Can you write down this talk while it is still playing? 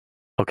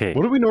Okay.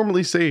 What do we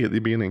normally say at the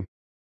beginning?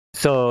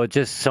 So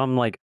just some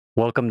like,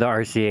 welcome to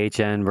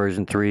RCHN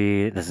version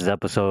 3. This is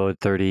episode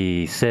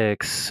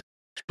 36.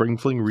 Spring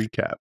Fling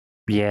recap.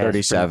 Yeah,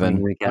 37.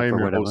 Spring Fling I recap am or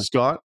your whatever. host,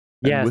 Scott.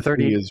 Yeah, and with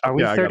 30. me is Are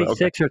we I got it.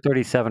 36 or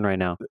 37 right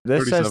now?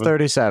 This says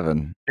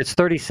 37. It's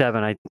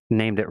 37. I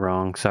named it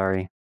wrong.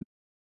 Sorry.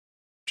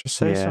 Just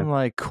say Yeah. some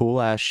like cool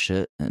ass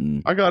shit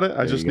and I got it. I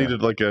There just you go.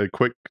 needed like a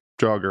quick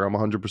jogger. I'm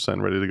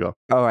 100% ready to go.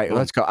 all right, Boom.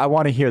 let's go. I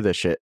want to hear this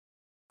shit.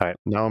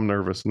 Now I'm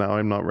nervous. Now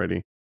I'm not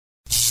ready.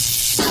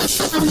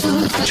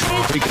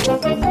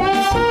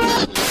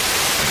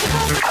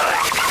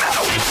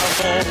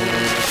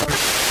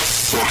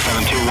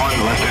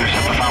 4721, let's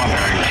intercept the final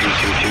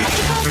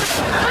bearing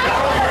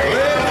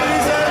 222.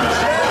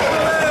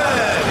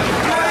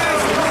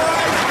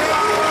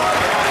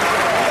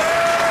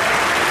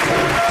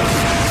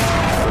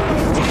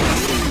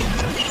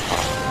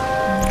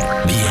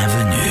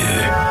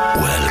 Bienvenue.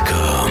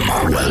 Welcome.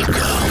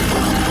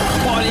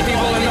 Party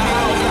people in the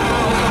house.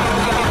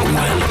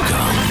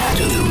 Welcome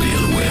to the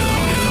real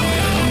world.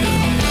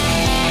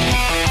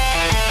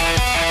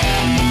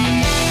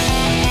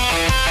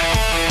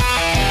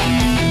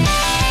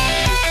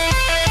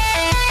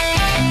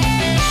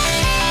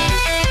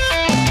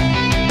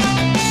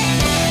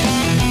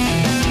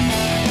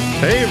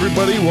 Hey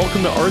everybody,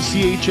 welcome to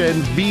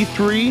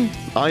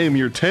RCHNv3. I am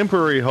your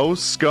temporary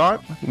host,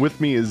 Scott.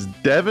 With me is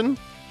Devin,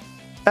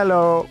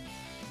 Hello.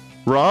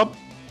 Rob,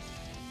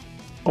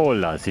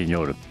 Hola,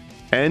 señor.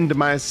 and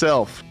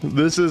myself.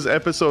 This is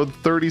episode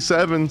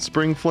 37,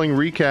 Spring Fling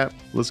recap.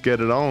 Let's get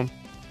it on.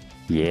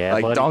 Yeah,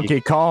 Like buddy. Donkey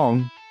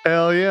Kong.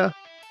 Hell yeah.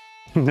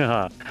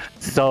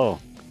 So,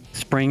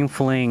 Spring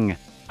Fling.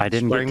 I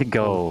didn't Spring get to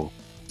go.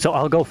 So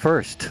I'll go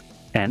first.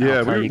 And Yeah,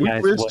 I'll tell we- you we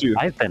guys missed what you.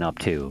 I've been up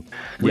to.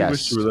 We Yes.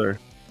 wish you were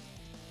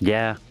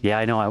there. Yeah,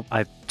 I know.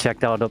 I've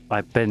checked out.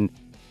 I've been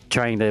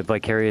trying to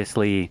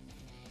vicariously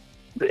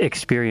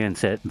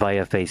experience it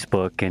via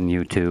Facebook and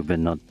YouTube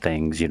and the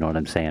things. You know what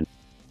I'm saying?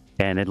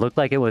 And it looked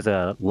like it was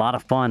a lot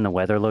of fun. The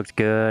weather looked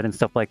good and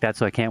stuff like that.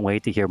 So I can't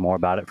wait to hear more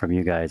about it from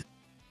you guys.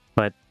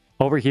 But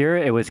over here,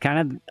 it was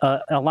kind of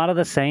a lot of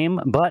the same,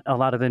 but a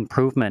lot of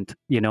improvement.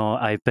 You know,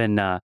 I've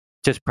been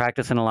just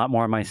practicing a lot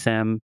more on my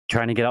sim,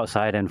 trying to get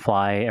outside and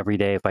fly every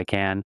day if I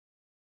can.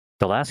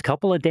 The last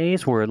couple of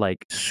days were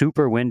like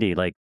super windy,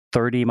 like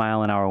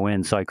 30-mile-an-hour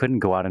winds, so I couldn't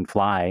go out and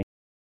fly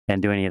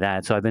and do any of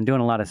that. So I've been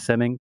doing a lot of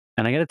simming,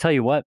 and I got to tell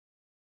you what,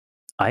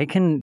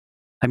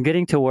 I'm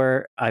getting to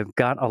where I've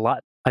got a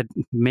lot,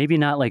 maybe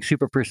not like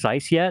super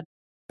precise yet,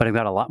 but I've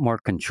got a lot more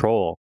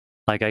control.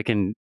 Like I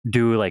can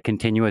do like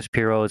continuous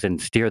pyros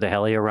and steer the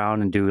heli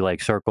around and do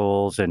like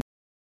circles and,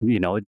 you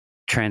know,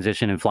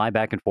 transition and fly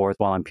back and forth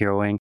while I'm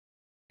pyroing.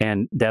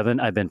 And Devin,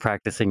 I've been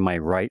practicing my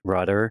right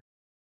rudder.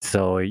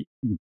 So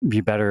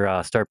you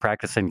better start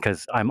practicing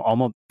because I'm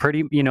almost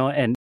pretty, you know,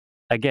 and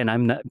again,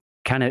 I'm not,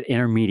 kind of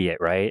intermediate,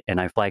 right? And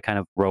I fly kind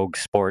of rogue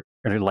sport,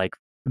 or like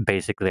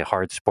basically a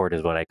hard sport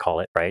is what I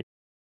call it, right?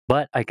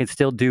 But I can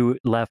still do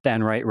left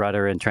and right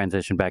rudder and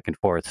transition back and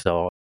forth.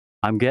 So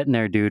I'm getting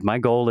there, dude. My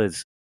goal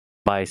is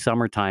by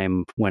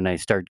summertime when I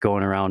start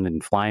going around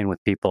and flying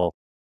with people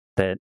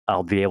that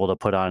I'll be able to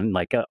put on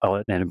like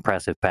an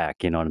impressive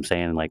pack, you know what I'm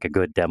saying? Like a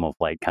good demo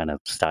flight kind of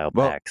style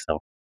Well- pack. So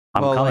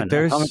I'm well, coming. like,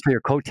 there's- I'm coming for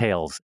your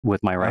coattails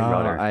with my right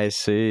rudder. I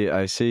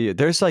see.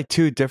 There's like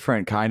two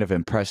different kind of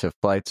impressive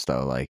flights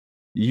though. Like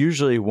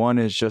usually one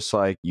is just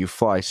like you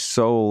fly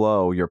so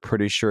low you're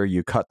pretty sure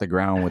you cut the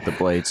ground with the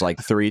blades like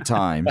 3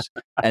 times.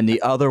 And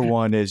the other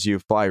one is you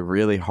fly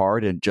really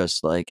hard and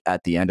just like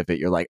at the end of it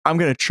you're like, I'm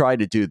gonna try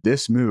to do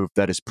this move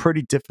that is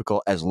pretty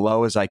difficult as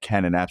low as I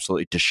can and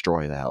absolutely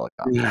destroy the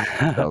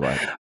helicopter. So, like,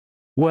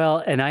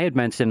 Well, and I had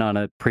mentioned on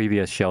a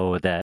previous show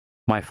that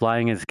my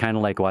flying is kind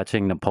of like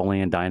watching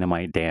Napoleon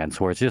Dynamite dance,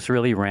 where it's just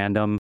really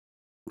random,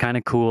 kind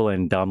of cool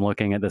and dumb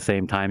looking at the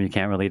same time. You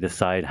can't really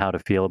decide how to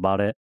feel about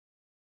it.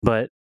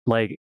 But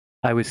like,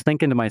 I was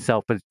thinking to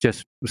myself, it's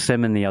just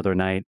simming the other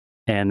night,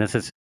 and this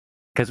is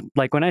because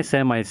like when I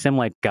sim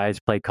like guys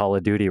play Call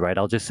of Duty, right?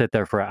 I'll just sit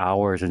there for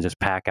hours and just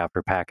pack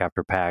after pack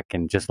after pack,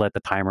 and just let the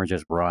timer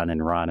just run,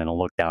 and I'll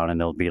look down, and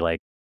it'll be like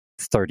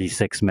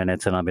 36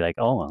 minutes, and I'll be like,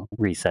 oh, well,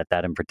 reset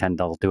that and pretend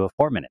I'll do a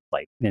 4-minute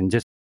flight, and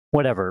just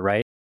whatever,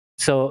 right?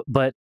 So,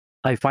 but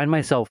I find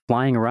myself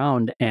flying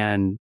around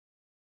and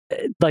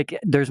like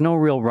there's no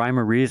real rhyme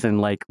or reason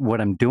like what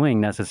I'm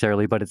doing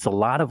necessarily, but it's a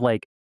lot of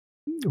like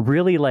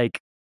really like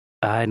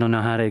I don't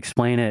know how to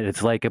explain it.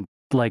 It's like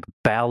like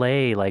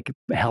ballet, like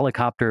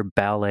helicopter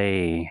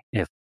ballet.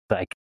 If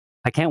like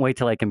I can't wait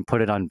till I can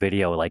put it on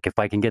video. Like if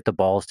I can get the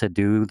balls to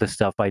do the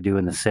stuff I do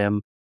in the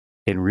sim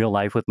in real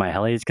life with my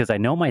helis, because I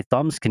know my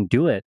thumbs can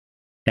do it,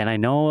 and I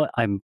know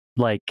I'm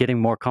like getting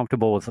more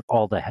comfortable with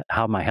all the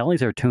how my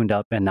helis are tuned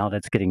up, and now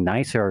that's getting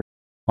nicer.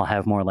 I'll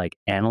have more like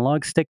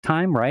analog stick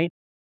time, right?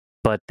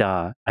 But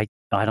I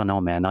don't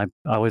know, man.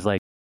 I was like,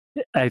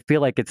 I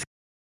feel like it's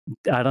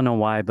I don't know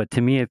why, but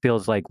to me it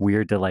feels like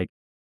weird to like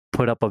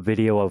put up a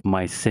video of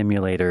my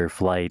simulator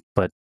flight,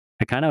 but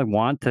I kind of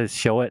want to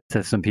show it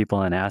to some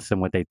people and ask them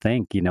what they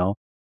think. You know,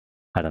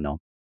 I don't know.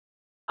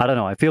 I don't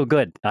know. I feel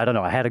good. I don't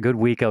know. I had a good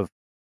week of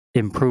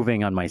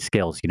improving on my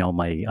skills.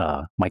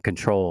 My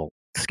control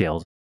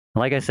skills.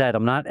 Like I said,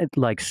 I'm not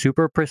like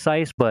super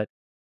precise, but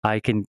I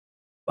can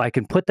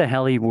put the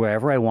heli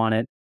wherever I want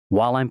it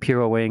while I'm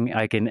pirouing.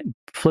 I can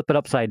flip it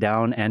upside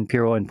down and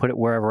pirouette and put it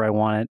wherever I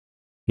want it.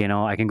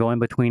 I can go in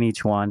between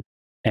each one,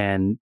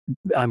 and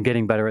I'm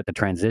getting better at the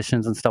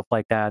transitions and stuff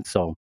like that.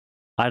 So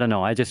I don't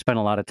know. I just spent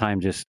a lot of time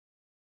just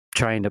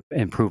trying to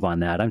improve on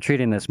that. I'm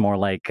treating this more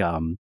like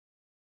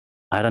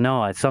I don't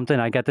know. It's something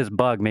I got this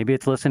bug. Maybe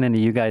it's listening to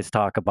you guys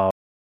talk about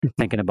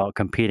thinking about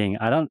competing.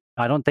 I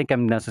don't think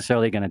I'm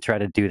necessarily going to try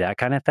to do that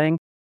kind of thing.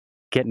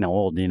 Getting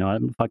old,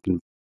 I'm fucking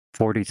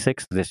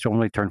 46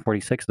 only turned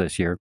 46 this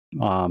year.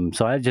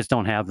 So I just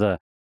don't have the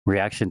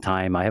reaction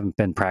time. I haven't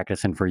been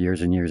practicing for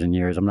years and years and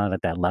years. I'm not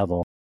at that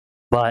level.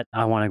 But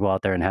I want to go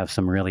out there and have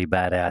some really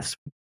badass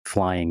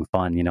flying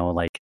fun,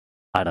 like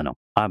I don't know.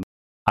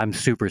 I'm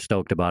super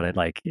stoked about it.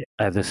 Like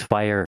I have this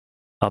fire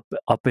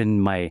up in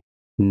my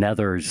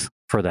nethers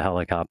for the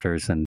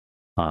helicopters and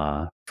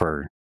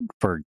for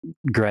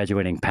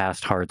graduating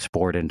past hard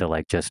sport into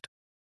like just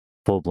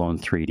full blown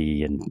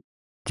 3D and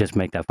just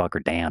make that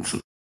fucker dance.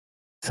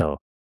 So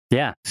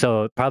yeah,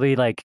 so probably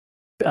like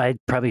I'd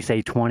probably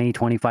say 20,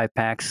 25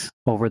 packs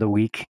over the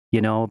week,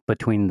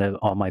 between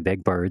all my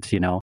big birds,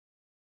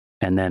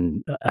 and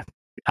then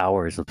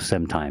hours of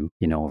sim time,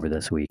 over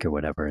this week or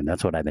whatever. And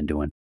that's what I've been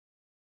doing.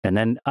 And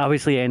then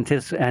obviously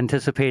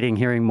anticipating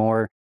hearing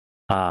more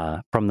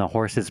from the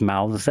horses'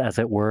 mouths, as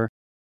it were,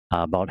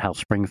 about how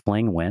Spring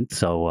Fling went.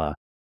 So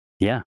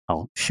yeah,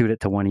 I'll shoot it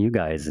to one of you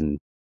guys and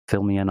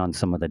fill me in on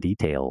some of the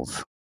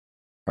details.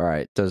 All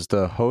right. Does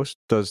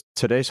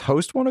today's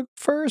host want to go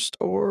first,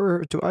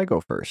 or do I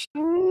go first?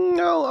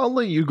 I'll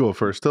let you go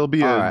first. There'll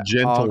be All a right,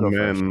 I'll go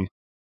gentleman.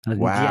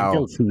 Wow.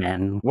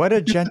 Gentleman. What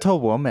a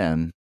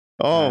gentlewoman.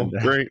 Oh,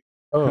 great.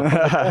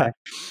 Oh,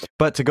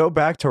 But to go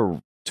back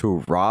to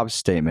Rob's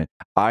statement,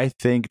 I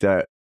think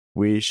that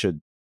we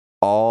should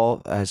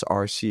all, as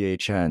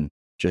RCHN,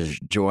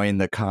 just join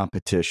the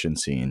competition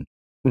scene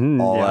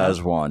all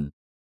as one.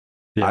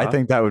 Yeah. I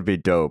think that would be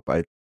dope.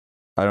 I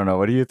don't know.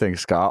 What do you think,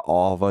 Scott?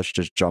 All of us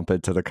just jump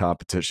into the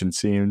competition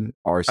scene.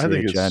 RCHN. I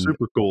think it's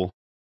super cool.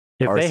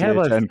 If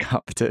RCHN they have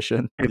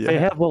competition. If they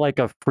have like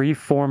a free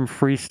form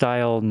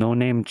freestyle no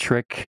name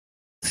trick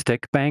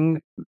stick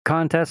bang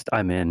contest,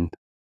 I'm in.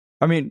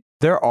 I mean,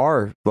 there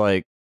are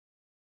like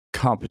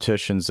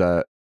competitions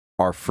that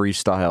are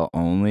freestyle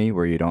only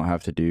where you don't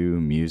have to do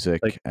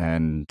music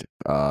and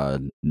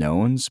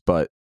knowns,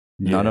 but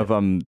none of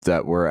them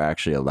that we're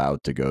actually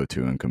allowed to go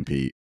to and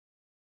compete.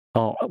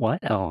 Oh, what?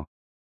 Oh,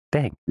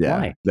 dang.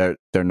 Yeah, why?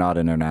 they're not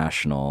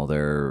international.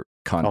 They're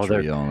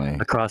country only.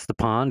 Across the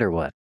pond or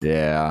what?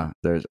 Yeah,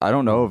 I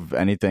don't know of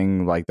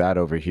anything like that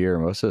over here.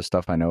 Most of the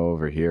stuff I know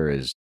over here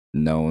is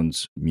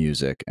knowns,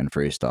 music, and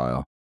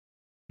freestyle.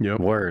 Yep.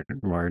 Word,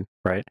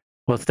 right?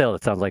 Well, still,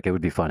 it sounds like it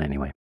would be fun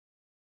anyway.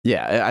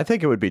 Yeah, I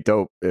think it would be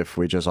dope if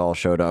we just all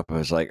showed up and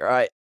was like, all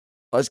right,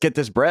 let's get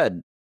this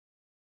bread.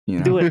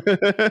 Do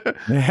it.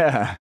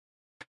 Yeah.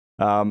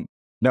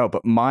 No,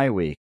 but my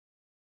week,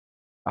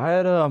 I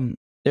had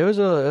it was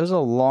a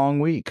long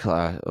week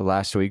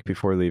last week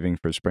before leaving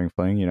for Spring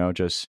Fling.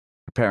 Just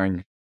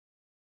preparing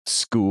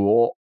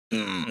school,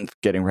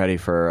 getting ready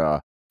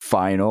for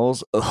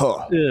finals.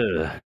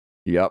 Ugh.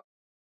 Yep,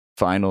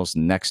 finals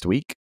next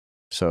week.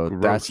 So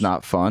that's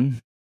not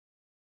fun.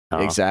 Oh,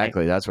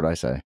 exactly, that's what I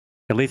say.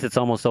 At least it's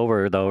almost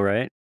over, though,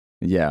 right?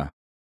 Yeah.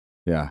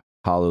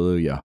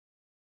 Hallelujah.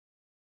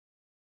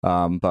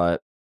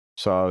 But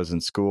so I was in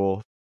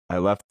school. I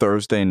left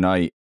Thursday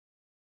night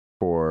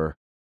for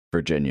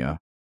Virginia.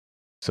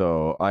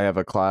 So I have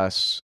a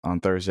class on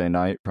Thursday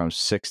night from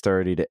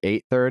 6:30 to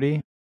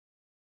 8:30,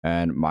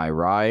 and my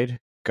ride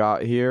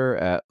got here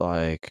at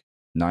like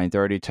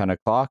 9:30, 10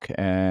 o'clock,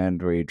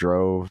 and we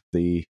drove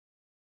the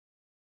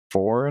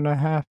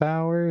 4.5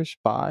 hours,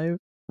 5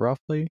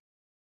 roughly,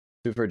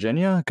 to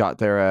Virginia. Got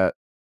there at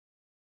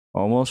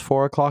almost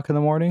 4 o'clock in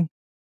the morning.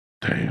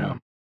 Damn.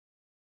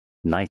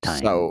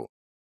 Nighttime. So,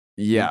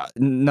 yeah,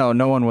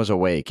 no one was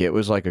awake. It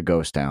was like a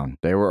ghost town.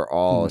 They were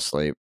all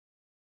asleep.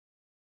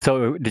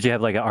 So, did you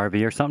have like an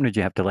RV or something? Did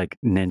you have to like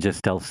ninja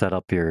stealth set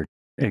up your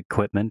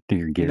equipment,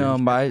 your gear? No,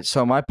 my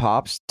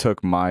pops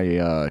took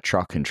my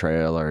truck and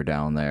trailer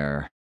down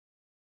there.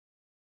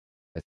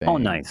 I think. Oh,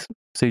 nice.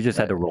 So you just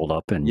had to roll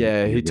up and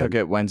he took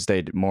it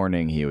Wednesday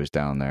morning. He was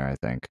down there. I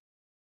think.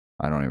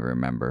 I don't even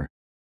remember.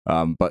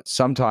 But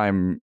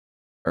sometime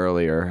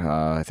earlier,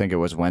 I think it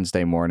was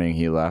Wednesday morning.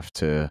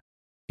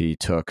 He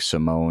took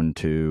Simone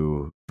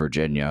to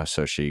Virginia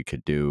so she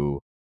could do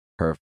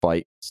her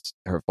flight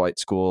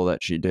school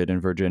that she did in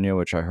Virginia,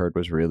 which I heard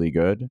was really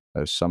good.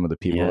 As some of the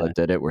people that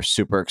did it were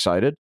super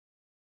excited.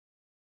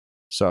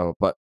 So,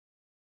 but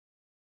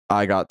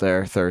I got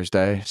there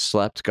Thursday,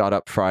 slept, got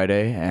up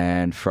Friday,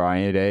 and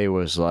Friday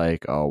was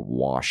like a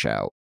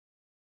washout.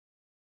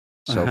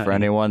 So for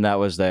anyone that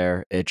was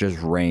there, it just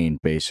rained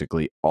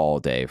basically all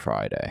day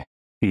Friday.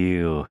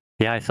 Ew.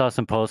 Yeah, I saw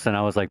some posts and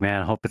I was like,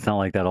 man, I hope it's not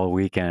like that all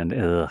weekend.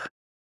 Ugh.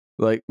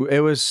 Like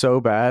it was so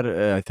bad.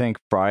 I think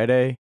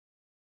Friday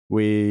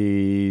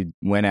we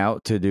went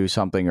out to do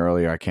something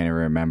earlier. I can't even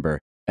remember.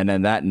 And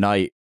then that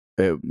night,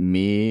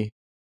 me,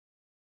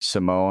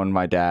 Simone,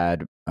 my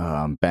dad,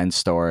 Ben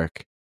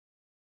Storick,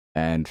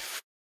 and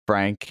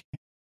Frank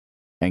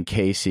and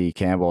Casey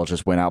Campbell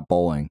just went out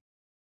bowling.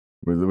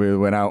 We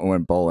went out and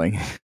went bowling.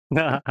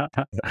 That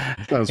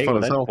was Hey, fun well,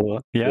 as that's hell.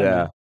 cool. Yeah.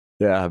 Yeah.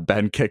 Yeah.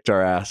 Ben kicked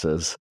our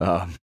asses.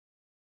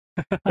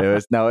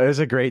 It was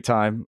a great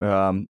time.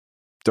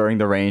 During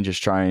the range,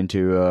 just trying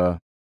to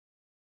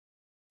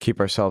keep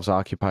ourselves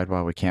occupied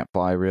while we can't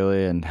fly,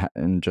 really,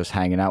 and just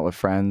hanging out with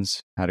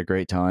friends. Had a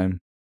great time.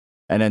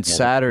 And then Yeah, that's cool.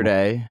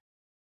 Saturday,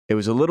 it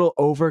was a little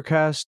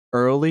overcast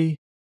early,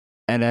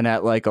 and then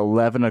at like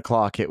 11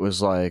 o'clock, it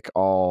was like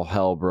all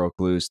hell broke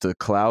loose. The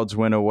clouds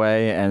went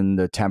away, and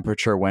the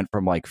temperature went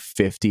from like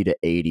 50 to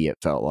 80. It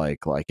felt like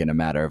in a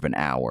matter of an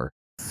hour.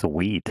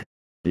 Sweet.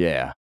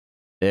 Yeah.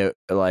 It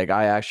like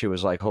I actually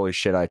was like, holy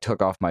shit, I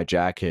took off my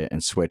jacket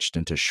and switched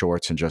into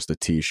shorts and just a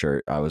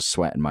t-shirt. I was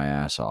sweating my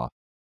ass off.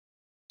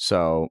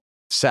 So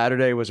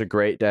Saturday was a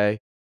great day.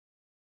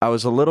 I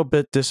was a little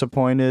bit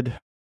disappointed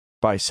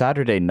by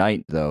Saturday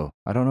night though.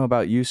 I don't know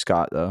about you,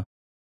 Scott, though,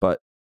 but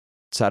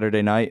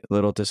Saturday night, a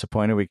little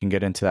disappointed. We can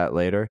get into that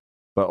later.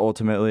 But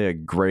ultimately a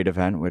great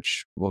event,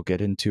 which we'll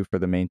get into for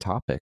the main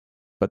topic.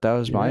 But that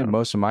was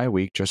most of my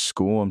week, just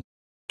school and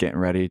getting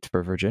ready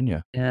for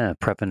Virginia. Yeah,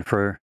 prepping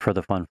for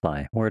the fun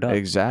fly. Word up.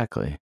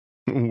 Exactly.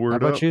 Word How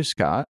about up. you,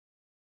 Scott?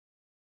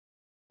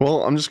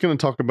 Well, I'm just going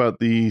to talk about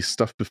the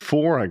stuff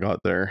before I got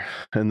there,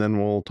 and then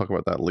we'll talk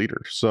about that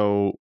later.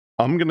 So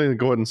I'm going to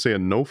go ahead and say a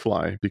no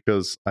fly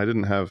because I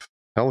didn't have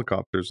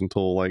helicopters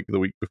until like the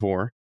week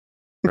before.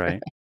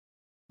 Right.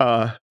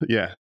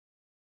 Yeah.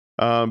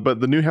 But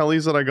the new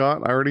helis that I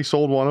got, I already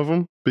sold one of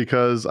them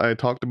because I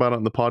talked about it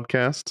on the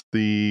podcast,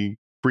 the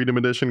Freedom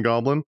Edition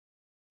Goblin.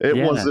 It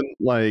Yeah. wasn't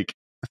like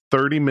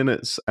 30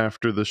 minutes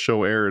after the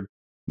show aired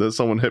that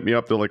someone hit me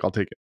up. They're like, I'll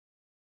take it.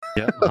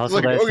 Yep. I was Hustle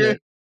like, that okay.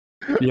 shit.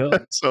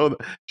 Yep. So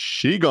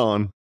she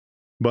gone.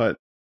 But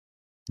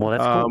Well,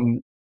 that's cool.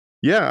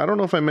 yeah, I don't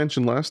know if I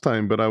mentioned last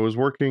time, but I was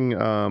working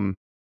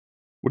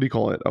what do you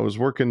call it? I was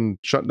working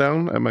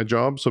shutdown at my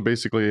job. So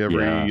basically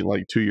every Yeah.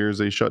 like 2 years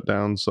they shut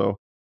down. So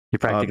You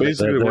practically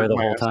basically lived there worked the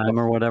my whole ass time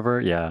off. or whatever.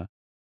 Yeah.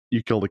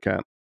 You killed a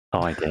cat.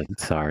 Oh, I did.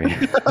 Sorry.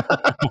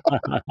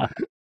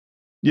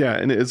 Yeah,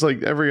 and it's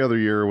like every other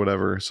year or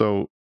whatever.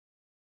 So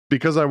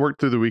because I worked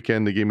through the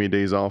weekend, they gave me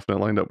days off and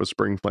it lined up with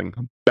spring fling.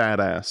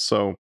 Badass.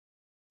 So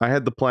I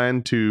had the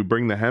plan to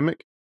bring the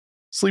hammock,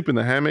 sleep in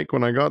the hammock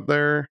when I got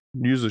there,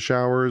 use the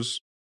showers.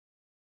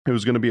 It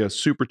was going to be a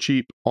super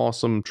cheap,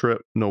 awesome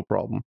trip, no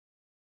problem.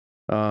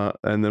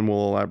 And then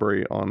we'll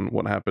elaborate on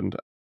what happened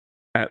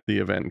at the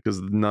event because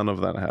none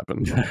of that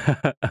happened.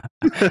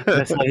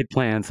 Best laid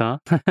plans, huh?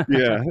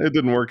 Yeah, it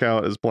didn't work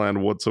out as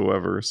planned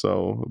whatsoever.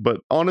 So,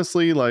 but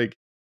honestly, like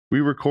we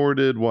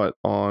recorded what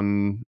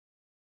on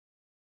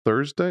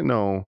Thursday?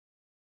 No,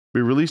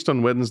 we released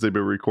on Wednesday, but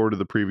recorded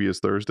the previous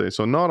Thursday.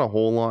 So not a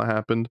whole lot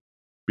happened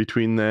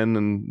between then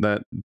and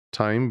that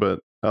time, but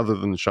other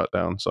than the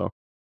shutdown. So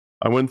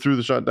I went through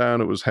the shutdown.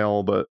 It was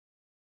hell, but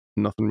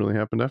nothing really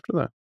happened after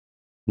that.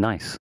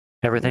 Nice.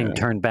 Everything Yeah.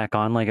 turned back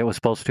on like it was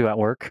supposed to at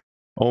work.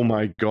 Oh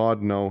my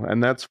God, no.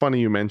 And that's funny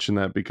you mentioned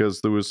that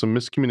because there was some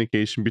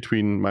miscommunication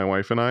between my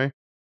wife and I.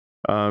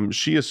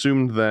 She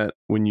assumed that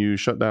when you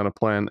shut down a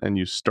plant and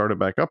you start it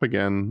back up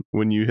again,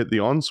 when you hit the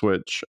on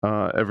switch,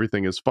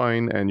 everything is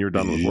fine and you're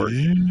done with work.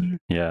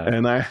 Yeah.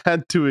 And I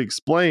had to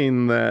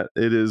explain that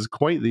it is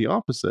quite the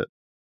opposite.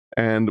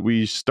 And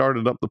we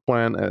started up the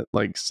plant at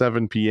like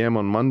 7 p.m.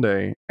 on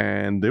Monday,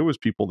 and there was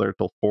people there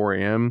till 4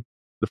 a.m.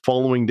 The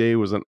following day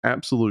was an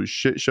absolute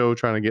shit show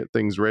trying to get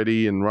things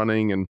ready and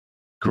running and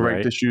correct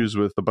Right. issues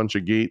with a bunch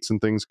of gates and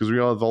things because we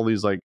all have all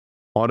these like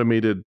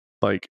automated,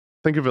 like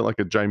think of it like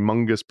a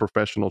gymongous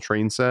professional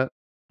train set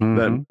that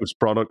Mhm. was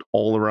product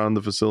all around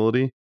the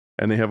facility,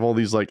 and they have all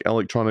these like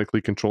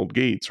electronically controlled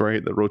gates,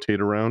 right, that rotate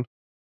around.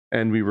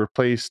 And we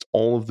replaced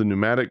all of the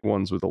pneumatic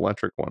ones with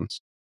electric ones.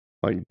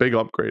 Like big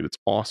upgrade, it's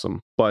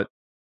awesome. But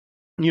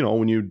you know,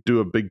 when you do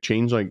a big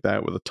change like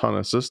that with a ton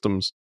of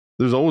systems,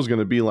 there's always going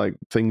to be like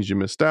things you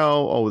missed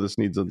out. Oh, this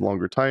needs a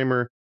longer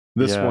timer.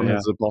 This Yeah, one yeah.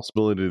 has the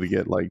possibility to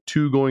get like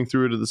two going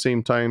through it at the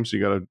same time, so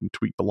you got to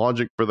tweak the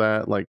logic for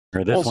that. Like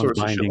Or this all one's sorts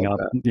of shit binding like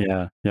up. that.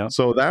 Yeah. Yep.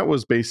 So that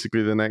was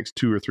basically the next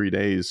 2 or 3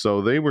 days.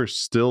 So they were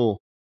still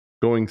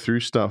going through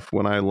stuff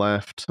when I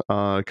left.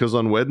 Because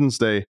on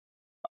Wednesday,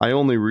 I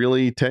only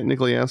really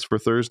technically asked for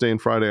Thursday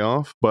and Friday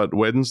off, but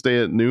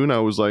Wednesday at noon, I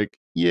was like,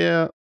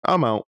 yeah,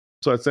 I'm out.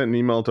 So I sent an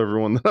email to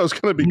everyone that I was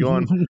going to be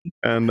gone,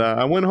 and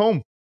I went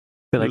home.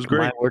 Be It was like, my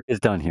great. work is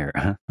done here.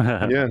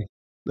 Yeah,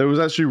 it was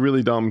actually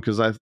really dumb because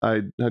I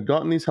had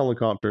gotten these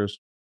helicopters,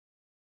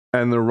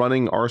 and they're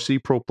running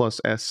RC Pro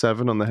Plus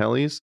S7 on the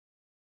helis.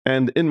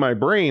 And in my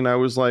brain, I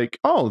was like,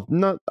 oh,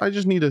 no, I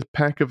just need a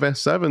pack of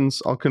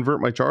S7s. I'll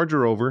convert my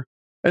charger over,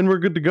 and we're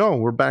good to go.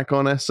 We're back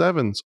on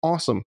S7s.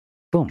 Awesome.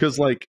 Boom. Because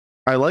like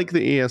I like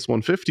the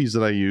AS150s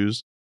that I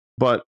use,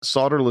 But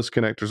solderless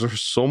connectors are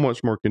so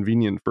much more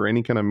convenient for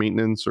any kind of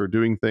maintenance or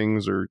doing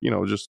things, or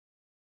just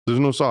there's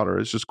no solder.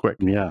 It's just quick.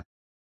 Yeah.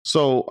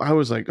 So I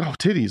was like, oh,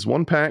 titties,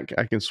 1 pack.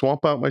 I can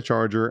swap out my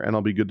charger and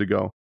I'll be good to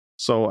go.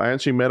 So I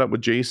actually met up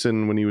with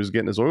Jason when he was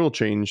getting his oil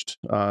changed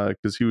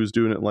because he was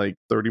doing it like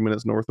 30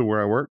 minutes north of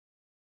where I work.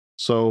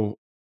 So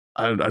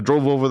I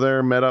drove over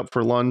there, met up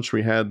for lunch.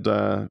 We had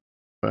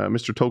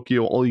Mr.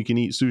 Tokyo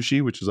all-you-can-eat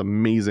sushi, which is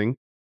amazing.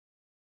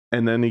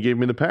 And then he gave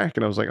me the pack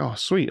and I was like, oh,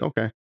 sweet,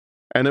 okay.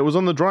 And it was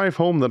on the drive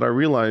home that I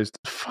realized,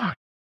 fuck,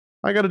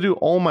 I got to do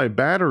all my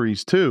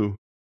batteries too.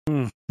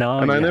 I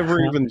never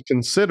even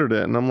considered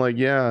it. And I'm like,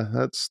 yeah,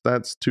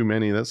 that's too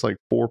many. That's like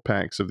 4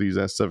 packs of these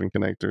S7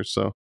 connectors.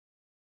 So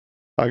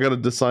I got to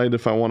decide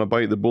if I want to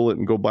bite the bullet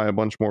and go buy a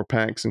bunch more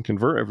packs and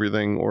convert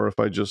everything, or if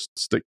I just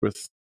stick with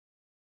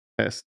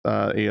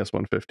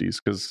AS150s,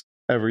 because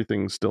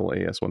everything's still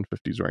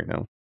AS150s right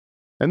now.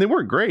 And they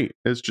work great.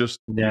 It's just,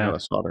 you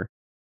gotta solder.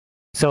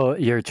 So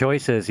your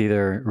choice is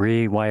either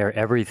rewire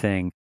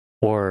everything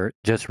or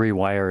just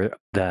rewire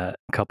the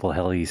couple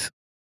helis.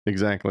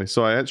 Exactly.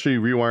 So I actually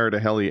rewired a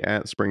heli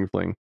at Spring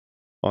Fling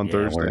on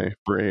Thursday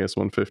for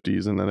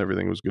AS150s, and then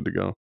everything was good to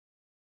go.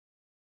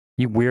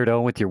 You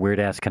weirdo with your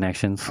weird-ass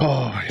connections.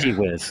 Oh, Gee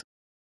whiz.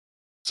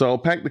 So I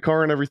packed the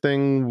car and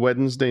everything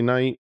Wednesday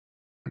night,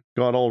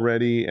 got all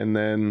ready, and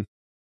then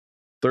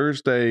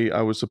Thursday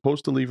I was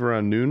supposed to leave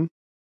around noon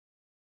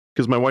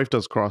because my wife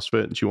does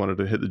CrossFit and she wanted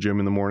to hit the gym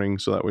in the morning,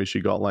 so that way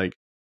she got like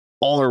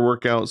all her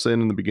workouts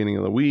in the beginning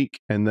of the week,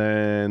 and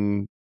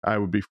then I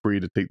would be free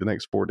to take the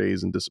next 4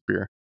 days and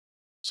disappear.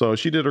 So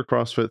she did her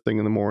CrossFit thing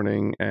in the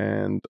morning,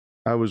 and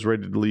I was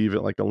ready to leave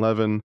at like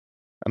 11.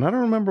 And I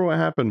don't remember what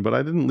happened, but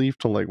I didn't leave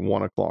till like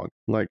 1 o'clock.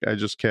 Like I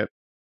just kept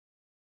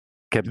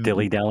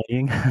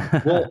dilly-dallying.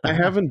 Well, I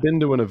haven't been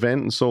to an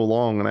event in so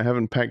long, and I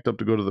haven't packed up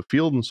to go to the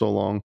field in so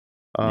long.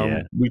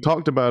 We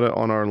talked about it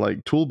on our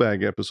like tool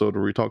bag episode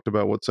where we talked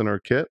about what's in our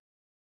kit.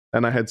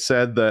 And I had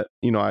said that,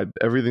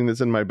 everything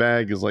that's in my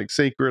bag is like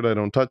sacred. I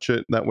don't touch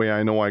it. That way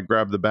I know I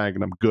grab the bag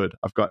and I'm good.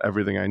 I've got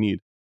everything I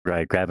need.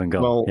 Right. Grab and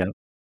go. Well,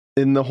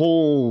 in the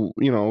whole,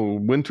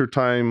 winter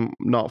time,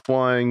 not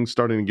flying,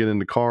 starting to get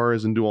into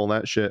cars and do all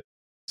that shit,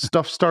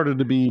 stuff started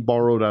to be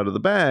borrowed out of the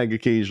bag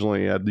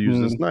occasionally. I'd use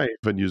this knife,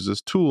 I'd use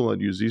this tool, I'd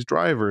use these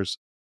drivers.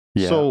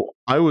 Yeah. So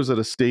I was at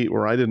a state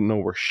where I didn't know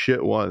where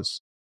shit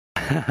was.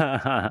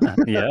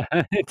 Yeah.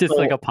 Just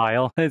like a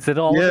pile. Is it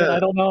all of it? I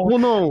don't know. Well,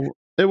 no,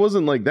 it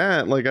wasn't like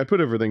that. Like I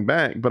put everything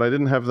back, but I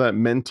didn't have that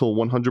mental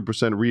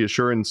 100%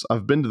 reassurance.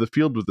 I've been to the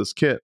field with this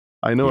kit.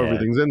 I know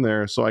everything's in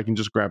there, so I can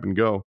just grab and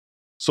go.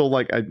 So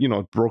like I,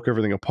 broke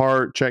everything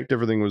apart, checked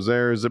everything was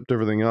there, zipped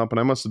everything up, and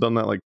I must have done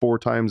that like 4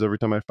 times every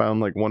time I found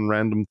like one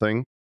random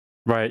thing.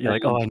 Right. You're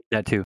like, oh, I need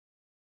that too.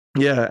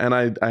 Yeah, and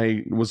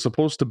I was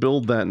supposed to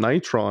build that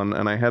Nitron,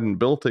 and I hadn't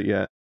built it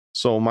yet.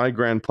 So my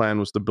grand plan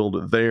was to build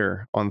it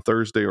there on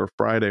Thursday or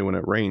Friday when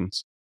it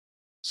rains.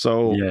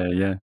 So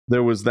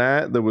there was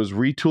that. There was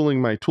retooling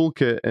my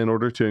toolkit in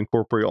order to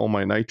incorporate all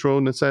my nitro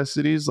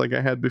necessities like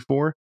I had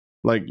before.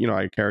 Like,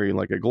 I carry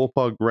like a glow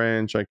plug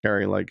wrench. I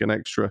carry like an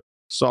extra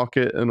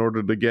socket in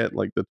order to get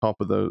like the top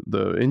of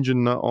the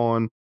engine nut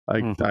on.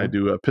 I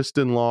do a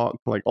piston lock,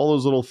 like all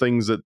those little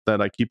things that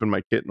I keep in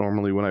my kit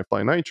normally when I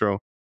fly nitro,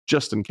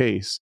 just in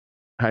case.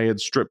 I had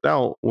stripped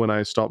out when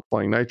I stopped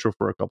flying nitro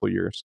for a couple of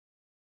years.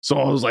 So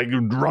I was like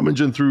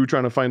rummaging through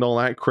trying to find all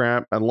that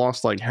crap. I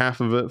lost like half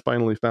of it,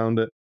 finally found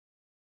it.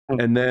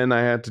 And then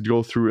I had to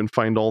go through and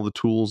find all the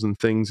tools and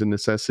things and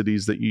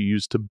necessities that you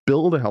use to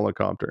build a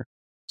helicopter.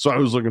 So I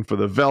was looking for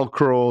the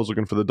Velcro, I was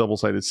looking for the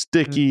double-sided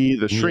sticky,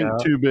 the shrink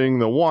tubing,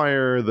 the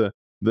wire, the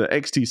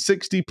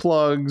XT60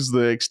 plugs,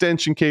 the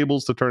extension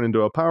cables to turn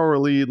into a power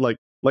lead, like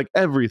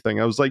everything.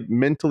 I was like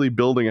mentally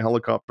building a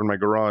helicopter in my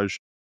garage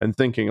and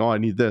thinking, oh, I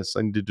need this,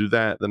 I need to do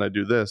that, then I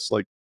do this.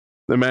 Like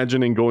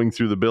imagining going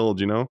through the build,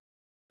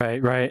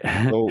 Right.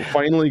 So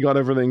finally got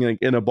everything like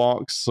in a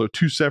box. So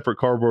 2 separate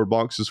cardboard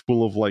boxes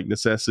full of like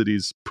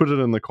necessities, put it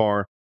in the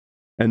car.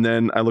 And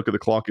then I look at the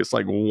clock, it's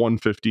like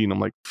 1:15. I'm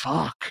like,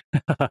 fuck,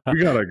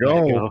 we gotta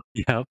go.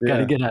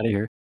 Gotta get out of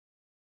here.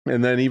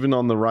 And then even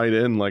on the ride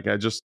in, like I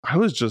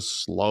was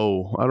just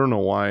slow. I don't know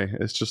why.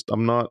 It's just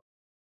I'm not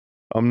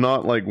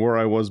like where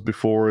I was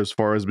before as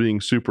far as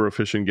being super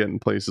efficient getting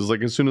places.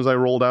 Like as soon as I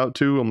rolled out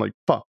I'm like,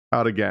 fuck,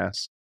 out of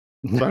gas.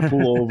 So I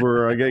pull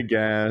over, I get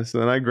gas,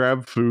 and then I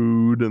grab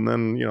food, and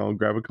then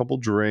grab a couple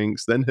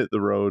drinks, then hit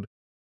the road.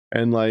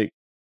 And like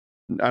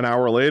an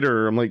hour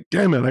later, I'm like,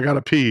 damn it, I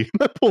gotta pee.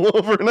 I pull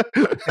over, and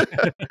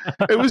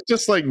it was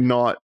just like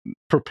not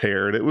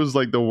prepared. It was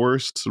like the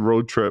worst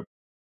road trip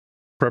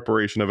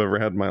preparation I've ever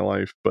had in my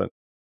life. But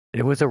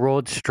it was a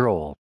road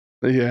stroll.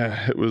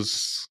 Yeah, it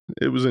was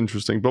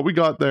interesting. But we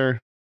got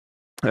there,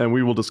 and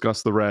we will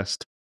discuss the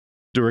rest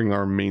during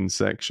our main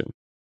section.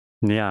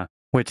 Yeah,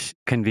 which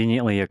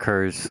conveniently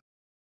occurs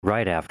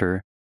right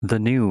after the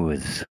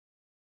news.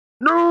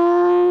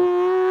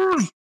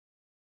 News.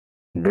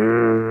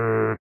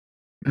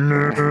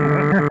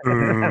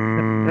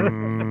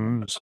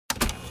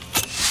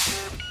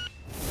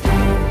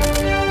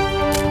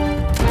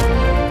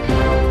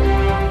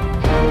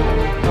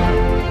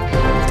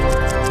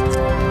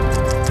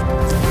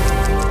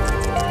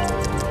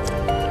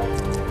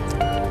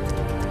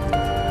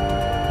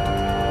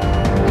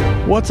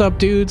 What's up,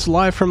 dudes?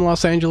 Live from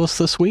Los Angeles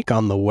this week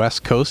on the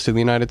west coast of the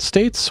United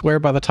States, where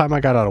by the time I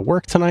got out of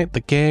work tonight,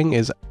 the gang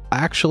is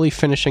actually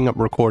finishing up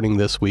recording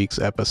this week's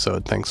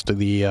episode, thanks to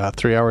the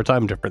 3-hour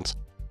time difference.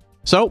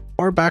 So,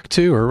 I'm back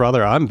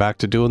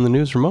to doing the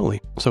news remotely.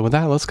 So with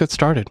that, let's get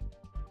started.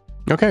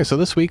 Okay, so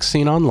this week's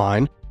seen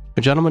online,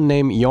 a gentleman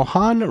named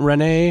Johann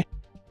René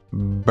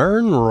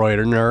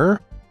Bernreutner,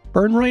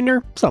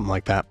 something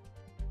like that,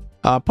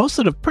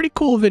 posted a pretty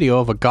cool video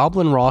of a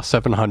Goblin Raw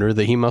 700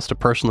 that he must have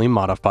personally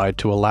modified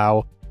to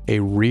allow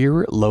a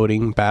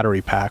rear-loading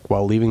battery pack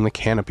while leaving the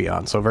canopy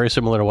on. So very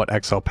similar to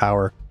what XL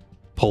Power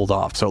pulled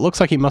off. So it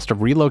looks like he must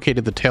have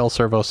relocated the tail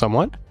servo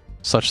somewhat,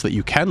 such that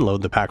you can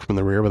load the pack from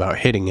the rear without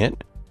hitting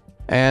it.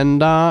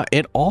 And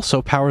it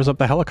also powers up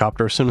the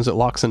helicopter as soon as it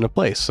locks into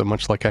place, so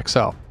much like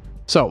XL.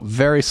 So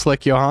very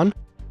slick, Johann.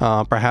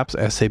 Perhaps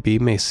SAB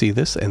may see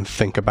this and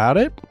think about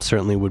it.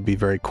 Certainly would be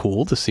very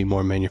cool to see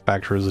more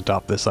manufacturers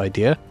adopt this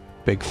idea.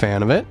 Big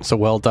fan of it. So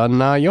well done,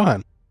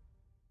 Johann.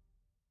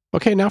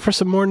 Okay, now for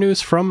some more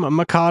news from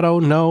Mikado.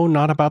 No,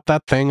 not about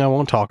that thing I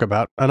won't talk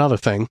about. Another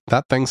thing.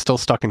 That thing's still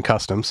stuck in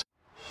customs.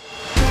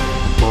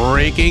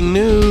 Breaking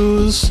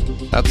news!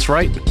 That's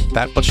right.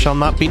 That which shall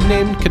not be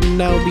named can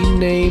now be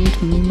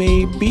named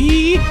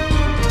maybe.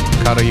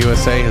 Mikado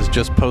USA has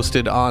just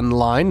posted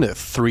online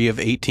 3 of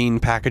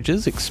 18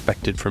 packages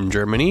expected from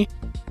Germany.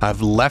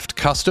 Have left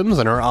customs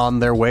and are on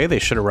their way. They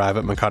should arrive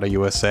at Mikado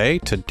USA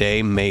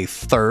today, May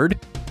 3rd,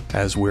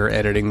 as we're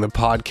editing the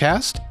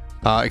podcast.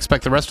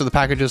 Expect the rest of the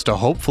packages to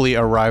hopefully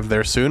arrive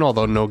there soon,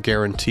 although no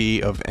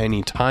guarantee of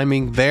any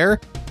timing there.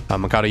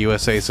 Mikado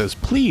USA says,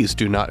 please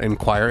do not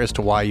inquire as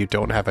to why you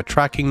don't have a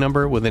tracking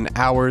number within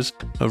hours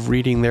of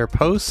reading their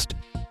post.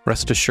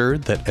 Rest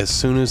assured that as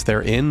soon as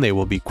they're in, they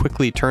will be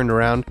quickly turned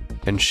around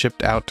and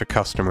shipped out to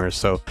customers.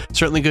 So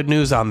certainly good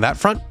news on that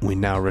front. We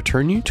now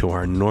return you to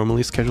our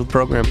normally scheduled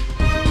program.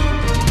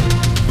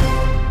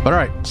 But all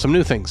right, some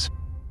new things.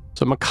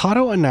 So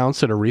Mikado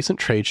announced at a recent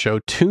trade show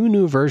 2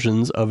 new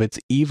versions of its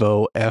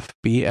Evo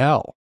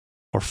FBL,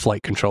 or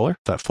flight controller, if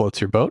that floats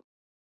your boat.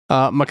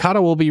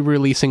 Mikado will be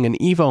releasing an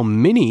Evo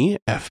Mini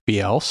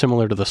FBL,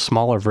 similar to the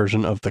smaller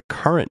version of the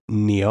current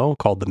Neo,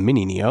 called the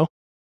Mini Neo.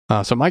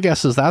 So my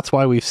guess is that's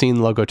why we've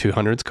seen Logo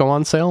 200s go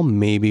on sale.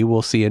 Maybe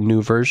we'll see a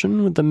new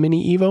version with the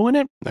Mini Evo in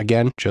it.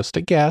 Again, just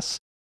a guess.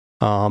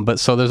 But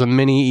so there's a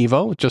Mini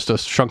Evo, just a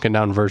shrunken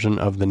down version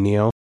of the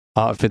Neo.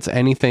 If it's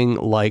anything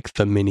like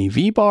the Mini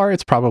V-Bar,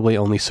 it's probably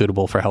only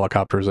suitable for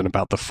helicopters in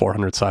about the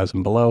 400 size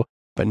and below,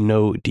 but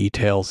no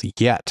details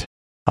yet.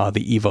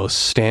 The Evo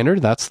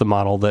Standard, that's the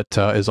model that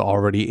is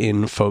already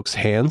in folks'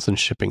 hands and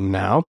shipping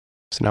now.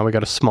 So now we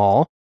got a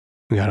small.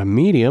 We got a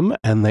medium,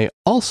 and they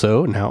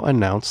also now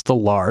announced the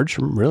large,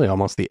 really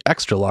almost the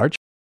extra large.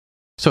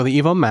 So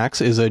the Evo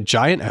Max is a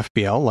giant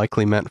FBL,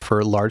 likely meant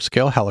for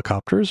large-scale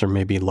helicopters, or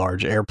maybe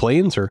large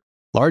airplanes, or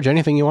large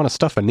anything you want to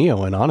stuff a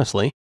Neo in,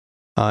 honestly.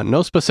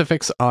 No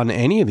specifics on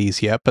any of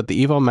these yet, but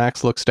the Evo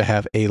Max looks to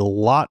have a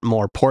lot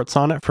more ports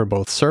on it for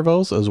both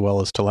servos as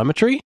well as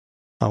telemetry,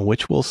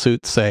 which will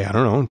suit, say, I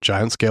don't know,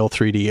 giant-scale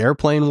 3D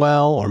airplane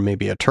well, or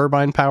maybe a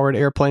turbine-powered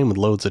airplane with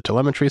loads of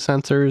telemetry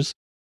sensors.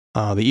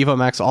 The Evo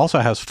Max also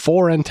has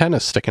 4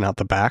 antennas sticking out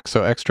the back,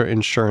 so extra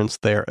insurance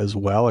there as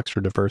well,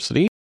 extra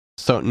diversity.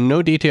 So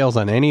no details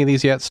on any of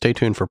these yet. Stay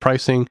tuned for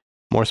pricing.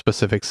 More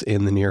specifics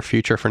in the near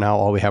future. For now,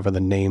 all we have are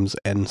the names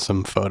and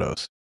some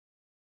photos.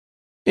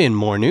 In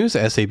more news,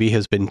 SAB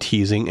has been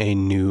teasing a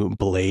new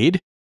blade,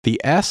 the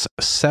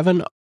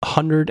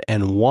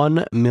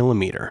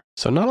S701mm.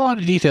 So not a lot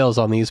of details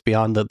on these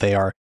beyond that they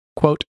are,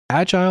 quote,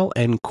 agile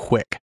and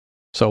quick.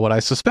 So what I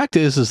suspect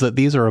is that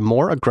these are a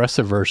more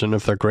aggressive version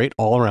of their great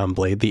all-around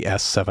blade, the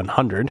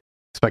S700.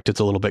 Expect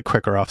it's a little bit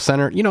quicker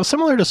off-center. You know,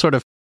 similar to sort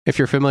of, if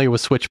you're familiar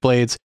with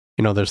Switchblades,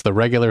 you know, there's the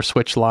regular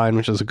Switch line,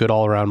 which is a good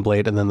all-around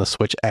blade, and then the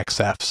Switch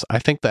XFs. I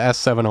think the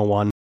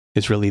S701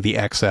 is really the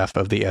XF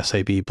of the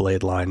SAB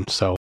blade line.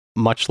 So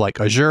much like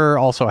Azure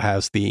also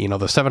has the, you know,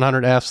 the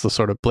 700Fs, the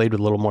sort of blade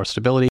with a little more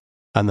stability,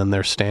 and then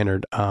their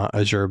standard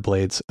Azure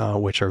blades,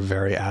 which are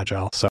very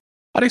agile. So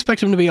I'd expect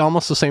them to be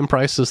almost the same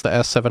price as the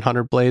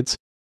S700 blades.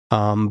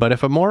 But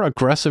if a more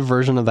aggressive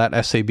version of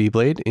that SAB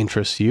blade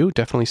interests you,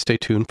 definitely stay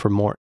tuned for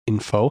more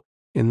info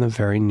in the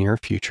very near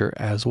future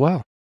as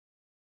well.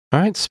 All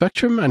right,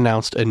 Spectrum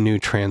announced a new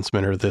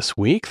transmitter this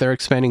week. They're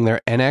expanding their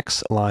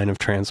NX line of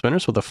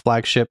transmitters with a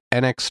flagship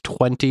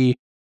NX20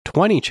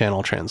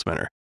 20-channel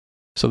transmitter.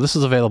 So this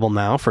is available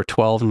now for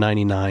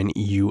 $12.99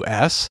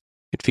 US.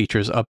 It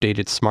features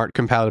updated smart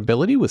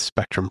compatibility with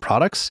Spectrum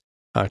products,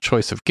 a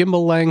choice of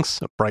gimbal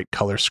lengths, a bright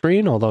color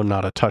screen, although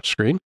not a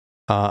touchscreen,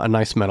 a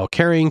nice metal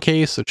carrying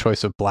case, a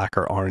choice of black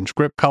or orange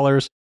grip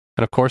colors,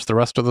 and of course the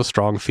rest of the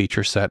strong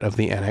feature set of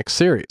the NX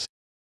series.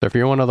 So if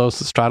you're one of those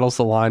that straddles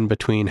the line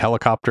between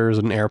helicopters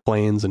and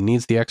airplanes and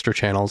needs the extra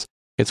channels,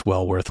 it's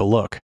well worth a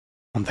look.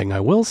 One thing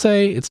I will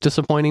say, it's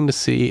disappointing to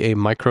see a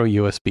micro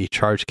USB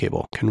charge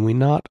cable. Can we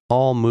not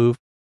all move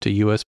to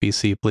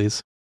USB-C,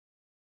 please?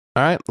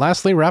 All right,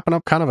 lastly, wrapping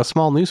up kind of a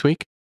small news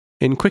week.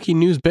 In quickie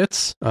news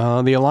bits,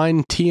 the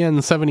Align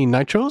TN70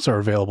 Nitros are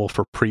available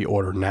for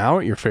pre-order now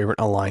at your favorite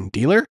Align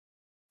dealer.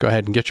 Go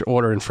ahead and get your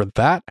order in for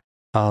that.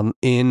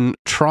 In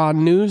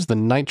Tron news, the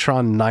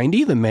Nitron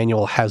 90, the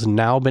manual has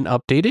now been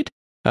updated.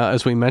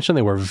 As we mentioned,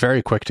 they were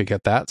very quick to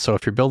get that. So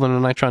if you're building a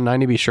Nitron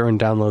 90, be sure and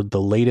download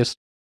the latest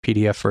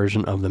PDF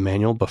version of the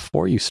manual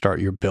before you start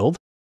your build,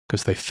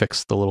 because they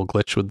fixed the little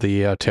glitch with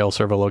the tail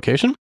servo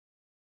location.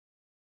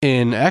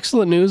 In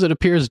excellent news, it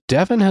appears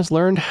Devin has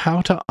learned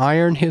how to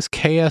iron his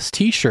KS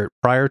t-shirt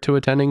prior to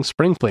attending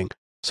Spring Fling.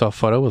 Saw a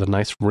photo with a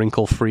nice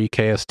wrinkle-free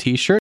KS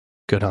t-shirt.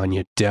 Good on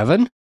you,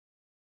 Devin.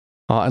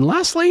 And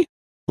lastly,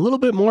 a little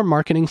bit more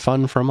marketing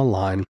fun from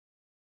Align.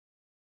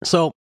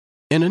 So,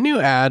 in a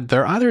new ad,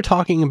 they're either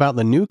talking about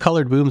the new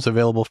colored booms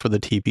available for the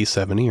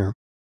TP70 or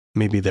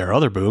maybe their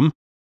other boom,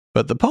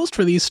 but the post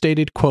for these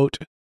stated, quote,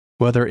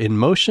 "Whether in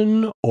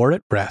motion or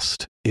at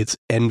rest, it's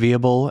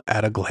enviable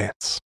at a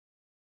glance."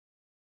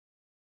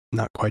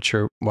 Not quite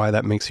sure why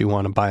that makes you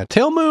want to buy a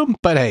tail boom,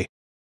 but hey,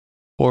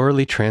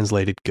 poorly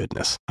translated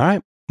goodness. All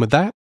right, with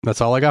that, that's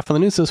all I got for the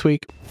news this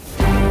week.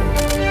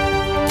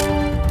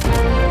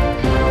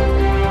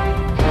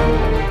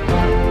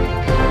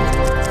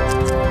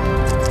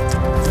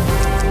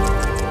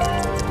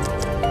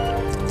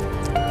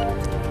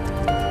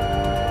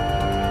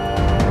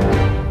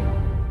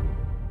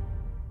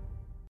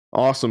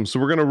 Awesome. So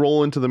we're going to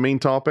roll into the main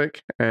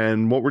topic,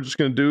 and what we're just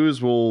going to do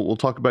is we'll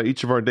talk about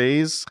each of our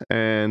days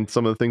and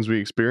some of the things we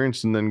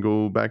experienced, and then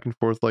go back and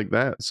forth like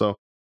that. So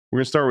we're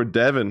going to start with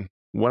Devin.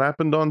 What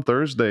happened on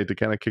Thursday to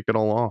kind of kick it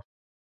all off?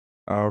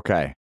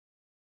 Okay.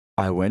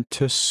 I went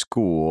to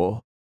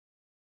school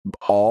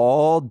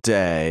all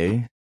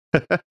day.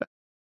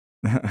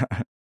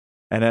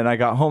 And then I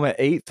got home at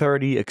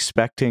 8:30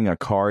 expecting a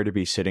car to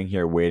be sitting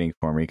here waiting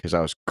for me because I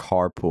was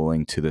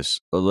carpooling to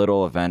this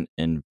little event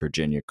in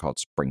Virginia called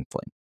Spring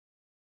Fling.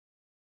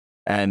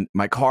 And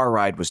my car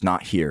ride was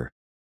not here.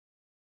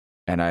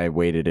 And I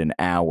waited an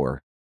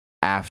hour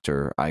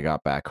after I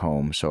got back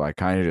home. So I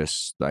kind of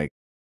just like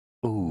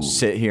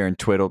sit here and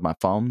twiddled my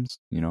thumbs,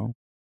 didn't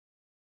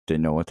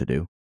know what to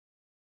do.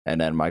 And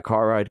then my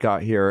car ride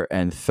got here,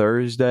 and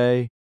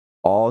Thursday,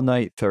 all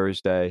night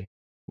Thursday,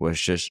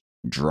 was just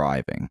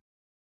driving.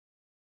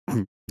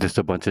 Just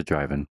a bunch of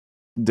driving.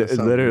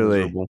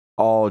 Literally miserable.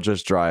 all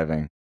just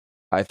driving.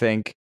 I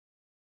think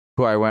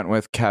who I went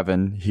with,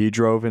 Kevin, he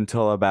drove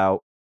until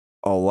about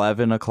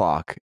 11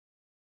 o'clock,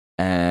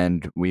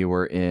 and we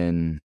were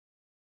in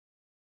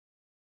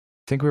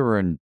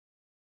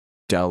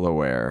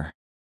Delaware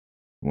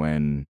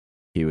when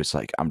he was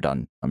like, I'm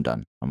done. I'm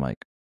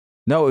like,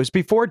 no, it was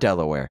before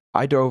Delaware.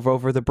 I drove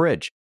over the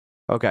bridge.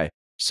 Okay,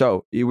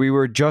 so we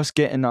were just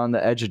getting on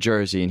the edge of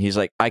Jersey, and he's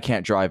like, I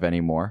can't drive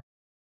anymore.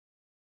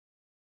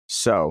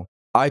 So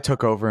I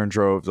took over and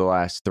drove the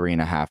last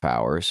 3.5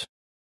 hours.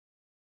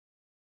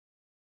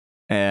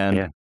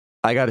 And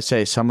I got to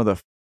say, some of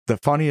the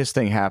funniest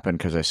thing happened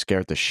because I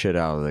scared the shit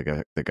out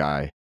of the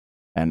guy.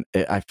 And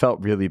I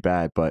felt really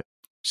bad. But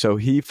so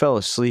he fell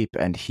asleep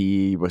and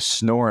he was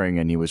snoring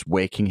and he was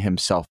waking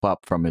himself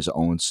up from his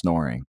own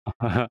snoring.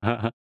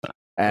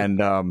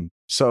 And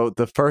so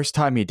the first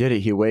time he did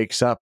it, he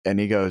wakes up and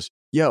he goes,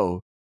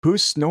 yo,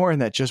 who's snoring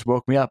that just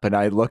woke me up? And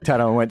I looked at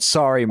him and went,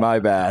 sorry, my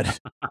bad.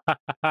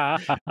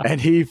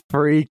 And he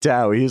freaked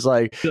out. He's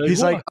like,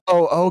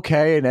 oh,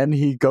 okay. And then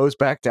he goes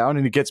back down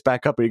and he gets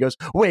back up and he goes,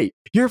 wait,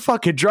 you're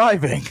fucking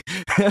driving.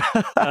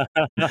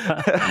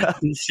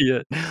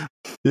 Shit.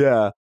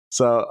 Yeah.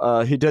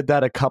 So he did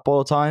that a couple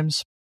of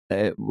times.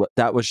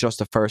 That was just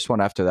the first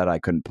one. After that, I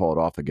couldn't pull it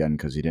off again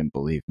because he didn't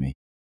believe me.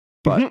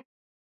 But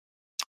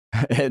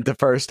the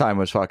first time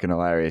was fucking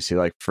hilarious. He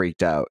like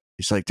freaked out.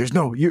 He's like, "There's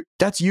no you.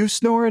 That's you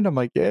snoring." I'm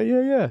like, "Yeah.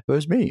 It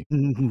was me."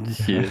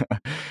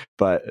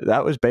 But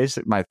that was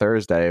basically my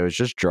Thursday. It was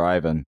just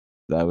driving.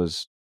 That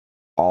was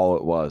all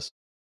it was.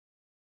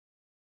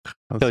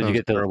 So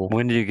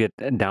when did you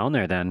get down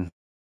there then?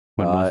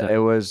 When was it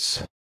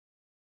was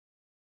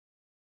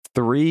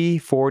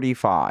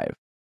 3:45.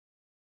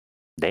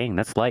 Dang,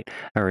 that's light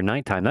or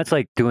nighttime. That's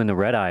like doing the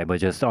red eye, but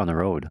just on the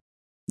road.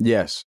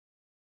 Yes,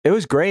 it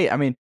was great. I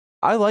mean,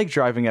 I like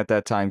driving at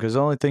that time because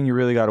the only thing you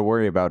really got to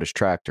worry about is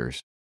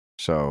tractors.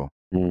 So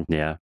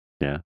yeah,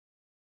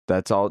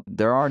 that's all.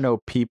 There are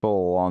no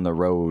people on the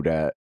road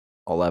at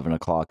 11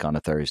 o'clock on a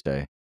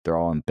Thursday. They're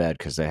all in bed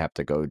because they have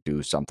to go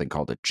do something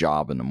called a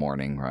job in the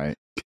morning, right?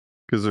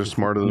 Because they're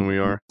smarter than we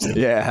are.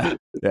 Yeah,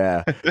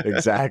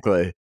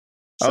 exactly.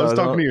 I was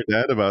talking to your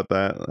dad about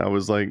that. I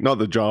was like, not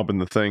the job and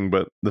the thing,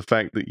 but the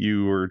fact that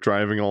you were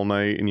driving all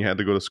night and you had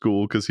to go to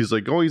school because he's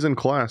like, oh, he's in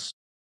class.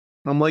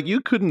 I'm like, you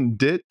couldn't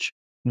ditch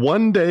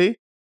one day.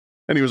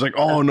 And he was like,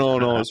 oh,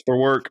 no, it's for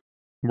work.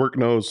 Work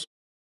knows.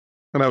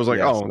 And I was like,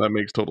 oh, that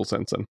makes total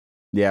sense then.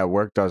 Yeah,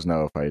 work does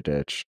know if I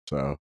ditch.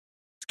 So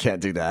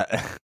can't do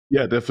that.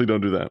 Yeah, definitely don't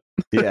do that.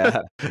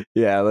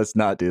 Yeah, let's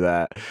not do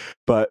that.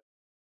 But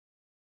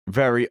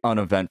very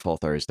uneventful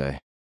Thursday.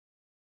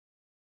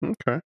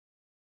 Okay.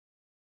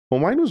 Well,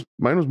 mine was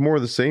more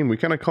the same. We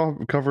kind of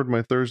covered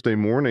my Thursday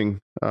morning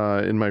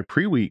in my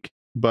pre-week,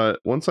 but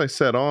once I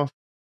set off,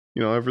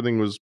 everything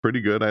was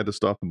pretty good. I had to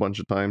stop a bunch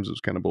of times. It was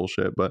kind of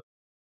bullshit, but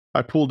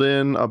I pulled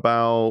in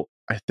about,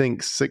 I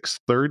think,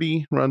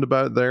 6:30,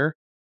 roundabout there.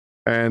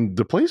 And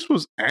the place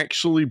was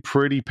actually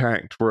pretty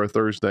packed for a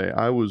Thursday.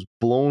 I was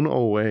blown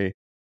away.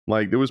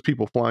 Like, there was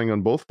people flying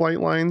on both flight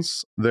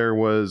lines. There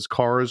was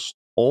cars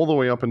all the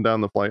way up and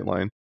down the flight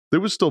line. There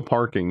was still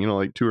parking,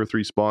 like 2 or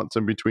 3 spots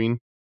in between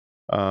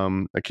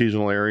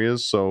occasional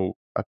areas. So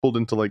I pulled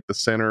into like the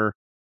center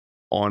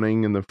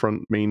awning in the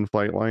front main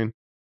flight line.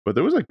 But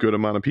there was a good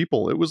amount of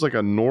people. It was like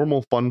a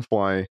normal fun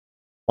fly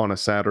on a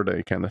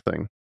Saturday kind of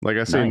thing. Like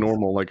I say Nice.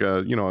 normal, like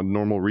a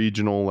normal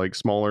regional, like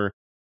smaller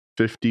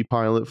 50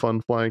 pilot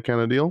fun fly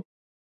kind of deal.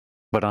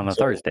 But on a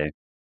Thursday.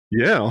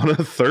 Yeah, on a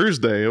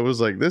Thursday. It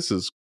was like, this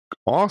is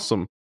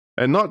awesome.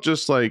 And not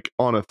just like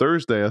on a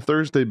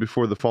Thursday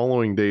before the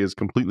following day is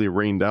completely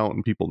rained out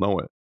and people know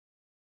it.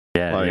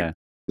 Yeah, Like, yeah.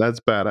 that's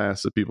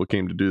badass that people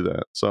came to do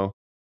that. So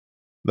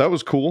that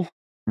was cool.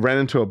 Ran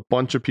into a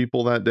bunch of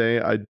people that day.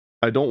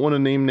 I don't want to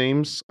name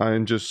names.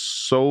 I'm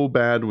just so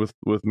bad with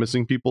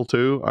missing people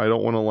too. I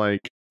don't want to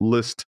like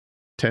list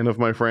 10 of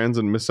my friends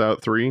and miss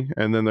out 3,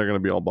 and then they're going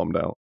to be all bummed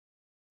out.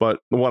 But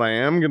what I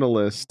am going to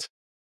list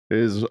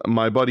is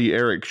my buddy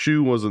Eric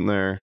Shu wasn't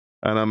there,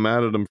 and I'm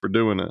mad at him for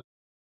doing it.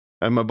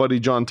 And my buddy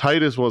John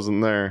Titus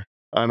wasn't there,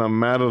 and I'm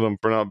mad at him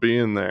for not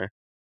being there.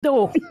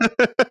 No.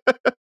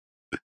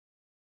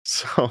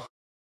 So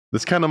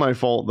that's kind of my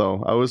fault,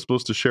 though. I was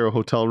supposed to share a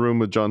hotel room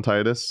with John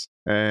Titus,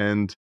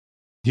 and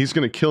he's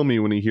going to kill me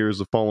when he hears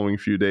the following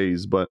few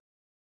days. But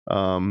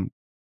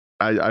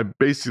I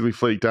basically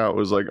flaked out. It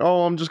was like,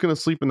 oh, I'm just going to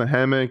sleep in the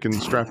hammock and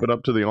strap it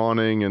up to the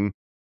awning, and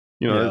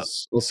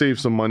I'll save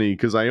some money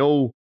because I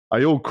owe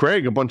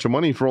Craig a bunch of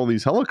money for all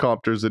these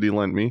helicopters that he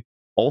lent me.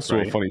 Also,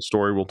 a funny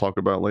story we'll talk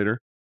about later.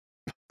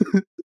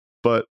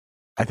 But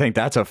I think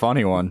that's a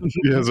funny one.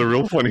 yeah, it's a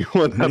real funny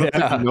one. I don't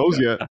think he knows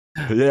yet.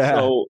 Yeah.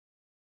 So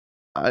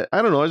I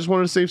don't know. I just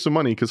wanted to save some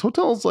money because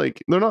hotels,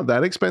 like, they're not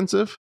that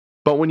expensive.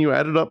 But when you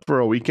add it up for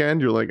a weekend,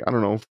 you're like, I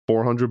don't know,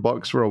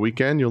 $400 for a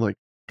weekend. You're like,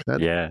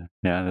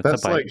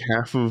 that's like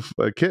half of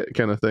a kit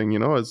kind of thing.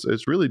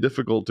 It's really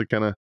difficult to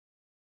kind of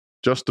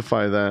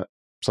justify that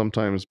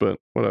sometimes, but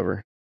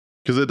whatever.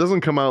 Because it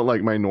doesn't come out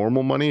like my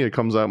normal money. It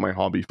comes out my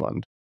hobby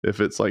fund if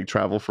it's like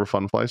travel for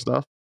fun fly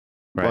stuff.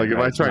 Right, like if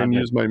I try and Not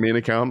use my main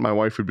account, my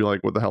wife would be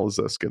like, what the hell is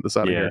this? Get this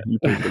out of Yeah. here. You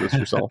pay for this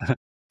yourself.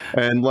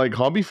 And like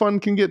hobby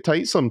fund can get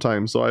tight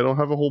sometimes, so I don't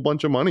have a whole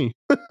bunch of money.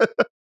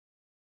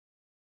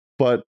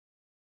 But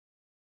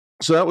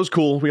so that was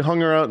cool. We hung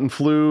her out and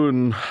flew,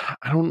 and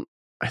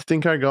I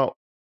think I got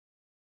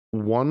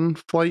 1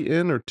 flight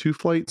in or 2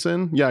 flights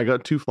in. Yeah, I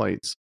got 2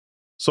 flights.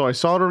 So I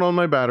soldered on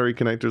my battery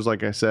connectors,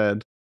 like I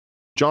said.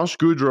 Josh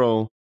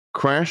Goudreau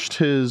crashed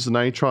his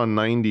Nitron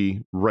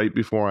 90 right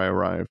before I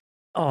arrived.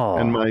 Oh.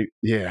 And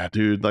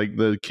dude, like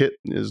the kit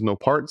is no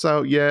parts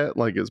out yet.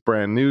 Like it's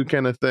brand new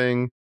kind of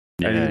thing.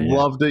 And he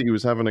loved it. He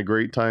was having a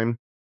great time.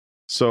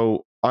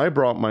 So I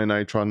brought my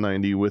Nitron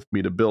 90 with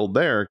me to build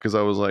there because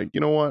I was like, you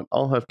know what?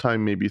 I'll have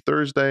time maybe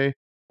Thursday.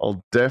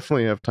 I'll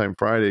definitely have time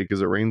Friday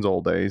because it rains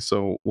all day.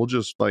 So we'll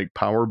just like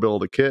power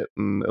build a kit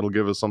and it'll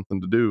give us something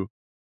to do.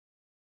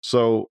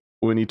 So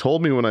when he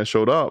told me when I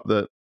showed up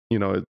that,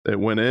 it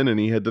went in and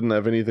he didn't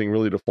have anything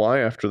really to fly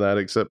after that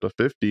except a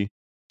 50,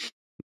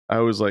 I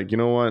was like, you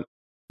know what?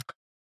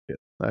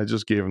 I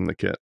just gave him the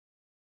kit.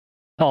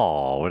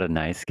 Oh, what a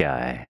nice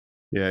guy.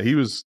 Yeah, he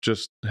was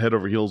just head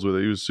over heels with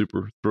it. He was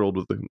super thrilled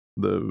with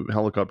the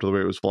helicopter, the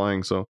way it was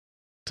flying. So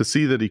to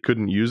see that he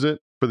couldn't use it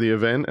for the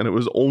event and it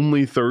was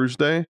only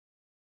Thursday,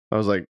 I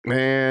was like,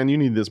 man, you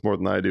need this more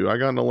than I do. I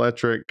got an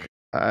electric.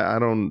 I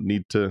don't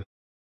need to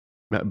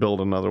build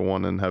another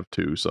one and have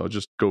 2. So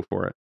just go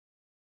for it.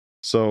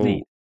 So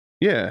Neat.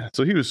 yeah,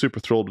 so he was super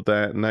thrilled with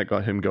that, and that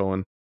got him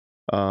going.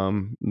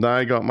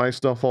 I got my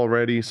stuff all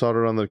ready,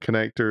 soldered on the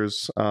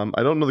connectors.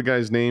 I don't know the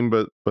guy's name,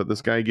 but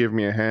this guy gave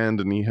me a hand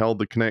and he held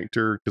the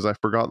connector because I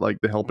forgot like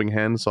the helping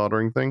hand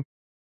soldering thing.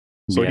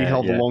 So he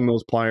held along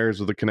those pliers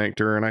with the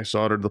connector, and I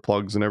soldered the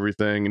plugs and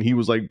everything. And he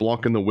was like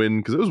blocking the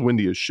wind because it was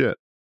windy as shit.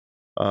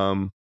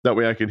 That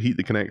way I could heat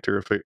the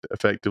connector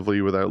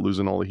effectively without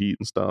losing all the heat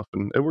and stuff,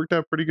 and it worked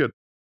out pretty good.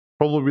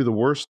 Probably the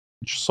worst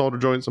solder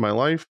joints of my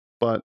life,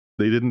 but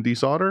they didn't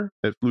desolder.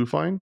 It flew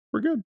fine.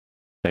 We're good.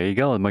 There you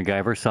go.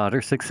 MacGyver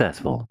solder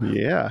successful.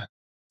 Yeah.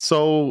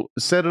 So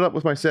set it up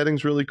with my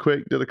settings really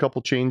quick. Did a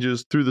couple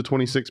changes. Threw the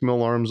 26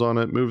 mil arms on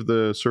it. Moved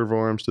the servo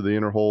arms to the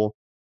inner hole.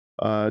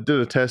 Did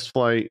a test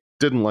flight.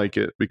 Didn't like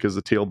it because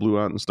the tail blew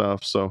out and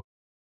stuff. So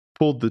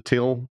pulled the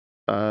tail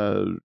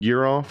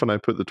gear off and I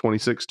put the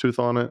 26 tooth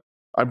on it.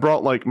 I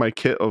brought like my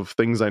kit of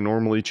things I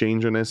normally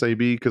change in SAB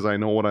because I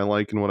know what I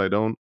like and what I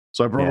don't.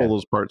 So I brought all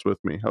those parts with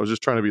me. I was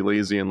just trying to be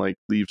lazy and like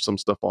leave some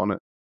stuff on it.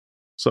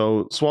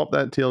 So swapped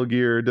that tail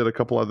gear, did a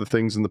couple other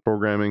things in the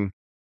programming,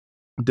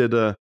 did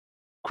a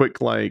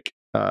quick like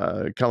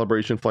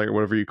calibration flight or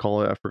whatever you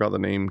call it. I forgot the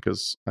name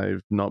because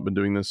I've not been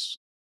doing this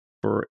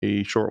for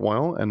a short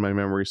while and my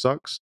memory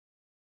sucks.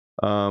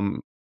 Do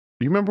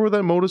you remember what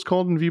that mode is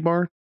called in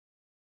VBAR?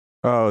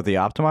 Oh, the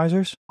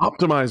optimizers?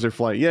 Optimizer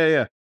flight.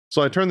 Yeah.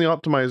 So I turned the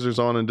optimizers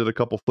on and did a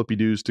couple flippy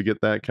doos to get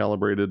that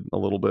calibrated a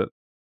little bit.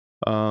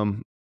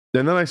 And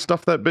then I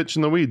stuffed that bitch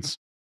in the weeds.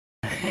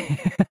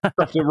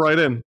 Stuffed it right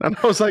in. And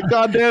I was like,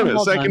 God damn it,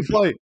 Well second done.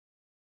 flight.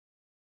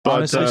 But,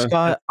 Honestly,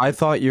 Scott, I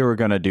thought you were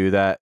going to do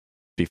that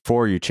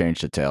before you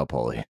changed the tail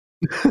pulley.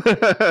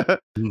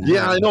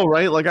 yeah, I know,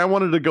 right? Like, I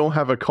wanted to go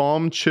have a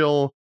calm,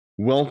 chill,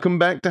 welcome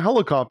back to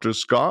helicopters,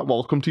 Scott.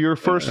 Welcome to your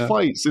first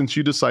flight since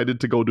you decided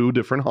to go do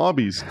different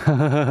hobbies.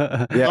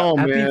 Yeah. Oh,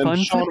 Happy man. fun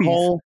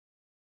flippies.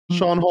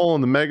 Sean Hall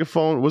and the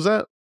megaphone. Was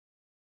that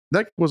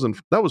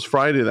was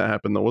Friday that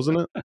happened, though,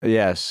 wasn't it?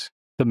 Yes.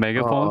 The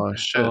megaphone? Oh,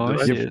 shit. Oh,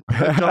 Did I- shit.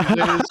 did I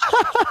jump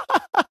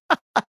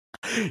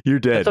days? You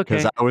did, That's okay.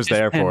 because I was Just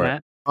there pin for it.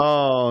 that.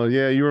 Oh,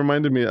 yeah, you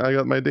reminded me. I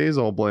got my days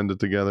all blended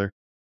together.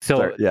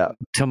 So Yeah.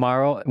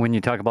 tomorrow, when you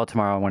talk about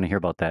tomorrow, I want to hear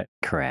about that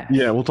crash.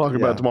 Yeah, we'll talk Yeah,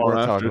 about tomorrow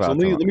we'll talk after. about So let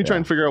me tomorrow, try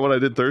and figure out what I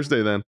did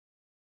Thursday then.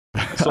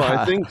 So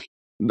I think,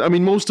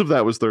 most of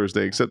that was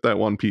Thursday, except that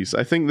one piece.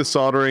 I think the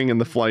soldering and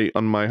the flight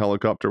on my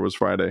helicopter was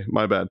Friday.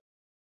 My bad.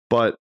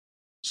 But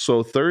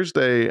so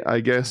Thursday, I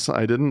guess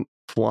I didn't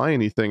fly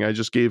anything. I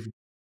just gave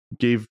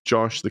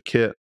Josh the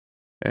kit,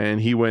 and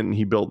he went and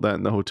he built that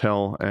in the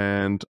hotel.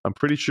 And I'm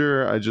pretty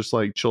sure I just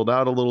like chilled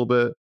out a little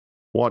bit,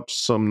 watched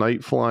some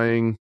night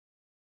flying.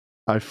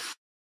 I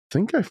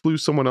think I flew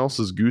someone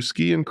else's goose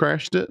ski and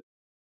crashed it.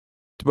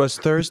 Was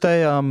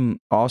Thursday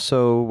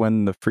also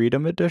when the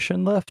Freedom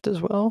Edition left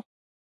as well?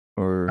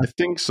 Or I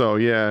think so.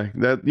 Yeah.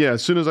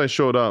 As soon as I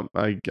showed up,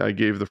 I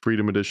gave the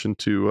Freedom Edition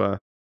to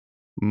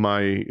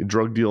my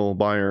drug deal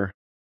buyer,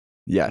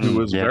 yes. who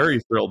was yes. very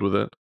thrilled with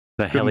it.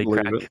 The Couldn't heli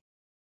believe crack.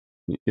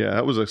 it. Yeah,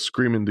 that was a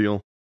screaming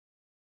deal.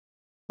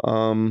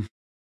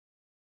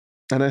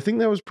 And I think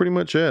that was pretty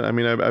much it. I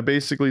mean, I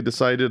basically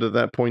decided at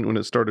that point when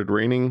it started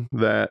raining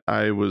that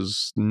I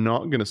was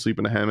not going to sleep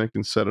in a hammock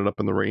and set it up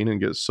in the rain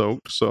and get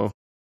soaked. So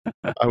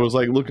I was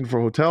like looking for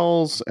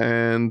hotels,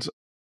 and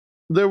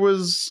there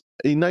was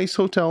a nice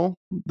hotel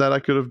that I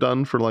could have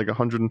done for like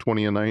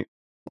 120 a night.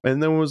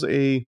 And there was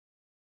a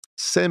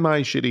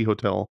semi-shitty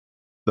hotel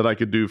that I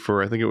could do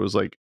for, I think it was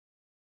like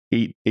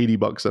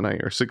 $80 a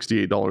night or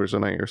 $68 a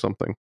night or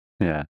something.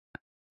 Yeah.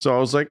 So I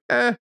was like,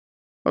 I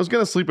was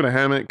going to sleep in a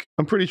hammock.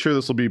 I'm pretty sure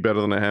this will be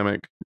better than a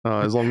hammock,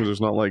 as long as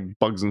there's not like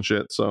bugs and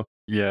shit. So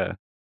Yeah.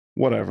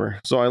 whatever.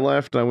 So I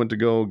left and I went to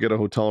go get a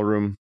hotel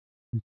room,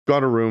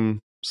 got a room,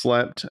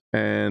 slept,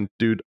 and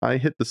dude, I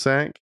hit the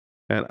sack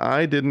and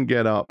I didn't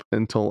get up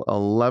until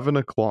 11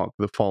 o'clock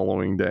the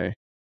following day.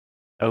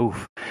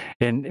 Oh,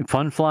 and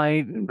fun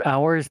fly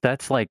hours,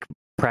 that's like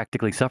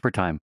practically supper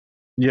time.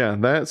 Yeah,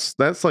 that's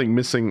like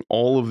missing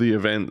all of the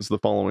events the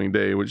following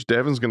day, which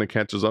Devin's going to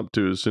catch us up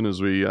to as soon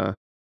as we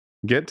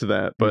get to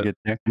that. We But get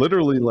there.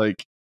 literally,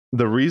 like,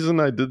 the reason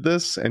I did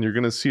this, and you're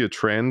going to see a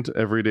trend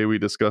every day we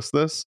discuss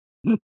this,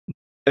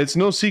 it's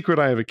no secret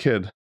I have a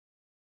kid.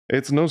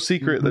 It's no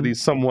secret that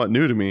he's somewhat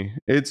new to me.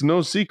 It's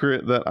no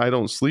secret that I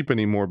don't sleep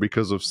anymore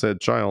because of said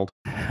child.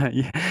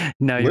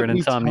 Now you're Let an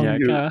me tell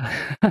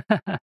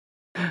insomniac.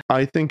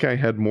 I think I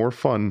had more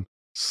fun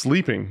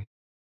sleeping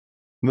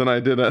than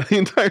I did at the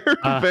entire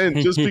event,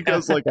 just yeah.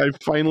 because like I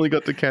finally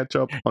got to catch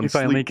up on You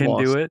finally sleep can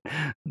lost. do it.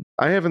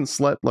 I haven't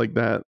slept like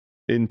that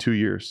in 2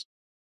 years.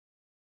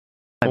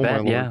 I Oh my bet,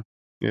 Lord. yeah.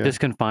 Yeah. Just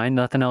confined,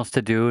 nothing else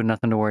to do,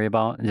 nothing to worry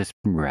about, just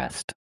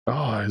rest.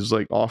 Oh, it was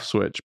like off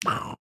switch.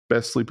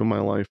 Best sleep of my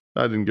life.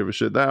 I didn't give a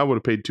shit. That I would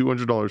have paid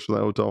 $200 for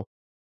that hotel.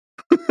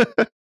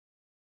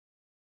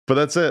 But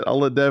that's it. I'll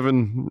let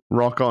Devin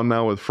rock on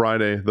now with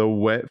Friday, the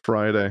wet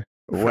Friday.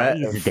 Wet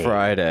Friday.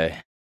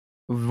 Friday.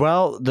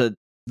 Well, the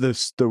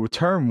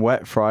term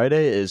Wet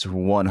Friday is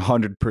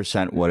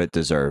 100% what it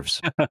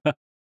deserves.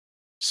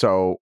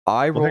 So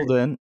I Well, rolled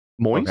in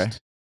Moist? Okay.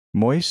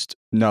 Moist.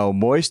 No,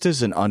 moist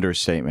is an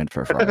understatement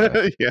for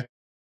Friday. Yeah.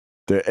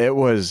 It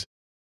was.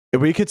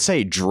 We could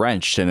say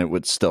drenched, and it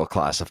would still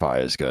classify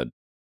as good.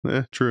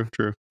 True.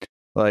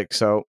 Like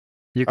so.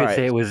 You could All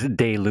say right. it was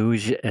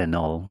deluge and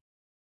all.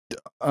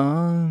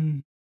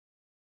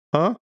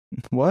 Huh?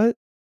 What?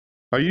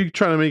 Are you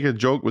trying to make a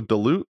joke with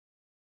dilute?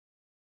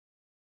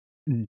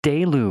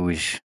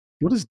 Deluge.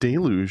 What is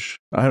deluge?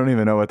 I don't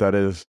even know what that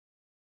is.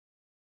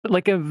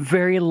 Like a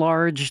very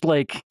large,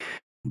 like,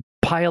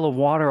 pile of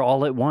water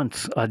all at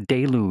once. A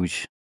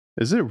deluge.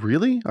 Is it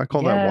really? I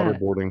call Yeah.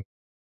 that waterboarding.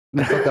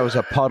 I thought that was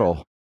a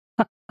puddle.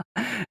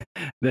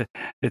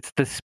 It's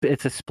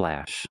a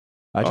splash.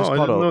 I just I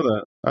called didn't a. know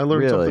that. I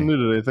learned Really? something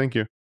new today. Thank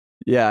you.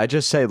 Yeah, I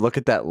just say, look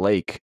at that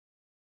lake.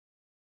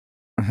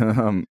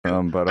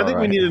 But I think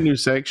we need a new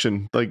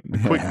section. Like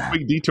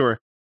quick detour.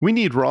 We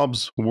need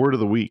Rob's word of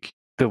the week.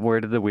 The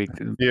word of the week.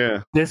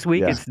 Yeah, This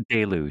week Yeah. it's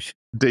deluge.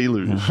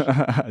 deluge.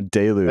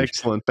 Deluge.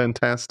 Excellent,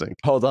 fantastic.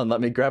 Hold on,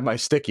 let me grab my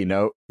sticky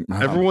note.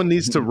 Everyone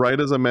needs to write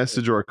us a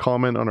message or a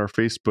comment on our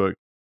Facebook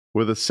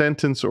with a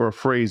sentence or a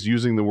phrase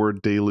using the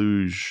word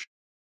deluge.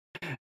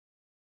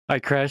 I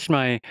crashed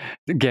my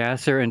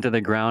gasser into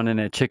the ground and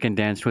a chicken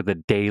danced with a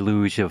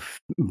deluge of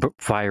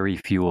fiery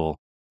fuel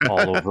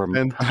all over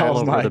all Oh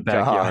over my the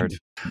backyard.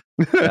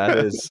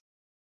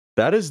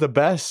 that is the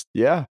best.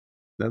 Yeah.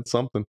 That's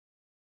something.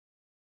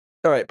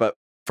 All right, but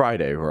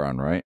Friday we're on,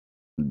 right?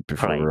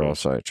 Before we're all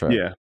sidetracked.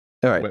 Yeah.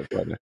 All right. Wait,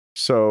 Friday.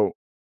 So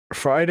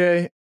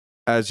Friday,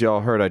 as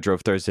y'all heard, I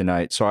drove Thursday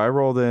night. So I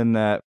rolled in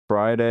that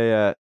Friday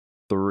at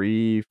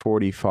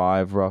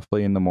 3:45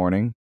 roughly in the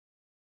morning.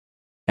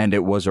 And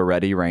it was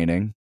already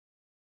raining.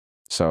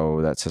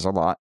 So that says a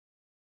lot.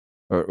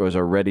 Or it was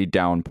already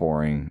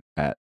downpouring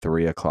at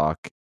 3:00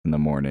 in the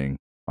morning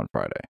on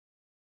Friday.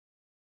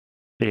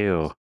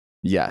 Ew.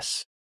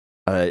 Yes.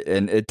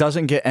 And it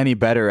doesn't get any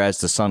better as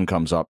the sun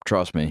comes up,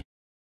 trust me.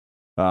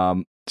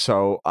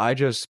 So I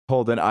just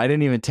pulled in. I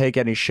didn't even take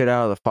any shit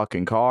out of the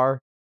fucking car.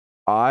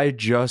 I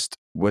just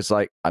was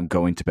like, I'm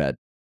going to bed.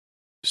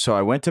 So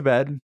I went to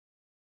bed.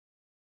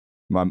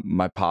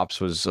 My pops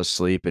was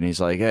asleep, and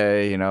he's like,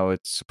 hey,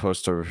 it's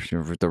supposed to,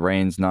 the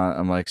rain's not.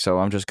 I'm like, so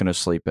I'm just going to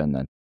sleep in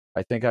then.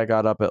 I think I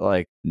got up at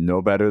like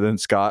no better than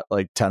Scott,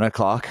 like 10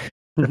 o'clock.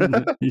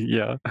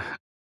 Yeah.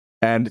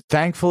 And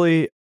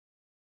thankfully,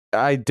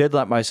 I did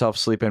let myself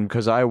sleep in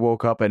because I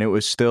woke up and it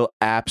was still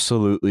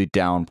absolutely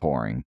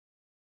downpouring.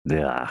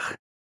 Yeah.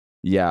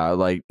 Yeah,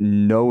 like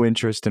no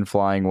interest in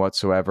flying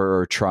whatsoever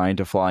or trying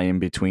to fly in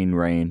between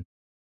rain.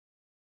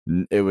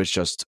 It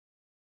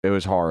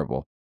was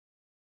horrible.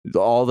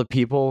 All the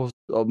people,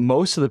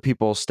 most of the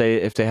people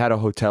if they had a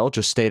hotel,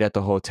 just stayed at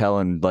the hotel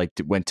and like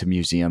went to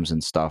museums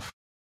and stuff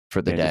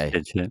for the day.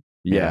 Just did shit.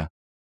 Yeah,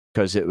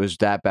 because it was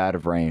that bad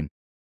of rain.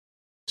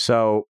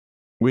 So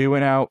I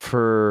went out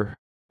for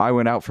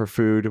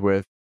food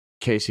with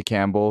Casey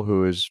Campbell,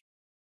 who is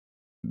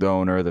the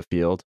owner of the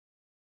field.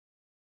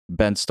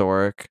 Ben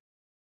Storick.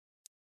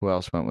 Who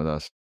else went with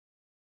us?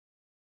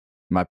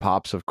 My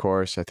pops, of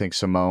course. I think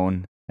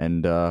Simone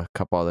and a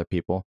couple other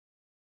people,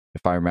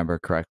 if I remember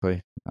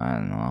correctly. I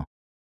don't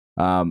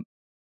know.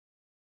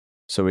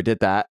 So we did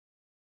that.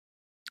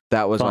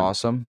 That was Fun.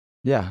 awesome.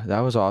 Yeah,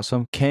 that was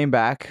awesome. Came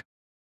back,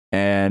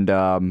 and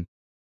I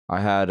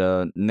had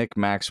a Nick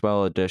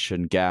Maxwell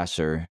edition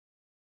gasser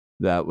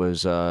that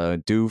was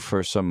due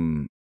for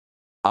some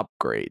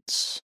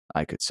upgrades,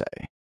 I could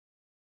say.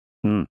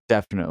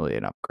 Definitely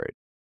an upgrade.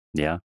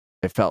 Yeah.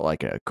 It felt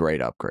like a great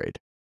upgrade.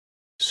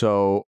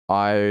 So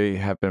I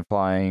have been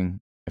flying,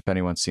 if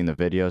anyone's seen the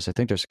videos, I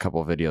think there's a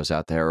couple of videos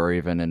out there, or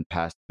even in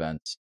past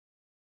events.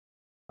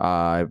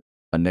 A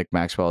Nick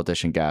Maxwell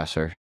edition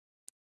gasser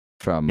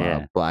from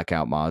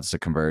Blackout Mods, the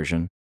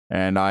conversion.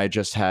 And I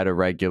just had a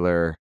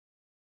regular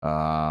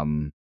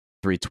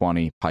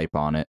 320 pipe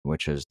on it,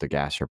 which is the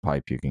gasser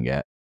pipe you can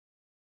get.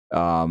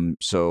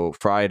 So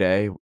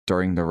Friday,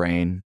 during the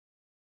rain,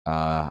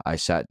 I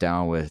sat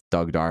down with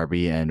Doug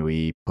Darby and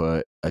we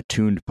put a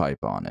tuned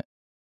pipe on it.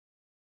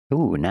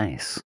 Ooh,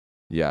 nice.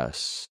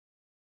 Yes.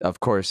 Of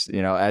course,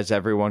 as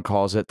everyone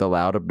calls it, the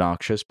loud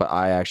obnoxious, but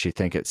I actually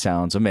think it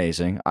sounds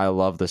amazing. I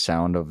love the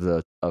sound of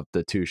the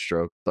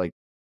two-stroke, like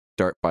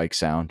dirt bike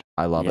sound.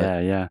 I love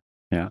it.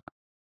 Yeah.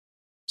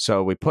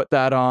 So we put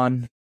that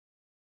on.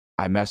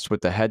 I messed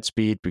with the head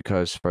speed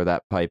because for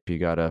that pipe, you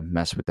got to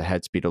mess with the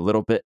head speed a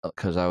little bit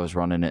because I was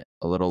running it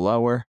a little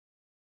lower.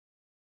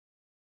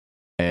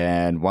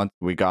 And once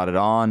we got it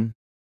on,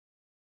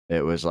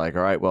 it was like,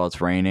 all right, well,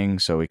 it's raining,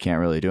 so we can't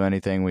really do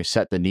anything. We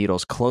set the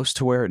needles close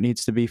to where it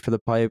needs to be for the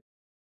pipe.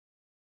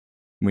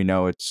 We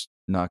know it's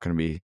not going to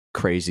be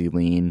crazy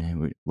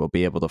lean. We'll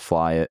be able to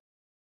fly it.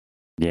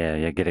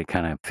 Yeah, get a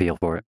kind of feel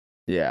for it.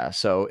 Yeah,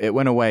 so it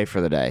went away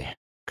for the day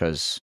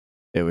because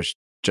it was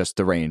just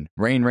the rain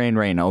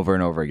over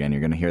and over again.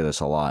 You're going to hear this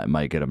a lot. It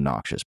might get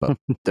obnoxious, but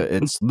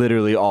it's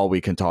literally all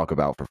we can talk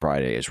about for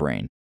Friday is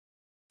rain.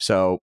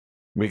 So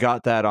we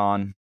got that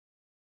on.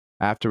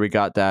 After we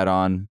got that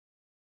on,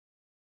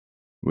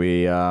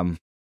 we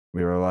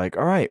were like,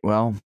 all right,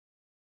 well,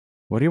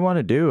 what do you want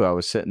to do? I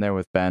was sitting there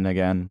with Ben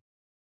again.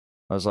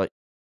 I was like,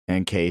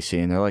 and Casey,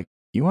 and they're like,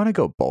 you want to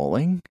go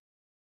bowling?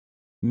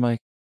 I'm like,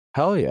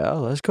 hell yeah,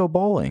 let's go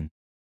bowling.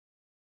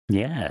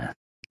 Yeah.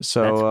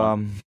 So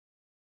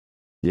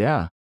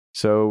yeah.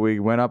 So we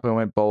went up and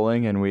went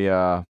bowling, and we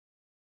were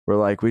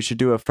like, we should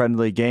do a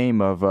friendly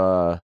game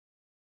of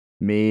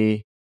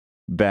me,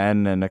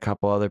 Ben, and a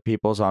couple other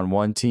people's on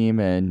one team,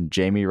 and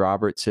Jamie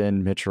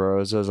Robertson, Mitch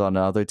Rosa's on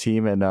another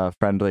team, in a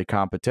friendly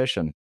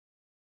competition.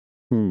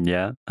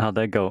 Yeah. How'd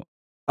that go?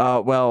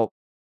 Well,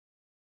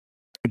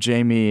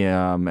 Jamie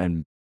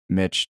and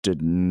Mitch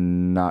did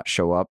not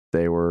show up.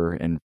 They were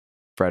in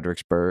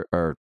Fredericksburg.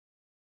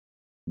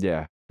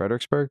 Yeah,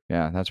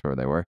 that's where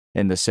they were.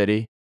 In the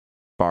city,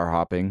 bar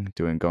hopping,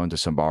 going to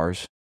some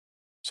bars.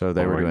 So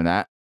they were doing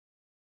that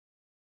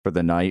for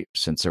the night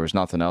since there was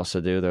nothing else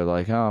to do. They're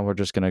like, oh, we're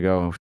just going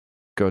to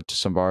go to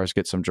some bars,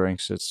 get some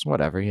drinks. It's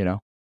whatever, You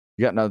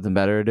got nothing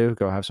better to do,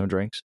 go have some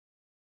drinks.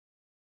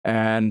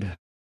 And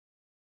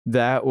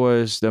that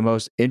was the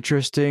most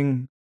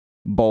interesting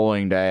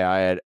bowling day I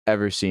had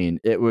ever seen.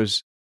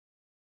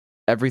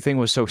 Everything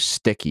was so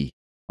sticky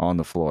on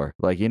the floor.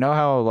 Like,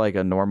 how like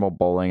a normal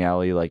bowling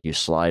alley, like you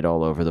slide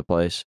all over the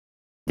place?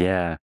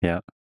 Yeah.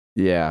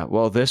 Yeah.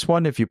 Well, this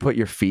one, if you put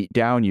your feet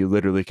down, you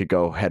literally could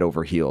go head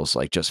over heels,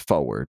 like just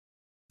forward.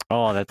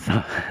 Oh, that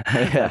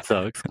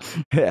sucks.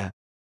 Yeah.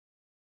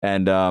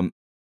 And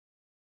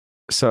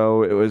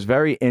So it was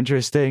very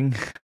interesting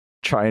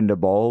trying to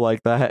bowl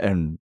like that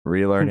and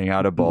relearning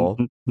how to bowl.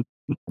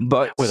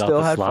 But Without still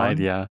the had slide,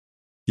 fun. yeah.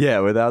 Yeah,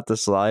 without the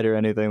slide or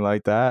anything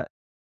like that.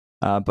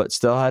 But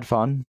still had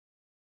fun.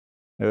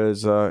 It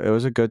was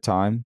a good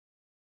time.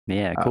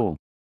 Yeah, cool.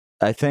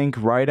 I think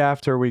right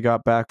after we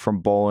got back from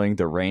bowling,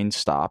 the rain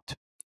stopped,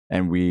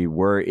 and we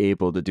were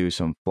able to do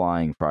some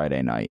flying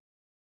Friday night.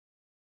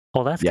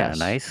 Oh, that's kind Yes. of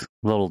nice.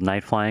 Little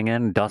night flying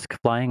in, dusk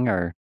flying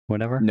or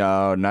whatever.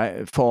 No,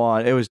 night full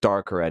on. It was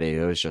dark already.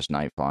 It was just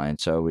night flying.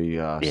 So we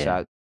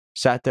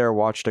sat there,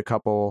 watched a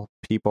couple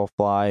people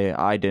fly.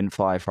 I didn't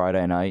fly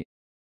Friday night,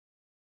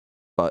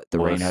 but the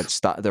rain had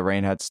stopped. The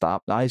rain had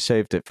stopped. I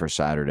saved it for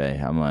Saturday.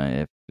 I'm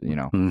like,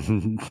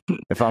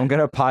 if I'm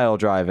gonna pile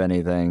drive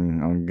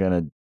anything, I'm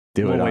gonna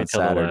do We'll it on wait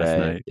till the last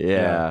Saturday. night.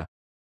 Yeah.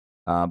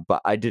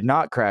 But I did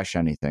not crash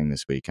anything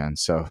this weekend.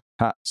 So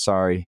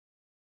sorry.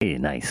 Hey,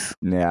 nice.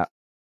 Yeah.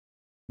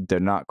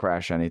 Did not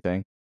crash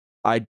anything.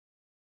 I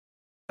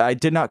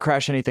did not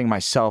crash anything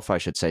myself, I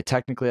should say.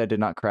 Technically, I did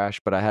not crash,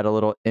 but I had a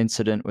little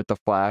incident with the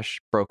flash,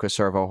 broke a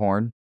servo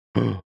horn.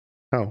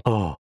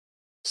 Oh,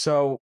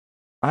 So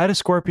I had a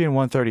Scorpion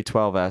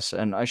 13012S,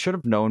 and I should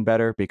have known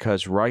better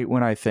because right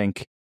when I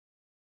think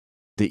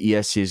the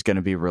ESC is going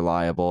to be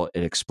reliable,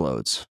 it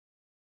explodes.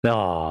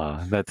 oh,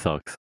 that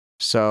sucks.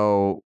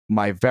 So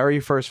my very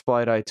first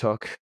flight I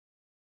took,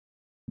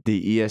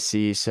 the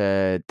ESC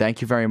said,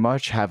 "Thank you very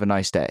much. Have a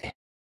nice day."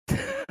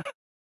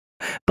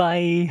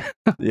 Bye.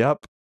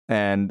 Yep.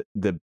 And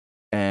the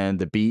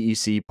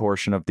BEC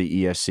portion of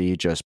the ESC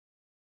just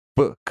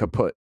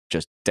kaput,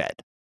 just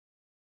dead.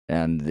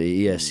 And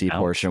the ESC Ouch.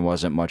 portion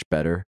wasn't much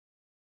better.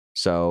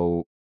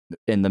 So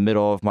in the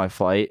middle of my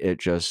flight, it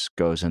just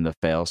goes in the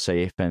fail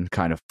safe and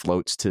kind of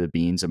floats to the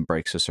beans and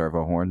breaks a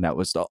servo horn. That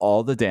was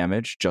all the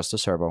damage, just a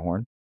servo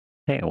horn.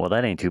 Hey, well,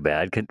 that ain't too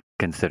bad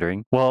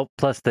considering. Well,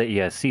 plus the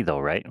ESC though,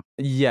 right?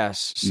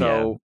 Yes.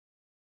 So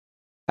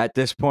at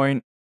this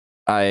point,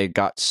 I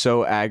got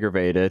so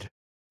aggravated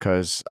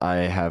because I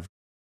have,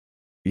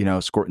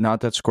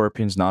 not that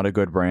Scorpion's not a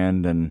good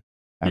brand and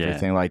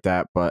everything like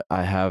that, but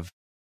I have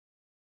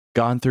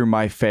gone through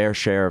my fair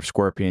share of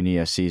Scorpion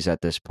ESCs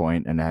at this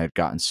point, and I had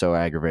gotten so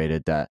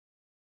aggravated that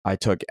I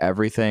took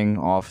everything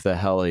off the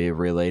heli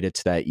related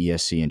to that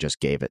ESC and just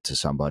gave it to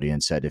somebody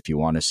and said, if you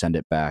want to send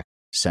it back,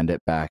 send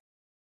it back.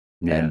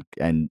 Yeah.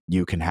 And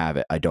you can have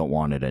it. I don't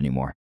want it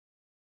anymore.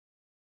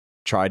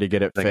 Try to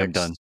get it fixed. I'm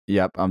done.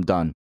 Yep, I'm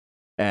done.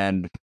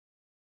 And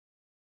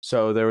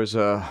so there was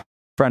a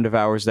friend of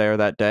ours there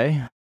that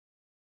day.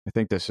 I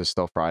think this is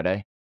still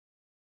Friday.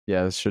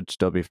 Yeah, this should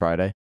still be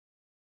Friday.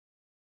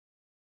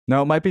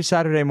 No, it might be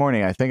Saturday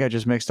morning. I think I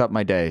just mixed up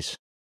my days.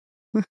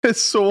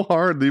 It's so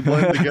hard. They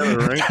blend together,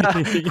 right?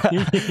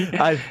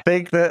 I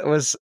think that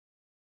was...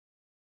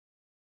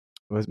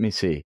 Let me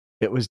see.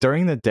 It was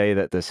during the day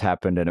that this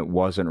happened and it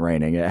wasn't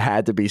raining. It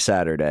had to be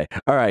Saturday.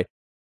 All right.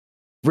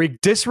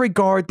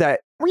 Disregard that.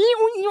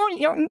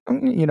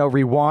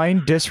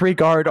 Rewind,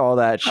 disregard all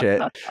that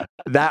shit.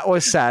 That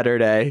was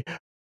Saturday.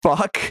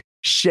 Fuck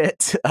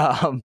shit.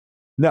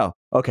 No.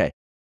 Okay.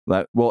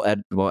 We'll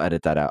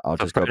edit that out. I'll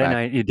just go back. Friday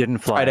night, you didn't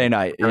fly. Friday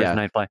night, yeah.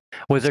 Night fly.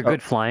 Was there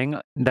good flying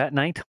that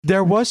night?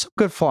 There was some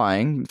good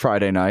flying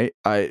Friday night.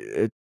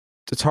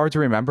 It's hard to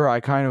remember. I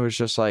kind of was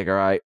just like, all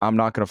right, I'm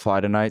not going to fly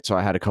tonight. So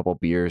I had a couple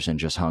beers and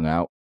just hung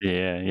out.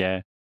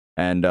 Yeah.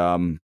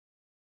 And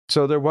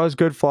so there was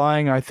good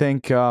flying. I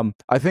think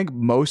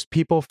most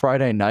people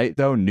Friday night,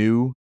 though,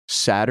 knew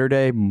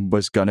Saturday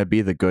was going to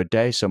be the good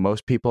day. So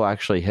most people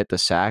actually hit the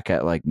sack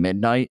at like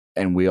midnight,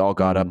 and we all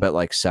got up at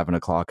like 7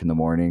 o'clock in the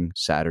morning,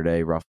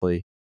 Saturday,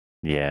 roughly.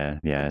 Yeah.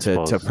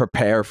 To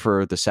prepare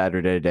for the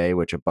Saturday day,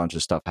 which a bunch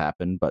of stuff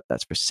happened, but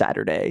that's for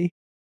Saturday.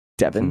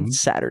 Devin,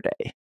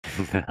 Saturday.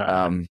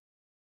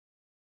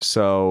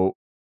 So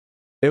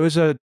it was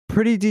a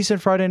pretty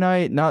decent Friday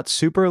night, not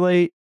super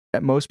late.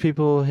 Most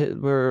people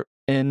were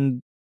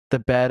in the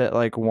bed at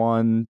like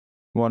 1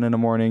 in the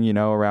morning,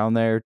 around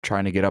there,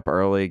 trying to get up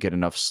early, get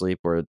enough sleep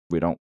where we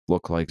don't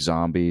look like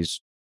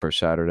zombies for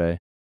Saturday.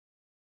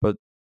 But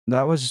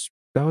that was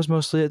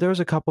mostly it. There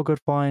was a couple good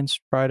flyings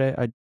Friday.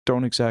 I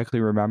don't exactly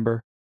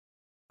remember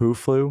who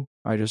flew.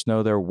 I just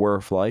know there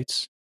were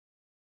flights.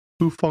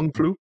 Who fung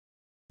flew?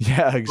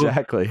 Yeah,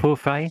 exactly. Who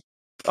fly?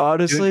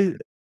 Honestly,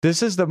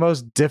 this is the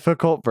most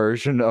difficult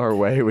version or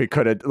way we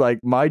could have. Like,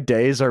 my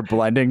days are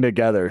blending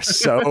together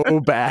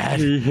so bad.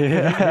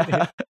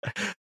 Yeah.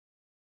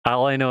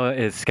 All I know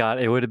is,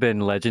 Scott, it would have been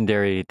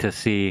legendary to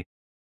see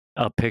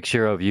a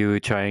picture of you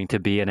trying to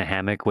be in a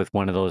hammock with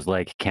one of those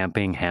like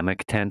camping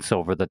hammock tents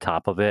over the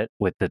top of it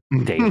with the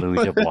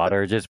deluge of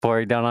water just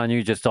pouring down on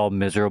you, just all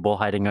miserable,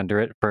 hiding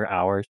under it for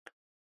hours.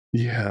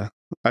 Yeah.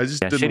 I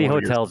just didn't shitty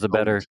want to get hotels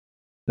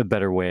the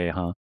better way,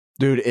 huh?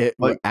 Dude, it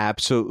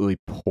absolutely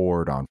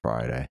poured on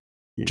Friday.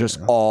 Yeah. Just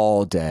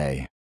all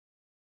day.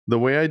 The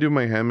way I do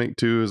my hammock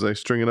too is I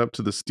string it up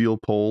to the steel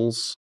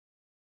poles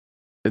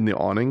in the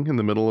awning in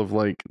the middle of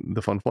like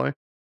the fun fly.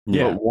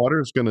 Yeah. But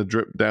water's going to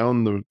drip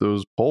down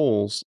those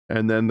poles,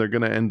 and then they're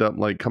going to end up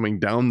like coming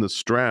down the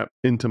strap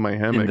into my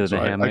hammock. Into the So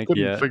I hammock,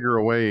 couldn't yeah. figure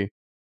a way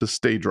to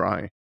stay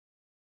dry.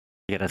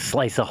 You gotta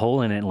slice a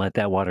hole in it and let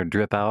that water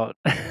drip out.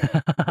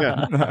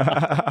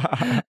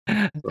 Yeah.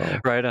 So.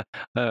 Right.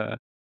 All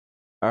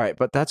right,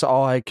 but that's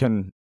all I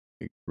can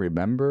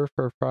remember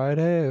for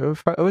Friday.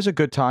 It was a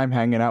good time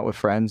hanging out with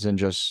friends and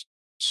just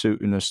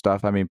shooting the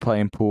stuff. I mean,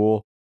 playing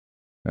pool.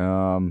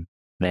 Yeah,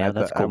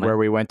 that's cool, where man.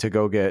 we went to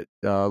go get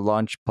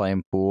lunch,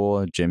 playing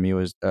pool. Jamie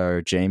was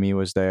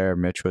there.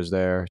 Mitch was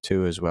there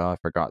too as well. I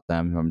forgot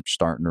them. I'm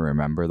starting to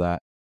remember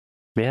that.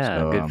 Yeah,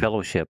 So, good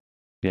fellowship.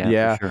 Yeah,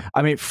 yeah. for sure.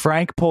 I mean,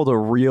 Frank pulled a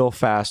real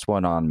fast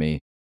one on me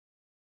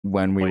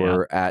when we Oh, yeah?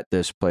 were at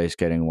this place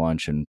getting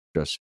lunch and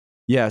just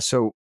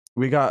So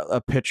we got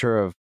a picture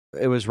of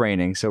it was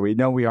raining, so we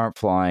know we aren't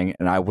flying,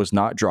 and I was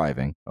not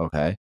driving.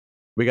 Okay,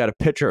 we got a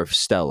picture of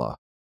Stella,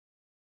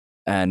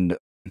 and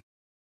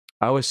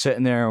I was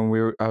sitting there, and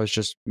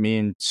me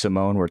and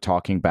Simone were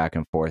talking back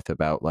and forth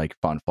about like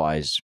fun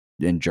flies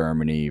in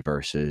Germany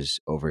versus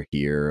over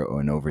here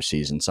and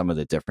overseas, and some of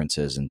the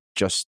differences, and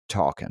just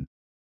talking.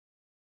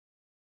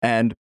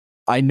 And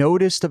I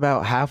noticed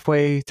about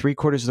halfway,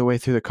 3/4 of the way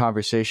through the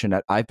conversation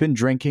that I've been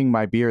drinking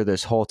my beer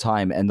this whole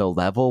time, and the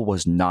level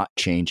was not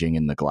changing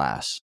in the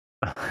glass.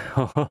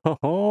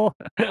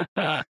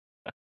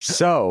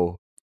 So,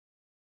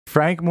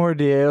 Frank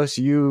Mordios,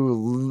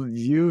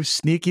 you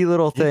sneaky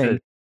little thing.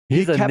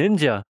 He's a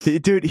ninja.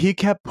 Dude, he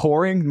kept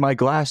pouring my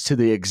glass to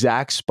the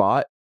exact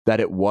spot that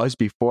it was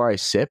before I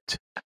sipped.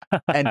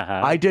 And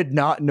I did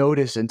not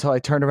notice until I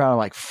turned around. I'm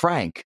like,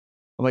 Frank,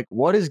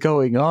 what is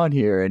going on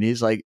here? And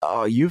he's like,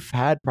 oh, you've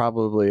had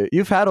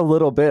a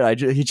little bit.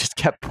 He just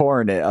kept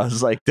pouring it. I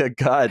was like,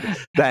 God,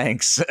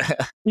 thanks.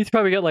 He's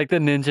probably got like the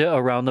ninja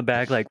around the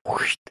back, like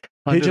whoosh,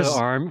 under the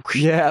arm.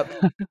 Yeah.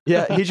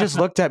 He just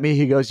looked at me.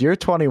 He goes, you're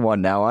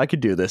 21 now. I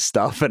could do this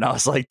stuff. And I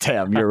was like,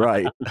 damn, you're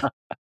right.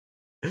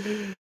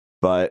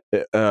 But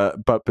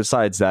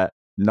besides that,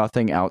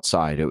 nothing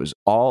outside. It was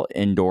all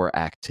indoor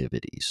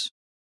activities.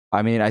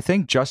 I mean, I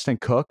think Justin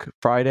Cook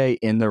Friday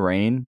in the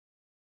rain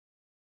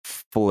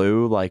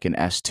flew like an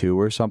S2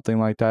 or something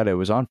like that. It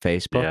was on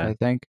Facebook, I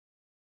think.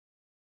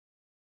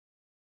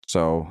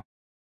 So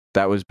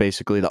that was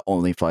basically the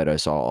only flight I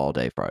saw all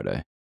day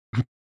Friday.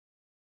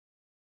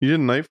 You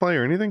didn't night fly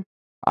or anything?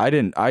 I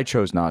didn't. I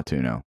chose not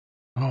to, no.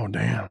 Oh,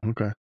 damn.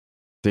 Okay.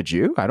 Did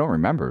you? I don't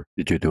remember.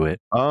 Did you do it?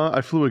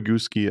 I flew a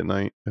goose ski at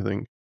night, I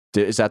think.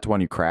 Is that the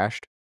one you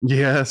crashed?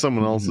 Yeah,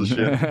 someone else's shit.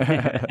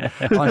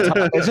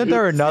 Isn't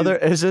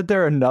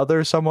there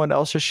another someone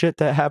else's shit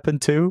that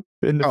happened too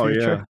in the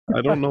future? Yeah.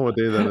 I don't know what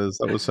day that is.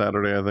 That was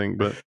Saturday, I think.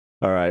 But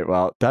all right,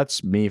 well,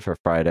 that's me for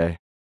Friday.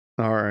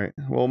 All right.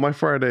 Well, my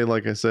Friday,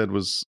 like I said,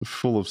 was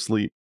full of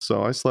sleep.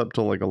 So I slept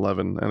till like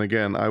 11. And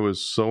again, I was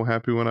so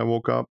happy when I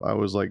woke up. I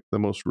was like the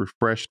most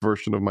refreshed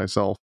version of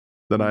myself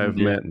that I have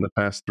met in the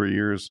past 3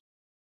 years.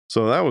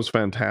 So that was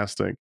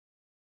fantastic.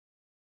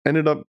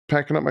 Ended up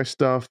packing up my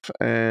stuff,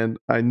 and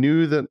I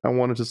knew that I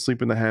wanted to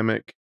sleep in the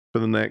hammock for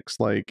the next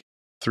like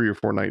 3 or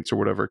 4 nights or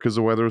whatever, because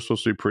the weather was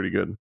supposed to be pretty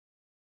good.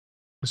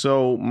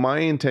 So my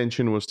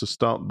intention was to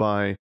stop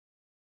by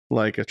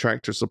like a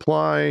Tractor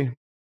Supply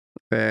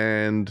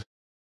and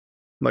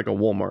like a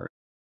Walmart,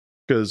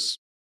 because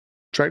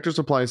Tractor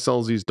Supply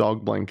sells these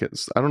dog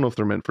blankets. I don't know if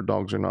they're meant for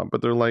dogs or not,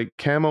 but they're like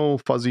camo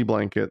fuzzy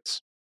blankets.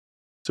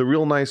 It's a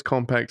real nice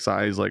compact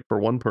size, like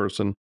for one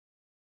person,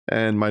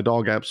 and my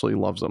dog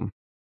absolutely loves them.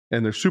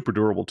 And they're super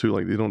durable too,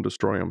 like they don't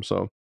destroy them.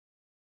 So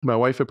my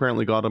wife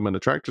apparently got them in a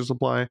Tractor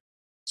Supply.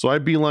 So I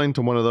beelined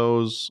to one of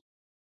those,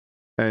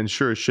 and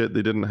sure as shit,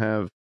 they didn't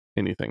have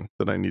anything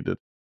that I needed.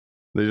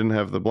 They didn't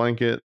have the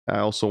blanket. I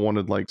also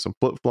wanted like some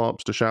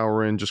flip-flops to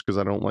shower in, just because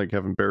I don't like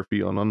having bare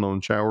feet on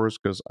unknown showers,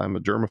 because I'm a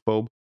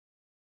germaphobe.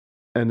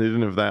 And they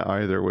didn't have that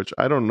either, which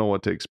I don't know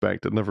what to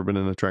expect. I've never been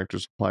in a Tractor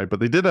Supply,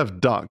 but they did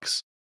have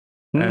ducks.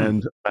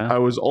 And I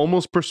was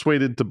almost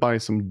persuaded to buy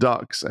some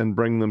ducks and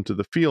bring them to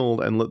the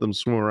field and let them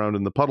swim around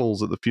in the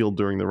puddles at the field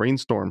during the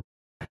rainstorm.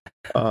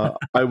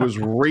 I was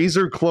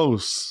razor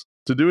close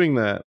to doing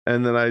that.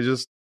 And then I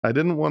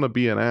didn't want to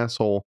be an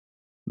asshole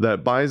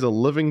that buys a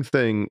living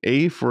thing,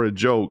 A, for a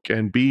joke,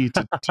 and B,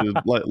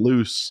 to let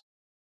loose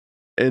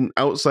and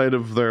outside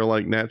of their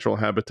like natural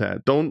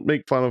habitat. Don't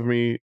make fun of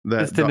me.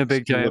 That just in a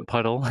big giant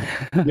puddle.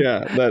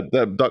 Yeah,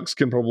 that ducks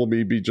can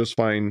probably be just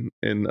fine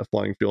in a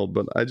flying field,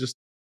 but I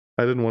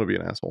didn't want to be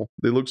an asshole.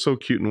 They looked so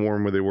cute and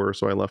warm where they were,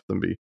 so I left them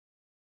be.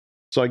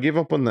 So I gave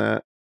up on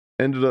that.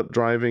 Ended up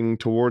driving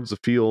towards the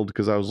field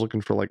because I was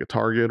looking for like a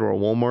Target or a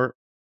Walmart,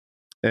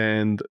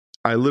 and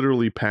I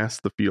literally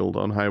passed the field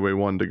on Highway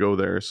 1 to go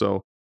there.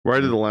 So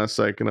right at the last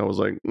second, I was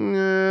like,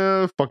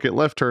 fuck it,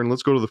 left turn,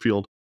 let's go to the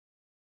field.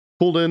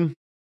 Pulled in.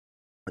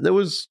 There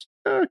was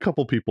a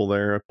couple people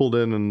there. I pulled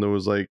in, and there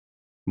was like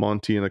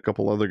Monty and a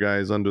couple other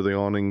guys under the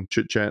awning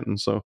chit-chatting.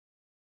 So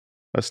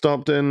I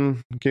stopped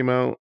in, came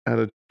out, had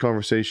a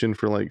conversation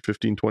for like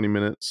 15-20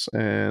 minutes,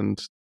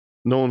 and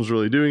no one was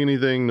really doing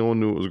anything. No one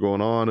knew what was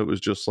going on. It was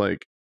just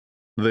like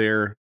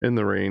there in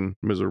the rain,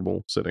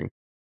 miserable, sitting.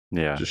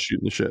 Yeah. just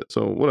shooting the shit.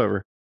 So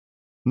whatever.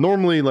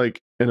 Normally, like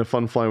in a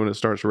fun fly, when it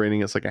starts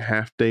raining, it's like a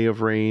half day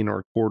of rain or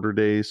a quarter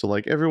day. So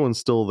like everyone's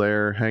still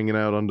there, hanging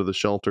out under the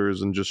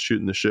shelters and just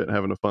shooting the shit,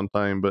 having a fun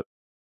time. But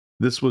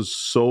this was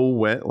so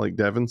wet, like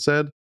Devin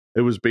said,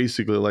 it was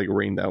basically like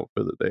rained out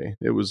for the day.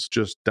 It was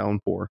just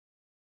downpour.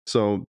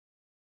 So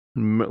a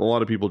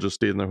lot of people just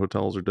stayed in their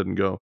hotels or didn't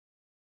go.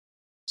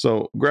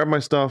 So grabbed my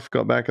stuff,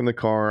 got back in the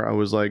car. I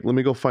was like, let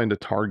me go find a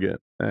Target.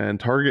 And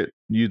Target,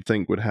 you'd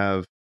think, would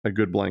have a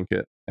good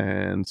blanket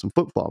and some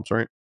flip flops,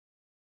 right?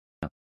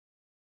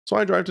 So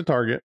I drive to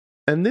Target,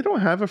 and they don't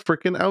have a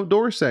freaking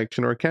outdoor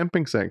section or a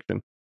camping section.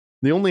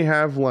 They only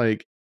have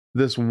like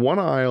this one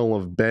aisle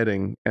of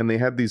bedding, and they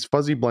had these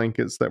fuzzy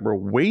blankets that were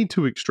way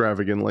too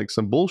extravagant, like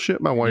some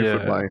bullshit my wife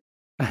would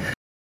buy.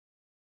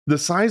 The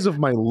size of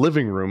my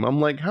living room. I'm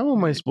like, how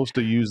am I supposed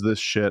to use this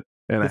shit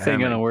in a This ain't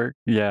hammock? gonna work.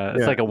 Yeah,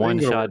 it's like a it ain't gonna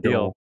one-shot work at deal.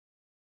 all.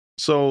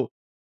 So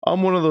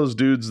I'm one of those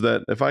dudes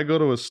that if I go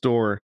to a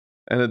store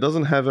and it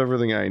doesn't have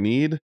everything I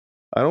need,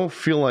 I don't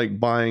feel like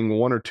buying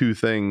one or two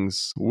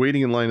things,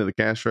 waiting in line at the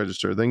cash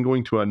register, then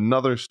going to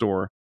another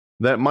store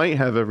that might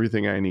have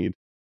everything I need.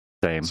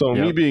 Same. So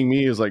me Yep. being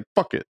me is like,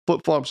 fuck it,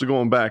 flip flops are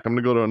going back. I'm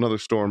gonna go to another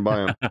store and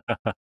buy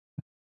them.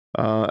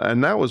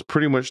 And that was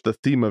pretty much the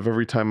theme of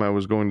every time I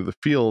was going to the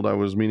field. I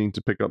was meaning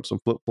to pick up some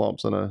flip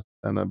flops and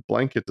a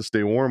blanket to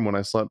stay warm when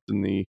I slept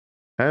in the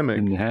hammock,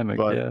 In the hammock,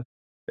 but yeah.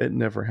 it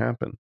never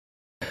happened.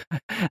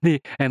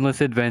 The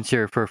endless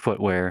adventure for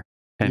footwear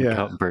and Yeah.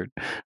 comfort.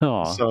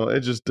 Oh, So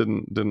it just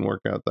didn't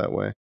work out that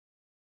way.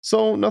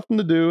 So nothing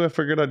to do. I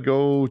figured I'd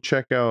go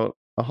check out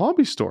a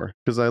hobby store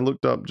because I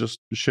looked up just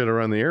shit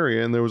around the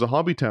area and there was a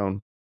hobby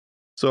town.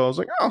 So I was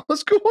like, oh,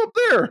 let's go up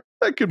there.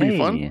 That could be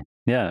fun. hey,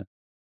 yeah.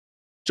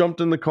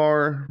 Jumped in the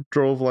car,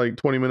 drove like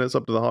 20 minutes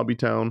up to the hobby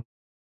town.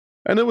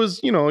 And it was,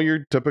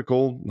 your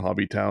typical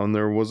hobby town.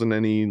 There wasn't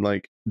any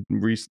like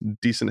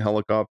decent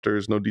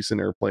helicopters, no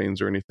decent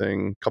airplanes or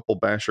anything. Couple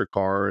basher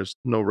cars,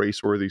 no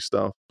race worthy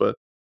stuff. But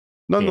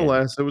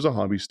nonetheless, it was a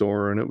hobby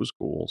store and it was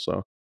cool.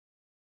 So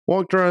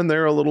walked around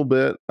there a little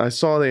bit. I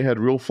saw they had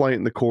Real Flight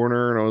in the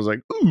corner and I was like,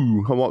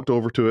 ooh, I walked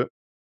over to it.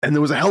 And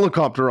there was a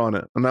helicopter on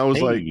it. And I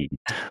was like, Hey.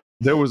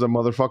 there was a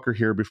motherfucker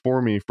here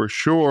before me for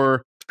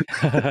sure.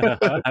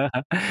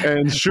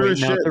 And sure as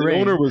Waiting out shit, the the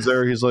rain. owner was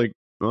there. He's like,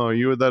 oh,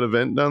 you at that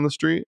event down the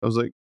street? I was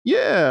like,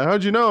 yeah,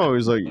 how'd you know?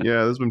 He's like,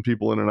 yeah, there's been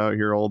people in and out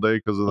here all day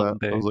because of All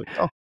that. I was day. like,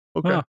 oh,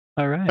 okay. Oh, all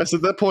I right.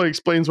 said, that point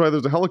explains why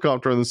there's a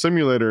helicopter in the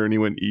simulator. And he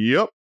went,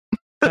 yep.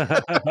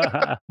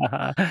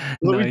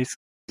 Nice.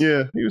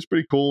 Yeah, he was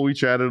pretty cool. We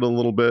chatted a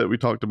little bit. We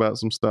talked about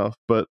some stuff,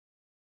 but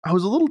I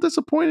was a little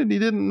disappointed he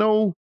didn't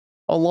know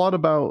a lot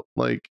about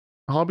like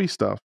hobby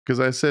stuff because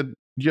I said,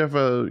 "Do you have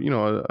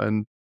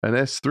an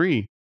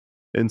S3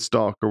 in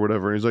stock or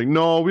whatever?" He's like,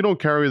 "No, we don't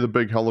carry the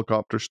big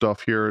helicopter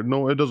stuff here.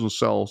 No, it doesn't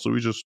sell, so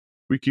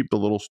we keep the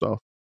little stuff."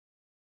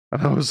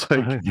 And I was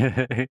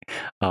like,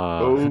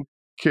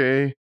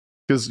 "Okay,"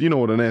 because you know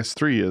what an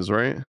S3 is,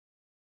 right?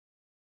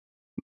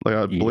 Like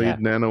a Blade yeah.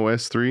 Nano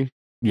S3.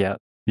 Yeah.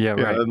 Yeah,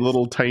 Yeah, right. a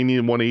little tiny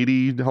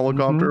 180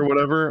 helicopter or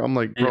whatever. I'm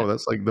like, bro, Yeah.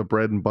 that's like the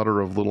bread and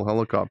butter of little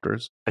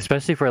helicopters.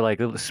 Especially for like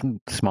little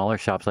smaller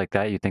shops like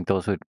that, you think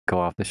those would go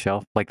off the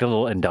shelf, like the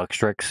little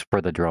Inductrix for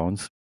the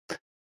drones.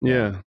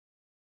 Yeah.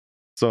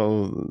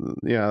 So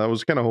yeah, I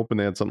was kind of hoping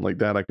they had something like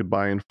that I could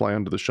buy and fly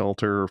under the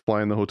shelter or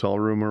fly in the hotel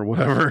room or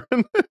whatever.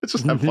 And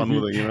just have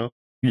fun with it,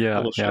 Yeah,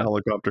 little shit yeah.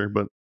 helicopter.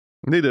 But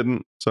they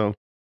didn't. So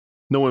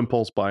no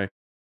impulse buy.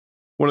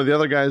 One of the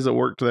other guys that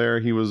worked there,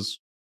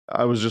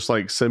 I was just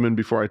like simming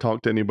before I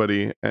talked to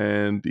anybody,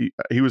 and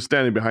he was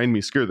standing behind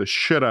me, scared the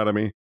shit out of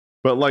me.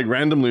 But like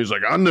randomly, he's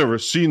like, "I've never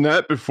seen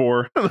that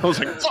before," and I was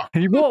like, "Fuck!"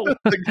 Whoa!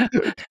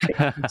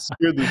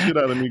 Scared the shit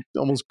out of me.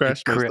 Almost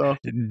crashed my stuff.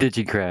 Did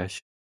you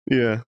crash?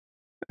 Yeah,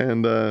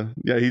 and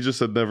yeah, he just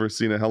had never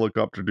seen a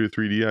helicopter do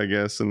 3D, I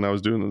guess. And I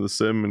was doing the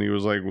sim, and he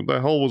was like, "What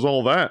the hell was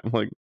all that?" I'm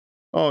like,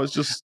 "Oh, it's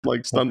just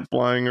like stunt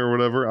flying or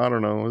whatever. I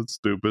don't know. It's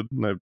stupid."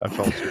 And I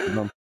felt super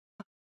dumb.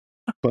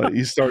 But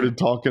he started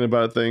talking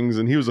about things,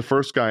 and he was the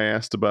first guy I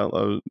asked about,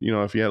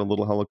 if he had a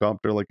little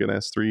helicopter like an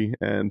S3,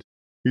 and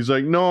he's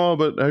like, "No,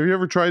 but have you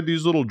ever tried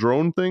these little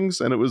drone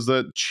things?" And it was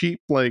that cheap,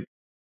 like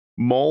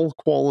mall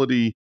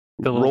quality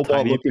The little robot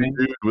tiny looking thing?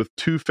 dude with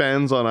two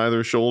fans on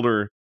either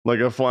shoulder, like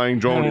a flying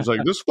drone. He's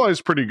like, "This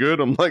flies pretty good."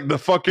 I'm like, "The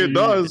fuck it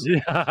does."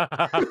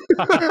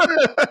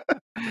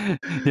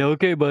 Yeah,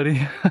 okay,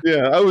 buddy.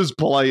 Yeah, I was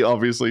polite,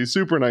 obviously,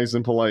 super nice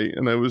and polite,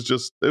 and it was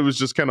just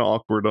kind of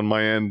awkward on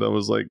my end. I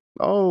was like,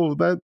 "Oh,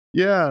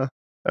 yeah,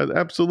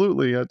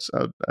 absolutely." I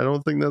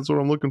don't think that's what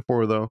I'm looking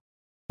for, though.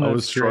 I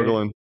was That's great.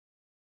 struggling.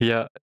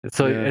 Yeah,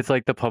 so Yeah. it's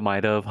like the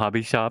Pomida of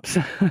hobby shops.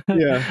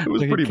 Yeah, it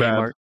was Like a pretty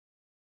bad.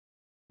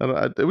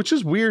 Kmart. Which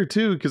is weird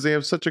too, because they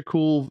have such a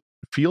cool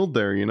field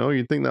there.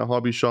 You'd think that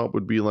hobby shop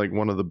would be like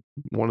one of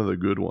the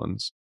good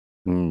ones,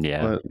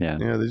 Yeah, but yeah.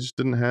 yeah, they just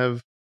didn't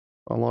have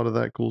a lot of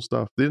that cool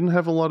stuff. They didn't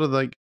have a lot of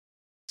like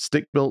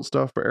stick built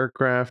stuff for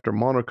aircraft or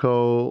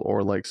Monaco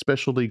or like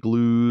specialty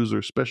glues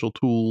or special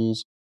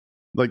tools.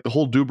 like the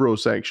whole Dubro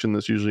section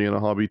that's usually in a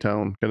hobby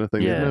town kind of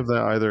thing. They didn't Yeah. have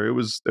that either. It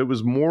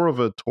was more of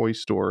a toy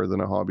store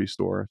than a hobby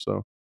store.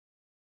 So,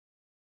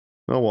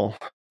 oh well,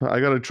 I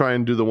got to try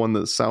and do the one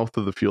that's south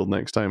of the field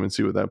next time and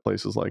see what that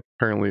place is like.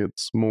 Apparently,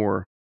 it's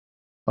more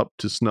up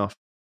to snuff.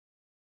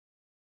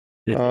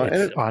 And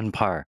It's on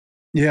par.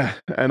 yeah,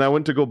 and I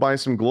went to go buy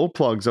some glow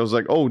plugs. I was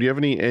like, "Oh, do you have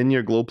any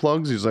Enya glow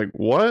plugs?" He's like,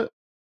 "What?"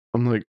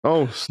 I'm like,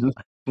 "Oh,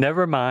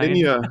 Never mind.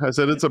 Enya." I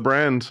said, "It's a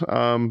brand.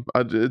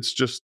 It's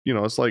just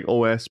it's like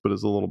OS, but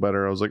it's a little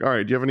better." I was like, "All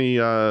right, do you have any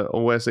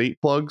OS 8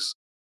 plugs?"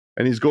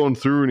 And he's going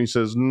through and he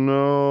says,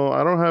 "No,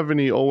 I don't have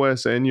any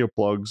OS Enya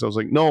plugs." I was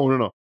like,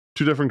 "No,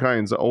 two different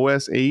kinds,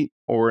 OS 8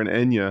 or an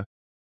Enya.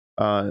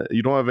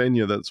 You don't have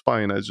Enya, that's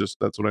fine. That's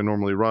what I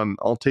normally run.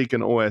 I'll take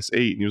an OS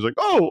 8." And he was like,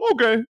 "Oh,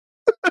 okay."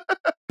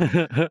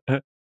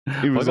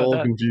 He was What about all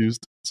that?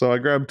 confused. So I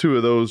grabbed 2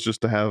 of those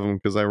just to have them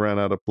because I ran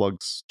out of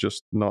plugs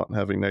just not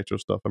having nitro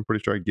stuff. I'm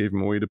pretty sure I gave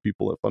them away to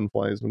people at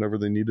Funflies whenever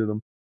they needed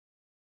them.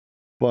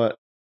 But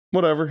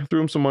whatever,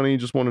 threw him some money,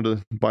 just wanted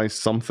to buy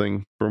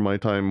something for my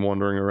time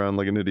wandering around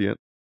like an idiot.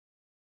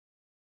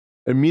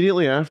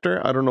 Immediately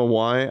after, I don't know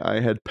why, I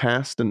had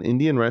passed an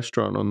Indian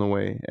restaurant on the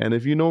way. And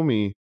if you know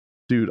me,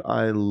 dude,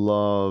 I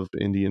love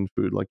Indian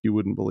food like you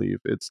wouldn't believe.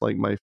 It's like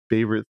my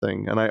favorite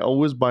thing. And I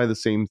always buy the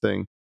same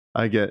thing.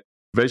 I get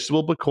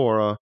vegetable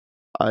pakora,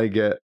 I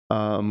get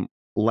lamb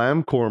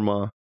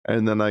korma,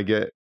 and then I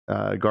get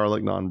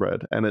garlic naan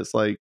bread. And it's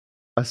like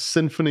a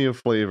symphony of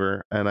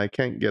flavor, and I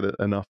can't get it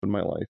enough in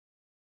my life.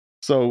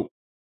 So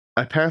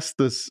I passed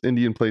this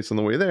Indian place on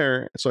the way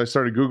there. So I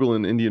started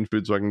Googling Indian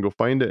food so I can go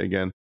find it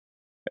again.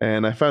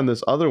 And I found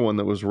this other one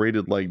that was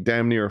rated like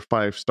damn near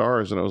 5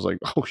 stars. And I was like,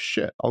 oh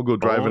shit, I'll go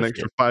drive an Oh,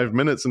 extra shit. 5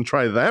 minutes and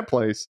try that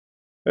place.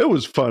 It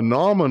was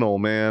phenomenal,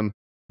 man.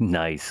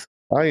 Nice.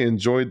 I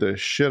enjoyed the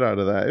shit out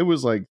of that. It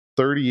was like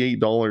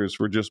 $38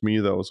 for just me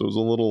though. So it was a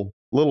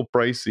little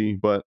pricey,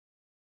 but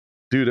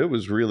dude, it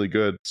was really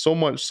good. So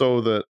much so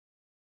that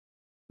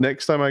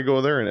next time I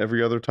go there and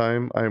every other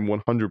time, I'm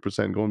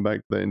 100% going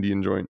back to the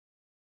Indian joint.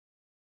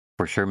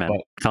 For sure, man.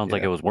 But, Sounds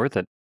like yeah. it was worth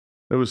it.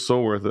 It was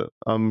so worth it.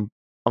 I'm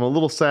a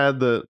little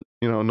sad that,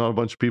 not a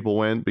bunch of people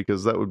went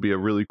because that would be a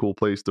really cool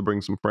place to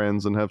bring some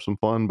friends and have some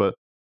fun, but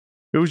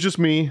it was just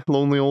me,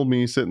 lonely old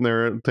me sitting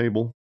there at a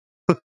table.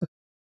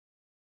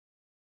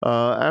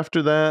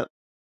 After that,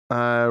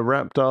 I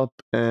wrapped up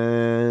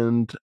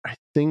and I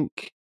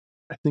think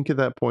at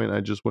that point I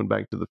just went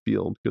back to the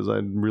field because I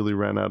really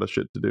ran out of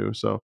shit to do.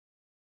 So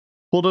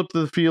pulled up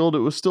to the field. It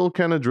was still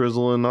kind of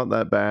drizzling, not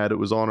that bad. It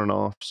was on and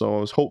off. So I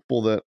was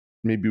hopeful that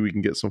maybe we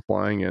can get some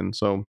flying in.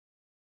 So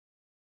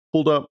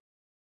pulled up,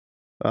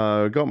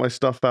 got my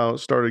stuff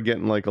out, started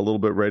getting like a little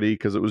bit ready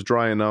because it was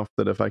dry enough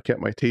that if I kept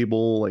my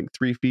table like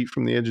 3 feet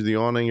from the edge of the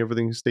awning,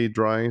 everything stayed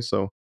dry.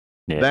 So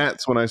Yeah.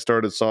 that's when I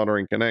started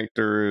soldering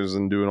connectors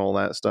and doing all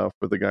that stuff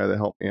with the guy that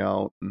helped me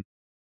out. And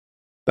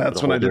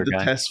that's The when I did holder the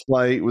guy. test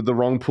flight with the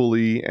wrong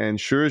pulley. And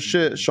sure as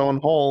shit, Sean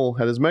Hall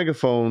had his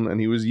megaphone and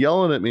he was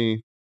yelling at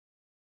me.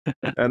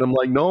 And I'm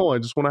like, no, I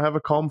just want to have a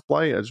calm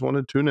flight. I just want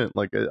to tune it.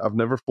 Like, I've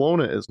never flown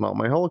it. It's not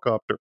my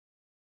helicopter.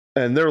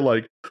 And they're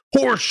like,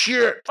 horse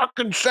shit,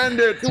 fucking send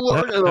it. And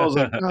I was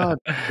like, God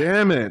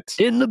damn it.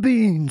 In the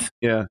beans.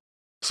 Yeah.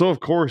 So, of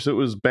course, it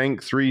was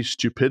Bank 3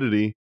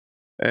 stupidity.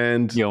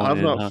 And You own I've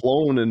it, not huh?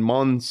 flown in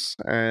months.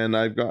 And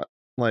I've got,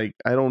 like,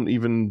 I don't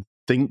even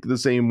think the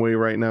same way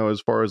right now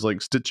as far as,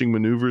 like, stitching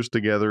maneuvers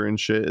together and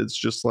shit. It's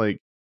just like,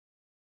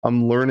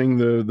 I'm learning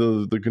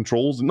the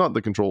controls, not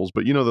the controls,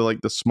 but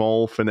the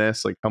small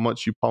finesse, like how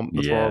much you pump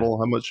the Yeah. throttle,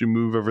 how much you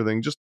move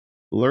everything, just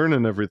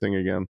learning everything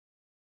again.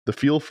 The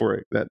feel for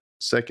it, that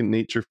second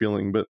nature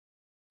feeling, but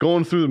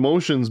going through the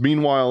motions,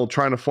 meanwhile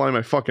trying to fly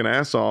my fucking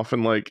ass off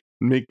and like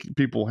make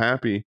people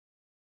happy.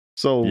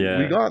 So we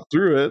Yeah. got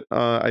through it.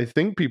 I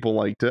think people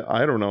liked it.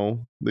 I don't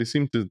know. They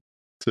seem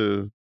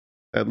to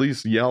at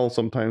least yell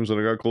sometimes when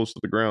I got close to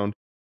the ground.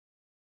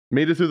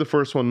 Made it through the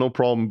first one, no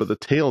problem, but the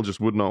tail just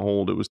would not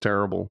hold. It was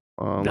terrible.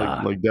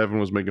 Nah. Like Devin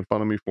was making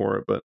fun of me for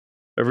it, but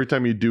every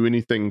time you do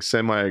anything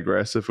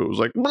semi-aggressive, it was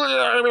like,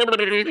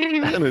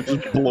 and it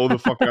just blow the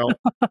fuck out.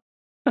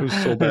 It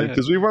was so bad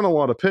because we run a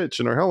lot of pitch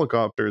in our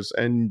helicopters,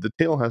 and the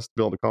tail has to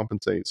be able to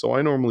compensate. So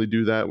I normally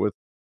do that with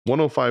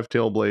 105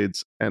 tail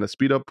blades and a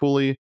speed up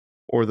pulley,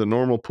 or the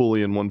normal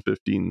pulley in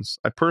 115s.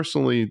 I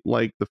personally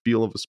like the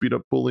feel of a speed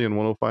up pulley in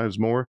 105s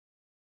more.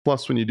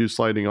 Plus, when you do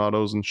sliding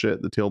autos and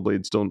shit, the tail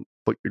blades don't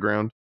flick the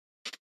ground.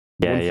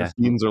 Yeah.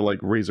 115s are like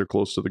razor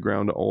close to the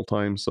ground at all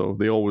times, so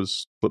they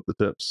always flip the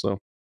tips. So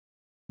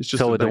it's just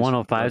So a the nice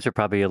 105s are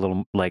probably a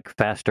little like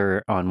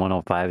faster on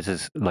 105s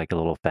is like a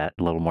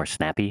little more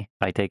snappy,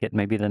 I take it,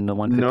 maybe than the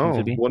 115s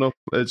would be?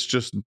 It's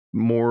just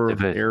more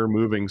If it- air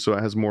moving, so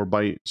it has more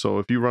bite. So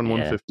if you run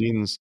Yeah.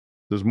 115s,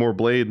 there's more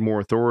blade, more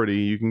authority.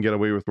 You can get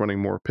away with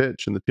running more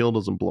pitch, and the tail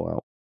doesn't blow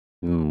out.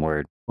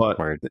 Word. But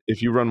Word.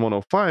 if you run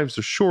 105s,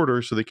 they're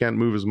shorter, so they can't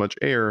move as much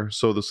air.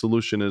 So the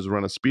solution is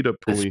run a speed up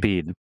The pulley,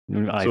 speed.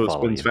 I so it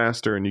follow spins you.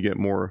 faster, and you get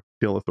more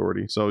tail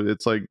authority. So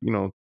it's like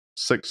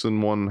 6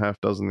 in one,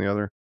 half dozen the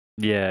other.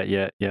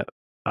 Yeah.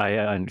 I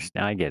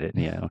understand. I get it.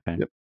 Yeah. Okay.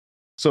 Yep.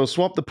 So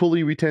swapped the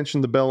pulley,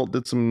 retensioned the belt,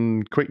 did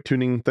some quick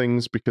tuning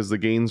things because the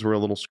gains were a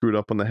little screwed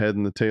up on the head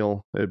and the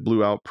tail. It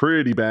blew out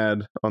pretty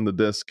bad on the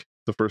disc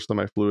the first time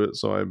I flew it.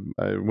 So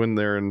I went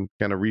there and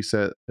kind of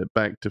reset it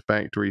back to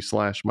factory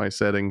 / my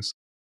settings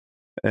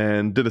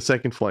and did a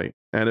second flight.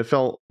 And it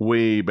felt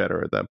way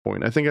better at that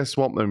point. I think I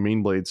swapped my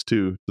main blades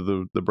too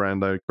to the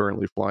brand I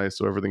currently fly.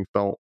 So everything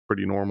felt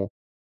pretty normal.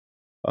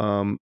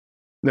 And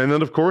then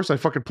of course I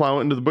fucking plow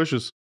it into the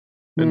bushes,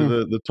 into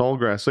the tall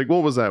grass. Like,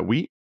 what was that,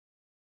 wheat?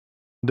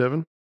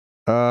 Devin?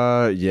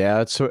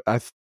 Yeah, so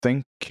I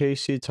think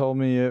Casey told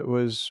me it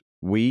was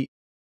wheat.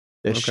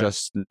 It's Okay.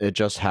 just it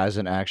just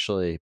hasn't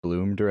actually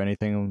bloomed or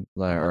anything,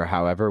 or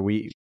however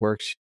wheat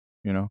works,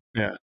 you know.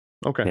 Yeah.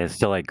 Okay. Yeah, it's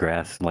still like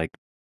grass, like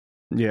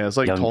Yeah, it's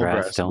like young tall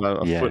grass grass, still.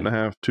 about a Yeah. foot and a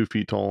half, 2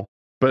 feet tall.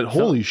 But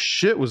So- holy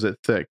shit, was it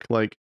thick!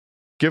 Like,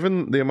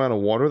 given the amount of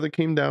water that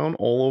came down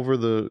all over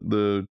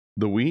the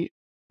wheat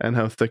and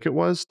how thick it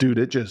was, dude,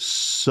 it just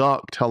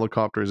sucked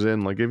helicopters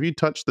in. Like, if you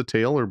touch the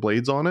tail or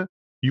blades on it,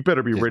 you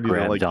better be Just ready to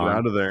grabbed like get on.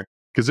 out of there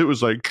because it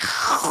was like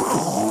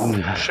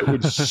shit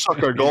would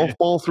suck a golf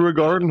ball through a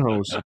garden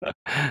hose.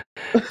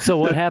 So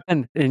what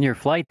happened in your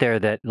flight there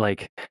that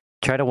like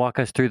try to walk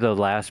us through the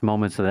last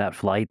moments of that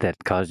flight that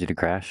caused you to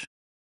crash?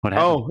 What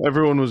happened? Oh,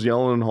 everyone was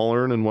yelling and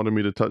hollering and wanted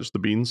me to touch the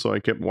beans, so I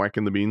kept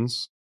whacking the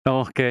beans. Oh,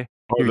 okay.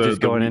 Or You were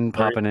just the going wheat, in,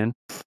 sorry. popping in.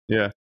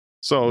 Yeah.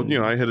 So, you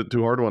know, I hit it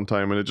too hard one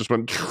time and it just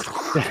went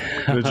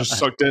and it just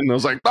sucked in and I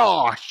was like,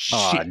 oh shit.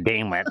 Oh,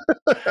 damn it.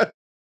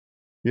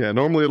 Yeah,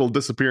 normally it'll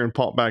disappear and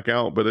pop back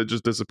out, but it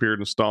just disappeared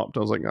and stopped. I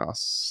was like, ah,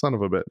 son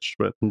of a bitch.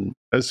 But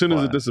as soon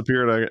as it Wow.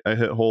 disappeared, I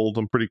hit hold.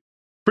 I'm pretty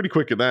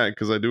quick at that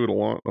because I do it a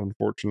lot,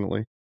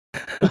 unfortunately.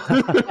 So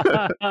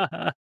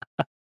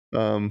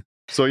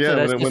yeah, So that's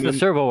when it just went the in,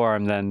 servo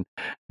arm then.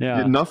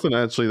 Yeah. nothing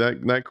actually.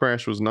 That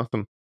crash was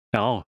nothing.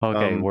 Oh,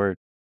 okay. Word.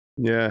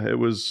 Yeah, it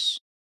was.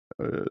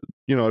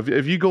 You know,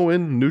 if you go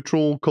in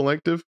neutral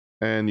collective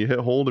and you hit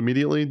hold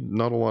immediately,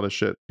 not a lot of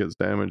shit gets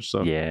damaged.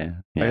 So Yeah.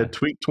 I had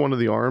tweaked one of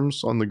the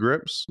arms on the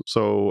grips,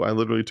 so I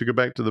literally took it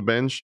back to the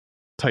bench,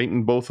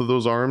 tightened both of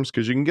those arms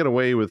because you can get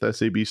away with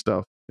SAB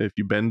stuff if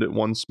you bend it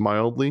once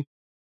mildly,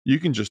 you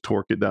can just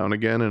torque it down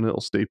again and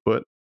it'll stay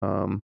put.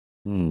 Yeah.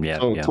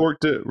 So Yeah.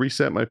 torqued it,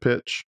 reset my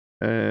pitch,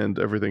 and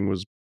everything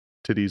was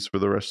titties for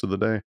the rest of the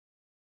day.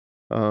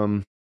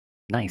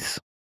 Nice.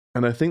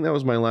 And I think that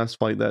was my last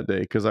flight that day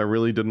because I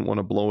really didn't want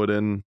to blow it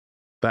in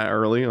that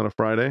early on a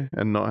Friday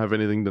and not have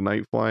anything to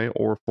night fly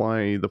or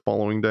fly the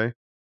following day.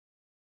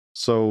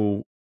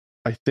 So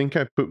I think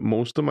I put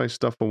most of my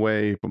stuff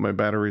away, but my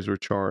batteries were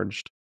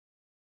charged.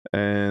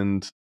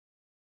 And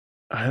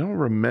I don't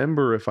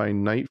remember if I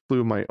night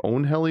flew my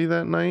own heli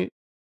that night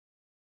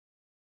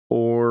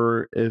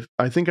or if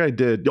I think I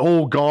did.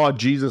 Oh God,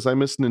 Jesus, I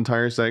missed an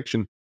entire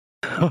section.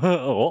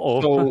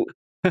 Uh-oh. So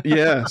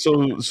yeah,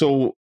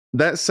 so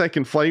that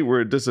second flight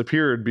where it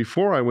disappeared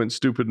before I went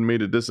stupid and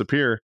made it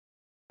disappear.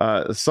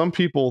 Some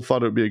people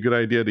thought it would be a good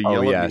idea to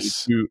yell at me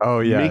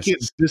to make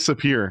it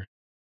disappear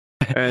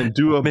and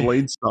do a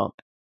blade stop.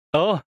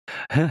 Oh,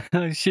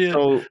 shit.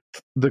 So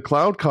the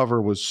cloud cover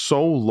was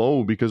so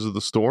low because of the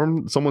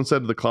storm. Someone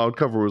said the cloud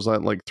cover was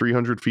at like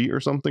 300 feet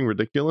or something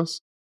ridiculous.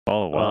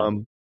 Oh,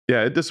 wow.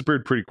 Yeah, it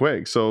disappeared pretty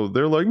quick. So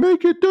they're like,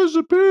 make it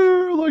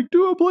disappear, like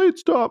do a blade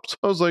stop. So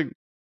I was like,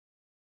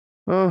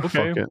 oh,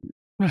 fuck it.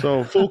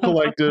 So full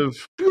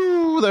collective,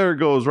 pew, there it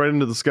goes right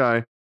into the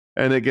sky.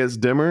 And it gets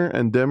dimmer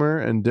and dimmer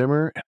and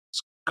dimmer, and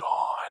it's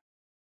gone.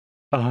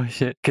 Oh,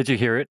 shit. Could you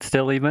hear it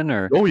still even?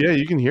 Or Oh, yeah,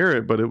 you can hear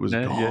it, but it was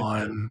Yeah.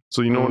 gone.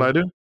 So you know what I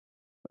do?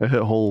 I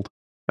hit hold,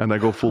 and I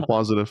go full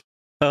positive.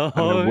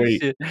 Oh,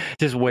 wait. shit.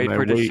 Just wait And I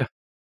for it to wait. show.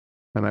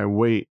 And I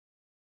wait,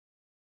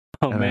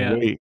 Oh, and man. I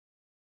wait.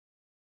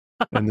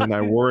 And then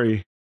I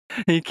worry,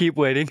 You keep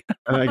waiting.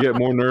 and I get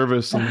more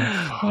nervous. I'm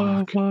like, Oh,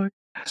 fuck. fuck.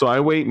 So I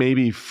wait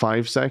maybe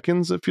 5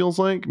 seconds, it feels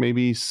like,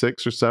 maybe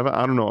 6 or 7.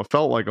 I don't know. It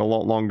felt like a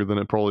lot longer than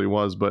it probably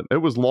was, but it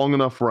was long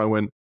enough where I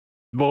went,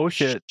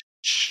 Bullshit.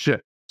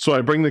 shit. So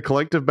I bring the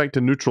collective back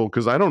to neutral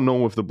because I don't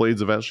know if the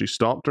blades have actually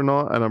stopped or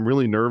not. And I'm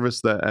really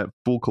nervous that at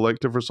full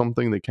collective or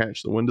something, they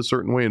catch the wind a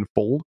certain way and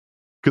fold.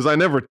 Because I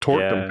never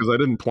torqued them Yeah. because I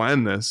didn't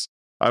plan this.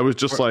 I was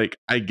just like,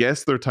 I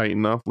guess they're tight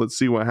enough. Let's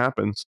see what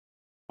happens.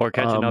 Or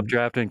catch an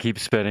updraft and keep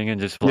spinning and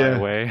just fly yeah.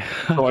 away.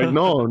 So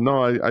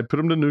I put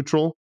them to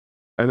neutral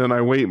and then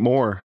I wait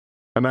more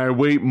and I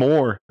wait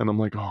more. And I'm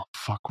like, oh,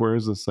 fuck, where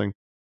is this thing?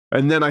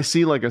 And then I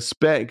see like a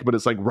speck, but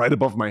it's like right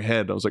above my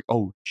head. I was like,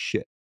 oh,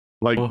 shit.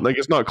 Like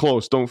it's not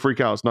close. Don't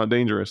freak out. It's not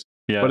dangerous.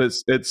 Yeah. But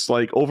it's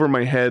like over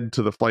my head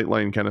to the flight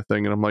line kind of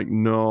thing. And I'm like,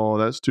 no,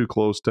 that's too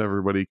close to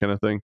everybody kind of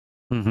thing.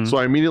 Mhm. So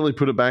I immediately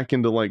put it back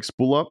into like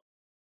spool up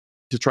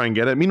to try and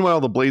get it. Meanwhile,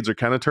 the blades are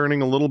kind of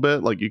turning a little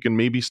bit. Like you can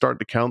maybe start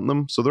to count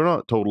them. So they're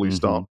not totally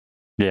stopped.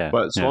 Yeah.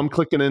 But so I'm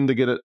clicking in to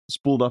get it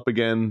spooled up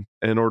again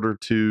in order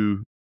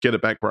to get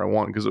it back where I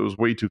want because it was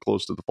way too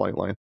close to the flight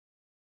line.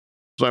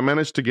 So I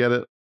managed to get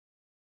it.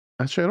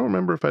 Actually, I don't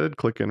remember if I did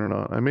click in or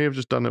not. I may have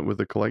just done it with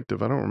the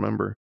collective. I don't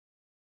remember.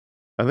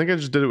 I think I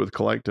just did it with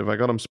collective. I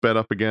got them sped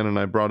up again and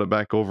I brought it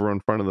back over in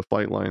front of the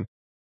flight line.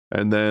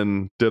 and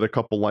then did a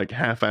couple like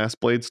half-ass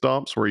blade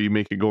stops where you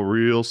make it go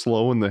real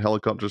slow and the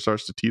helicopter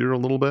starts to teeter a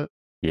little bit.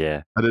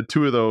 Yeah. I did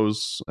 2 of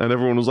those, and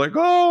everyone was like,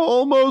 "Oh,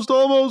 almost,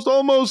 almost,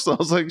 almost." I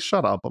was like,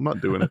 "Shut up! I'm not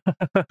doing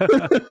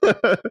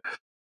it."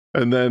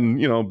 And then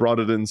brought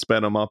it in,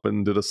 sped them up,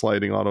 and did a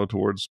sliding auto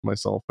towards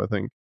myself, I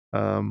think.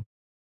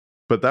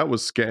 But that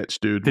was sketch,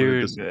 dude. When it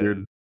Dude,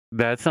 disappeared.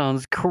 that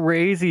sounds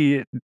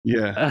crazy.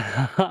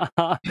 Yeah.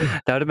 That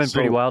would have been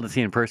pretty So wild to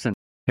see in person.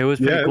 It was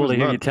pretty yeah, it cool was to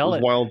hear you nuts. It tell was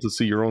it. wild to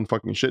see your own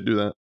fucking shit do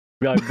that.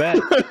 I bet.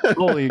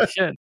 Holy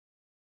shit.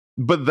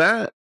 But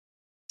that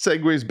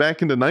segues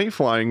back into night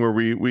flying, where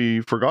we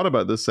forgot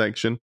about this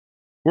section,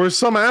 where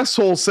some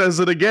asshole says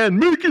it again,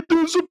 "Make it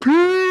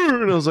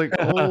disappear," and I was like,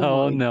 Oh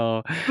 "Oh my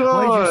no. Why'd you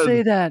god!"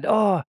 say that?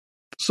 Oh,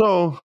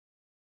 So,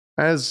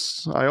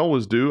 as I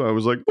always do, I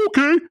was like,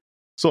 "Okay."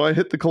 So I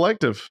hit the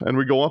collective, and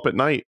we go up at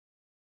night,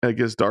 and it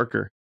gets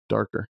darker,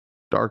 darker,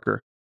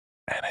 darker,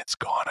 and it's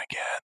gone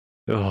again.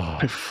 oh.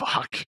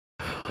 Fuck.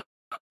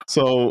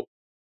 So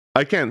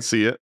I can't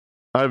see it.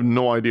 I have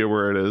no idea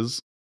where it is,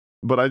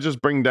 but I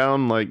just bring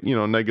down like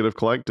negative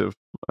collective,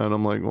 and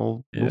I'm like,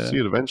 well, we'll Yeah. see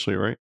it eventually,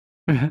 right?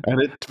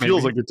 And it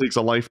feels Maybe. like it takes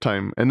a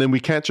lifetime, and then we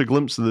catch a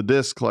glimpse of the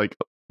disc like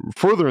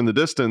further in the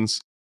distance.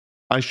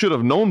 I should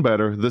have known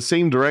better. The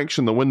same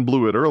direction the wind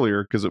blew it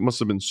earlier, because it must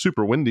have been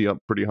super windy up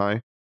pretty high.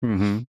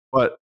 Mm-hmm.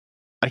 But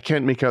I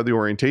can't make out the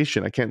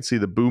orientation. I can't see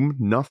the boom,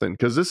 nothing.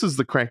 Because this is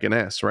the Kraken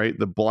S, right?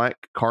 The black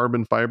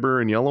carbon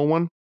fiber and yellow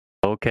one.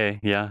 Okay,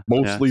 yeah.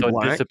 Mostly So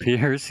black. it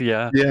disappears,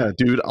 yeah. Yeah,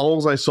 dude.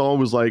 All I saw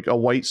was like a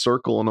white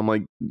circle, and I'm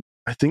like,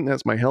 I think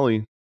that's my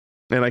heli.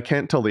 And I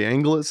can't tell the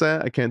angle it's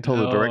at. I can't tell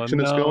the Oh, direction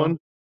it's no. going.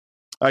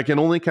 I can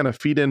only kind of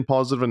feed in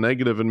positive and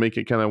negative and make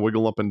it kind of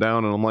wiggle up and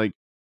down. And I'm like,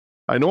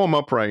 I know I'm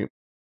upright,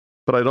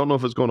 but I don't know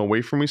if it's going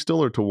away from me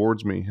still or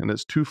towards me. And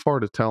it's too far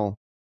to tell.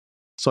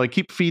 So I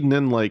keep feeding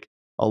in like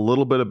a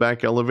little bit of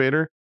back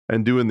elevator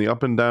and doing the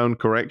up and down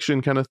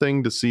correction kind of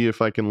thing to see if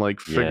I can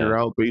like figure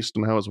out based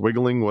on how it's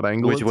wiggling what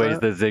angle Which it's way is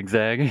at. the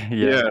zigzag?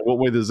 Yeah, what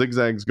way the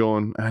zigzag's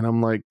going. And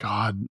I'm like,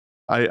 God,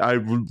 I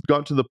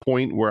got to the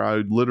point where I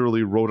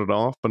literally wrote it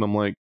off, and I'm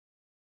like,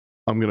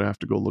 I'm gonna have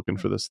to go looking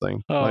for this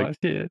thing. Oh, Like,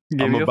 shit.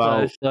 Give I'm me a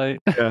about flashlight.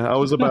 I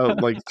was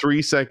about like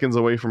 3 seconds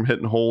away from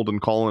hitting hold and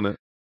calling it,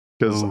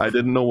 because I Oof.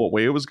 didn't know what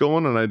way it was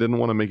going, and I didn't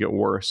want to make it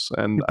worse.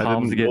 And Your I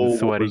palms didn't are getting know what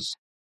sweaty. was.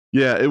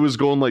 Yeah, it was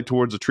going like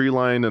towards a tree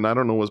line, and I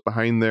don't know what's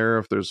behind there,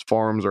 if there's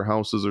farms or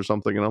houses or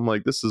something. And I'm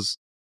like, this is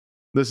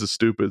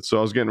stupid. So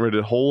I was getting ready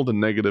to hold a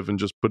negative and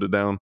just put it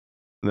down,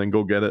 and then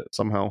go get it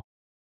somehow.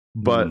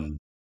 But Mm.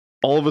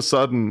 all of a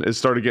sudden, it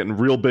started getting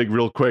real big,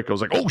 real quick. I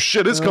was like, oh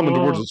shit, it's coming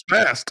towards Oh. us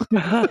fast.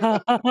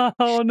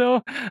 Oh,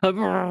 no.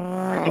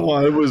 Oh,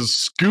 I was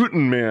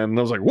scooting, man.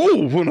 I was like,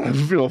 whoa, when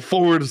I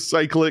forward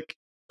cyclic,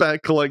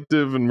 back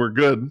collective, and we're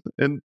good.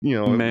 And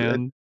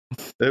Man.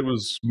 it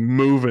was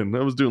moving. I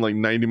was doing like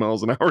 90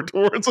 miles an hour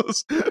towards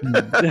us. So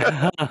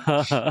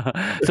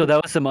that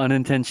was some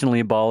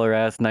unintentionally baller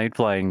ass night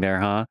flying there,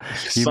 huh? You made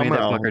that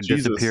Somehow, fucker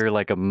Jesus. disappear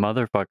like a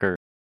motherfucker.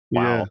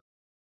 Wow. Yeah.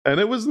 And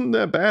it wasn't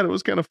that bad. It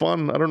was kind of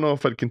fun. I don't know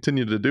if I'd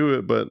continue to do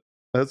it, but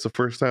that's the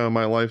first time in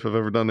my life I've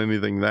ever done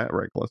anything that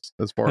reckless,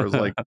 as far as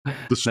like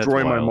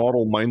destroy my wild.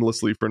 model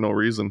mindlessly for no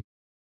reason.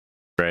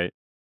 Right.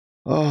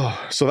 Oh,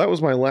 so that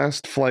was my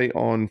last flight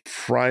on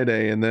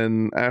Friday, and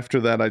then after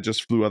that I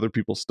just flew other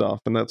people's stuff,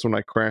 and that's when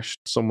I crashed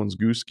someone's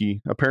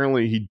Gooski.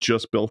 Apparently he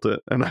just built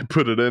it, and I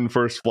put it in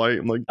first flight.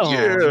 I'm like,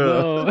 yeah.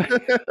 Oh,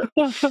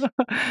 no.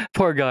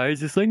 Poor guy. He's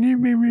just like,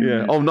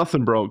 Yeah. Oh,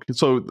 nothing broke.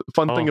 So the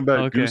fun thing Oh, about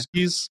okay.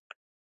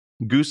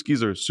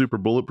 Gooskies are super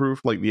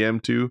bulletproof, like the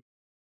M2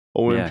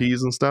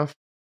 OMPs and stuff.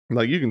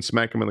 Like you can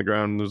smack them in the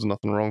ground and there's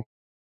nothing wrong.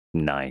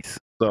 Nice.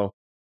 So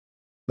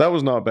that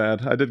was not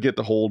bad. I did get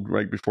to hold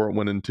right before it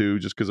went in two,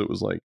 just because it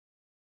was like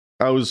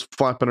I was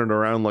flapping it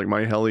around like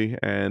my heli,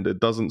 and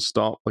it doesn't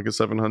stop like a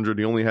 700.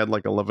 He only had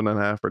like 11 and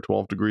a half or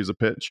 12 degrees of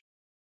pitch.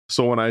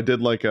 So when I did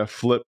like a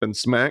flip and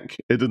smack,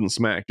 it didn't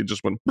smack. It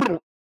just went. Yeah,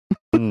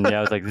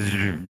 I was like,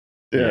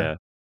 Yeah.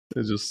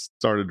 It just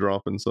started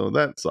dropping. So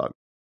that sucked.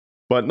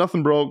 But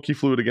nothing broke. He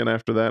flew it again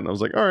after that, and I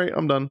was like, all right,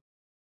 I'm done.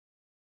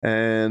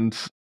 And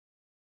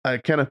I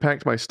kind of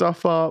packed my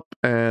stuff up,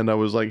 and I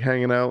was like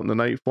hanging out in the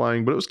night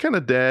flying, but it was kind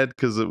of dead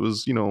because it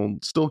was,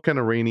 still kind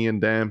of rainy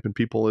and damp, and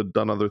people had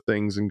done other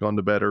things and gone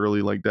to bed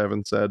early, like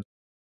Devin said.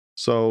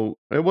 So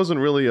it wasn't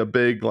really a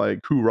big like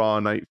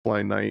hoorah night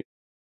flying night.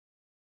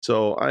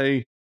 So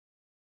I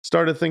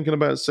started thinking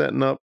about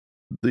setting up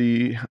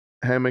the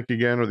hammock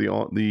again, or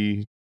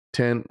the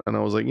tent, and I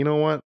was like, you know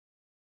what?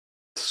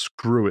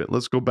 Screw it.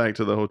 Let's go back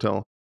to the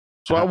hotel.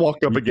 So I walk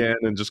up again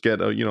and just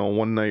get a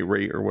one night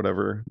rate or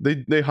whatever.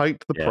 They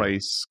hiked the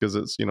price because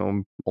it's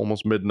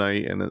almost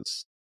midnight and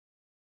it's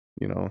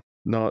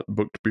not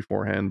booked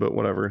beforehand, but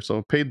whatever.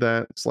 So paid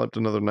that, slept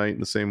another night in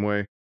the same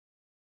way,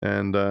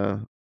 and I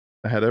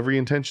had every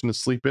intention to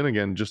sleep in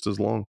again just as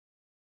long.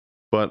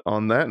 But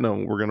on that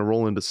note, we're gonna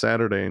roll into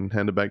Saturday and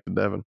hand it back to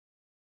Devin.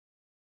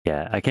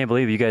 Yeah, I can't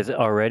believe you guys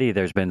already.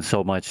 There's been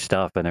so much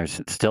stuff, and there's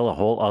still a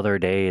whole other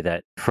day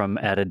that, from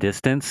at a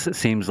distance,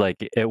 seems like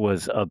it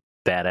was a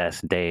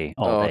badass day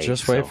all day.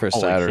 Just wait so, for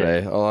holy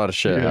Saturday. shit. A lot of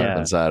shit Yeah.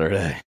 happened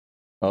Saturday.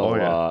 Oh,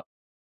 yeah. lot.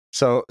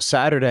 So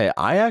Saturday,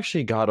 I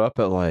actually got up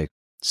at like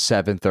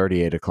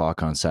 7:30, 8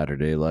 o'clock on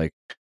Saturday. Like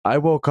I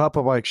woke up,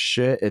 I'm like,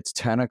 shit, it's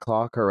 10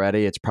 o'clock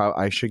already. It's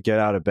probably I should get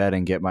out of bed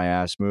and get my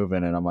ass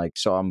moving. And I'm like,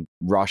 so I'm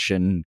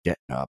rushing, getting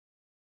up,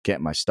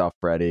 getting my stuff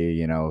ready,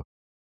 you know.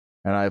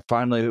 And I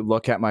finally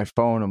look at my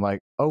phone. I'm like,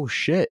 oh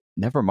shit,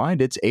 never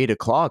mind. It's 8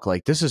 o'clock.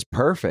 Like this is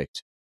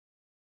perfect.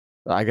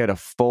 I get a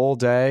full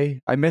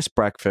day. I miss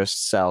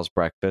breakfast, Sal's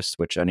breakfast,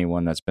 which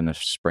anyone that's been a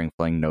Spring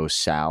Fling knows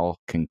Sal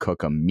can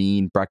cook a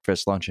mean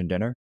breakfast, lunch, and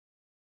dinner.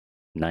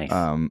 Nice.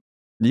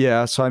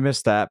 Yeah, so I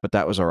missed that, but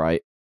that was all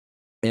right.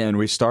 And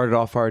we started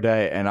off our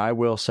day, and I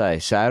will say,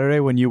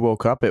 Saturday when you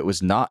woke up, it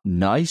was not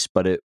nice,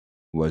 but it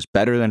was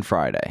better than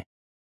Friday.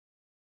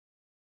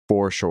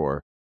 For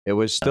sure. It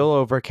was still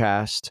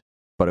overcast,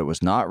 but it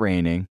was not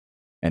raining,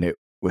 and it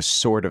was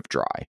sort of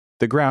dry.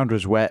 The ground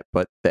was wet,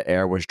 but the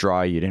air was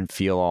dry. You didn't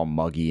feel all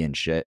muggy and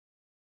shit.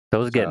 So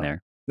it was getting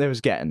there. It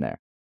was getting there.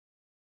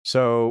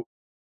 So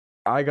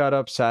I got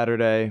up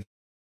Saturday. And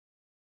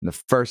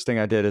the first thing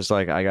I did is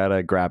like, I got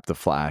to grab the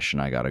flash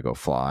and I got to go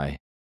fly.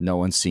 No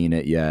one's seen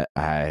it yet.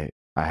 I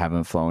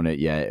haven't flown it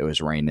yet. It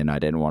was raining. I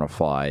didn't want to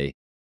fly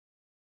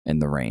in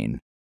the rain.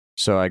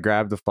 So I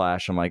grabbed the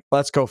flash. I'm like,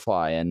 let's go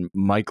fly. And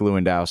Mike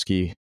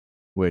Lewandowski,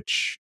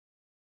 which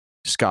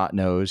Scott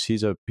knows,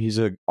 he's a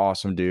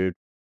awesome dude.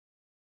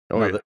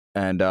 Oh, yeah.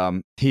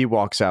 And he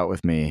walks out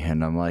with me,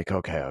 and I'm like,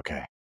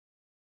 okay.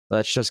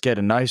 Let's just get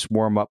a nice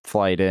warm-up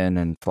flight in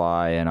and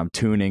fly, and I'm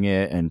tuning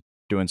it and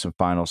doing some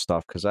final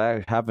stuff because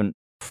I haven't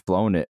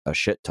flown it a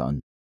shit ton.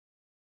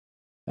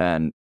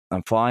 And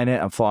I'm flying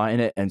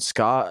it,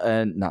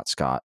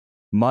 and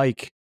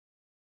Mike,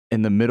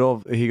 in the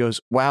middle he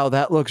goes, wow,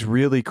 that looks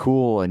really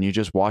cool, and you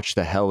just watch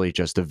the heli,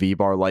 just the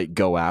V-bar light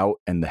go out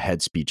and the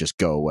head speed just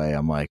go away.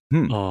 I'm like,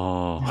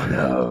 Oh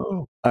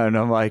no. And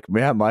I'm like,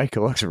 yeah, Mike,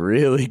 it looks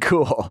really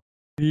cool.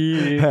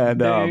 yeah.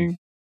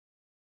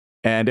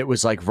 And it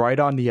was like right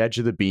on the edge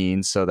of the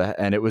beans,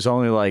 and it was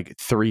only like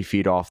 3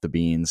 feet off the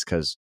beans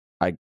because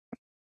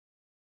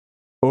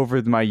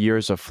over my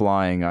years of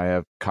flying, I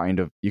have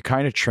you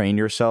kind of train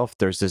yourself.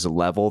 There's this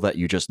level that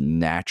you just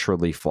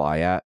naturally fly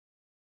at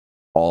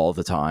all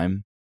the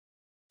time.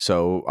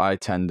 So I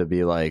tend to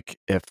be like,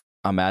 if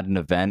I'm at an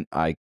event,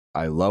 I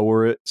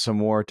lower it some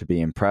more to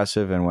be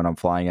impressive. And when I'm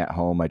flying at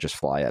home, I just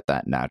fly at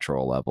that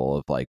natural level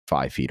of like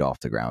 5 feet off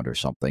the ground or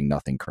something,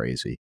 nothing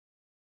crazy.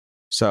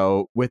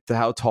 So with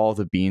how tall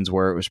the beans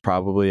were, it was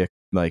probably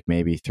like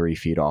maybe 3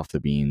 feet off the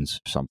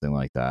beans, something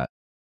like that.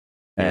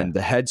 And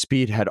the head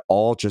speed had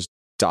all just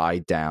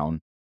died down.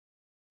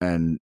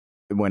 And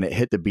when it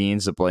hit the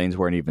beans, the blades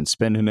weren't even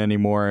spinning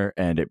anymore,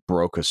 and it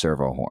broke a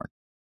servo horn.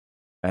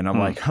 And I'm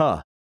like,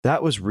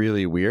 that was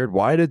really weird.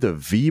 Why did the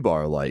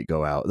V-bar light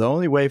go out? The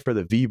only way for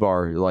the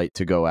V-bar light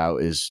to go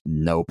out is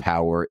no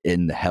power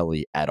in the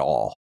heli at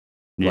all.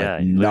 Yeah,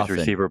 like you lose nothing.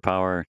 receiver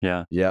power.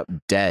 Yeah. Yep,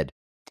 dead.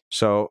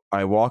 So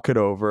I walk it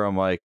over. I'm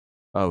like,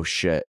 oh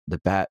shit,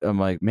 I'm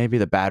like, maybe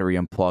the battery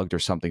unplugged or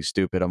something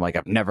stupid. I'm like,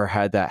 I've never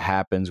had that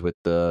happens with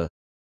the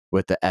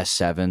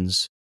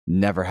S7s.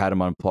 Never had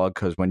them unplugged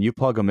because when you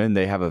plug them in,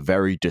 they have a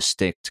very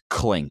distinct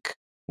clink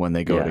when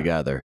they go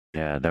together.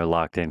 Yeah, they're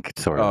locked in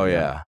sort of. Oh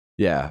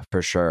yeah,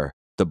 for sure.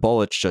 The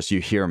bullets just, you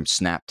hear them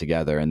snap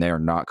together and they are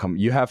not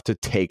you have to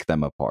take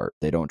them apart.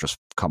 They don't just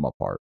come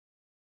apart.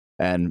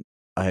 And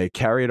I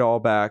carry it all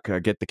back. I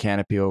get the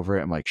canopy over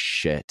it. I'm like,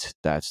 shit,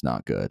 that's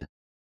not good.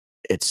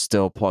 It's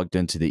still plugged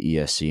into the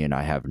ESC and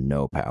I have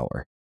no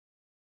power.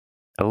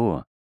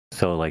 Oh,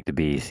 so like the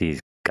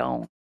BEC's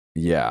gone.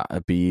 Yeah,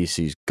 a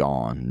BEC's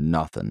gone.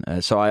 Nothing.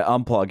 And so I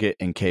unplug it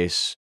in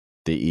case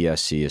the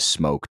ESC is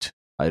smoked.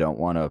 I don't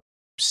want to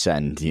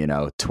send,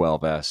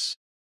 12S.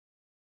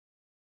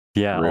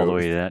 Yeah, all the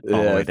way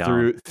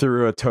down.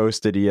 Through a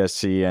toasted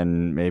ESC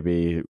and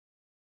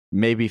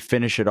maybe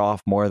finish it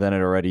off more than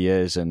it already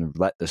is and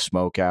let the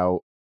smoke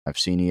out. I've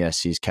seen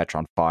ESCs catch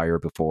on fire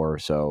before,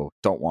 so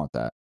don't want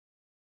that.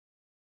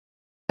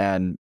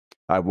 And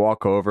I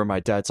walk over, my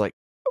dad's like,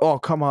 oh,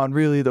 come on,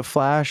 really, the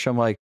flash? I'm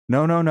like,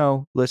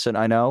 no. Listen,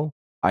 I know.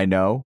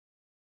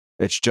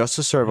 It's just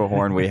a servo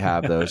horn. We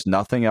have those.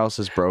 Nothing else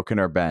is broken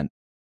or bent.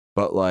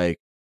 But like,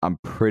 I'm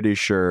pretty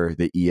sure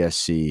the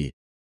ESC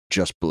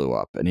just blew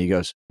up. And he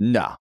goes,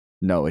 no,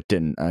 it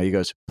didn't. He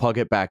goes, plug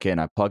it back in.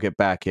 I plug it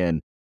back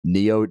in.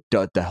 The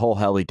whole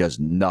heli does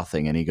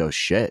nothing. And he goes,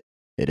 shit,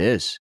 it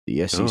is. The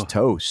ESC's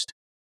toast.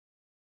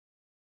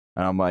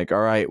 And I'm like,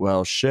 all right,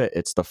 well, shit,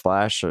 it's the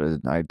flash.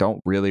 I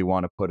don't really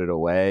want to put it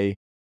away.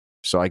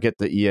 So I get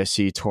the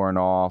ESC torn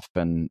off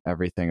and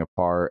everything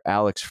apart.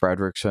 Alex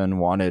Fredrickson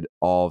wanted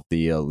all of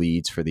the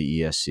leads for the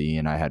ESC,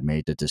 and I had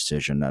made the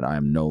decision that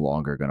I'm no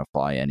longer going to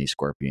fly any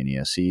Scorpion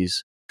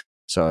ESCs.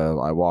 So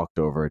I walked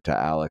over to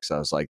Alex. I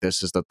was like,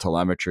 this is the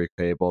telemetry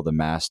cable, the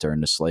master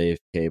and the slave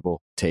cable.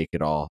 Take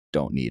it all.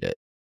 Don't need it.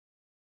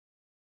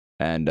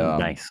 And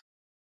nice.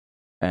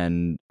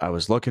 And I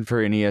was looking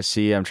for an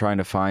ESC. I'm trying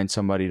to find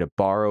somebody to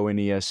borrow an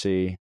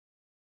ESC.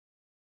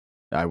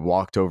 I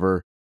walked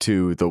over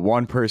to the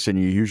one person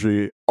you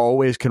usually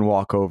always can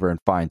walk over and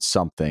find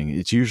something.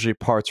 It's usually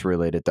parts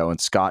related though,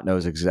 and Scott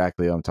knows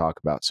exactly what I'm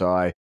talking about. So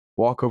I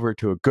walk over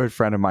to a good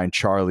friend of mine,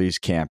 Charlie's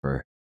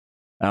camper.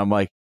 And I'm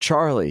like,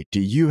 Charlie, do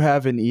you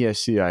have an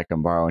ESC I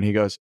can borrow? And he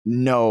goes,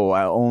 no,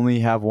 I only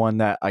have one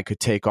that I could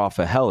take off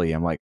a heli.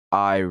 I'm like,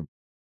 I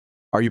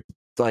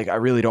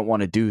really don't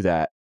want to do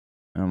that.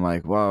 And I'm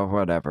like, well,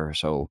 whatever.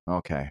 So,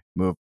 okay,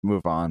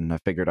 move on. I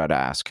figured I'd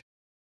ask.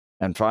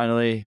 And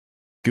finally,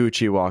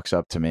 Gucci walks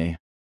up to me,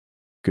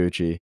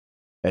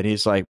 and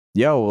he's like,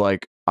 yo,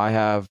 like, I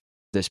have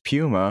this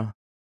Puma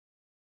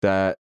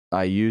that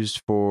I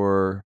used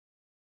for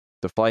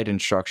the flight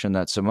instruction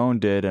that Simone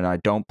did, and I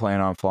don't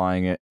plan on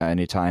flying it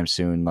anytime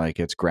soon. Like,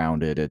 it's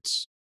grounded.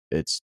 It's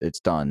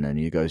done. And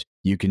he goes,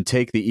 you can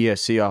take the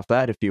ESC off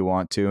that if you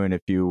want to, and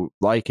if you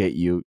like it,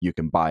 you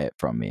can buy it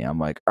from me. I'm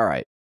like, all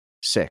right,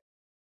 sick.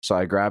 So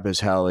I grab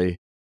his heli,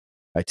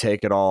 I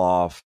take it all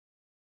off,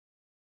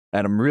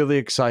 and I'm really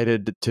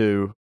excited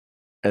to.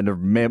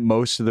 And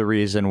most of the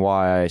reason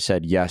why I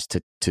said yes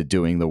to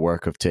doing the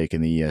work of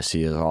taking the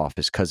ESC off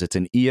is because it's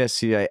an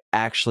ESC I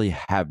actually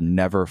have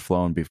never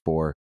flown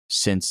before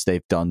since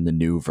they've done the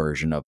new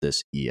version of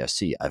this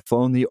ESC. I've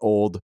flown the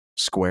old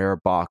square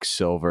box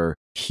silver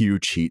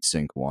huge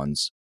heatsink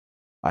ones.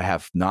 I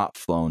have not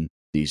flown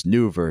these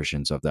new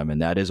versions of them, and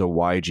that is a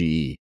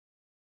YGE.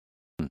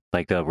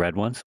 Like the red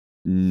ones?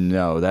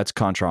 No, that's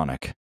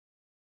Contronic.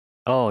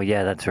 Oh,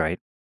 yeah, that's right.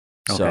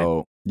 Okay.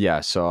 So,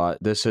 yeah, so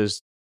this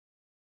is,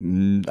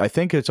 I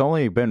think it's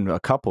only been a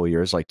couple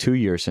years, like 2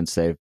 years since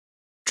they've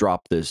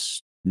dropped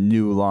this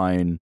new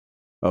line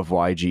of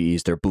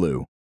YGEs. They're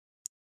blue.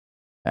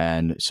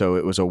 And so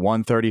it was a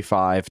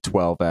 135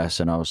 12S,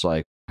 and I was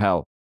like,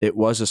 hell, it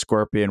was a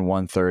Scorpion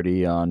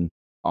 130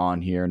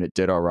 on here, and it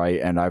did all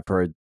right. And I've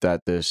heard that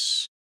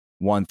this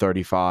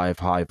 135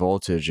 high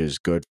voltage is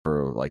good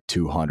for like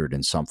 200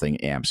 and something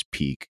amps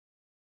peak.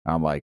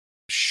 I'm like,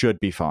 should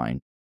be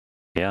fine.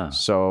 Yeah.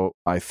 So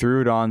I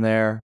threw it on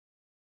there,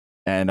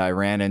 and I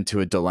ran into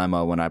a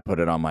dilemma when I put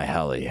it on my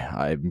heli.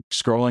 I'm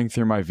scrolling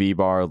through my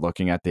V-bar,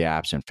 looking at the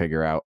apps, and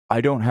figure out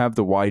I don't have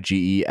the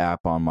YGE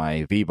app on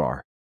my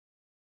V-bar.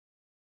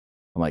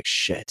 I'm like,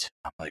 shit.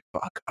 I'm like,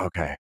 fuck.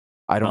 Okay.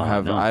 I don't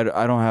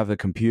have the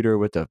computer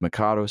with the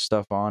Mikado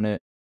stuff on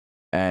it.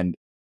 And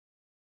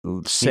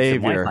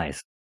Savior,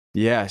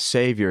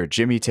 Savior,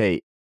 Jimmy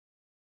Tate.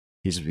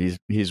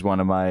 He's one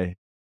of my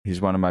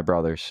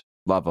brothers.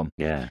 Love him.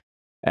 Yeah.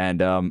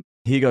 And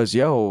he goes,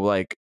 yo,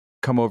 like,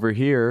 come over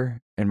here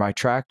in my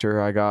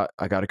tractor. I got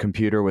a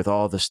computer with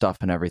all the stuff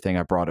and everything.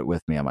 I brought it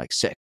with me. I'm like,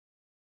 sick.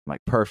 I'm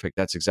like, perfect.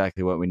 That's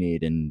exactly what we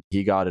need. And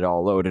he got it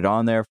all loaded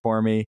on there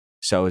for me.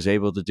 So I was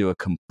able to do a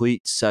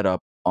complete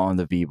setup on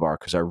the V-bar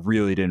because I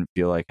really didn't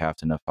feel like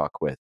having to fuck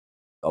with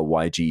a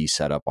YGE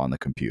setup on the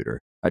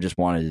computer. I just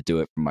wanted to do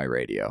it from my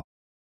radio.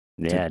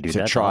 Yeah, dude,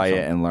 to try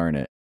it and learn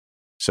it.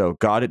 So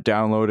got it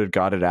downloaded,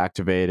 got it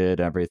activated,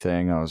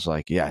 everything. I was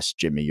like, yes,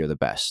 Jimmy, you're the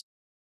best.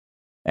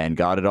 And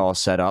got it all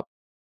set up.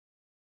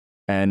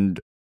 And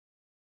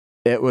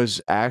it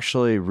was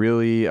actually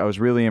I was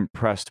really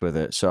impressed with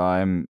it. So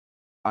I'm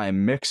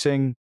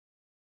mixing.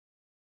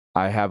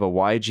 I have a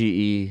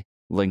YGE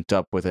linked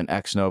up with an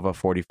Xnova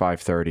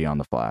 4530 on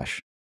the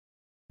flash.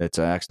 It's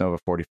an Xnova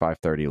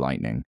 4530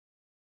 Lightning.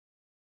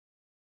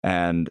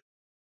 And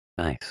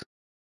nice.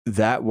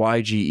 That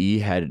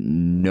YGE had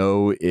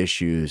no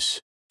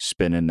issues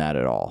spinning that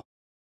at all.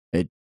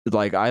 It,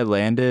 like, I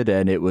landed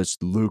and it was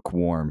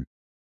lukewarm.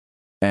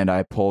 And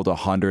I pulled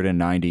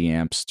 190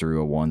 amps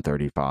through a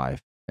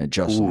 135 and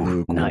just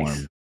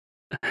lukewarm.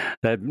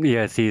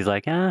 Nice. He's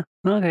like,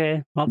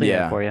 okay, I'll do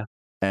that for you.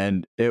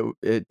 And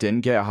it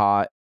didn't get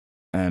hot.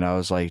 And I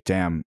was like,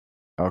 damn,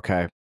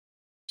 okay.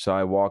 So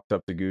I walked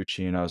up to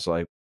Gucci and I was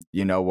like,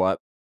 you know what?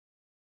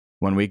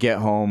 When we get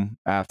home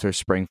after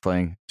Spring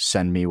Fling,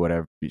 send me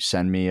a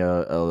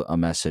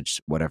message,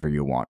 whatever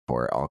you want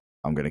for it.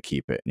 I'm going to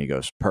keep it. And he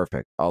goes,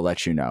 perfect. I'll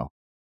let you know.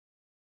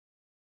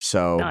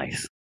 So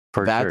nice.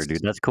 For sure,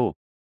 dude. That's cool.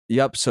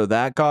 Yep. So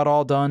that got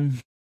all done.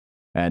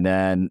 And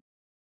then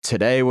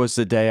today was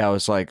the day I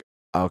was like,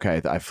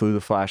 okay, I flew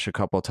the flash a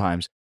couple of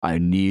times. I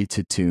need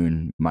to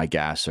tune my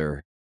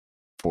gasser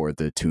for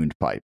the tuned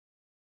pipe.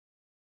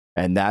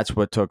 And that's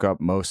what took up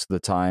most of the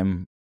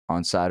time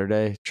on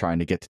Saturday, trying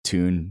to get the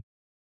tune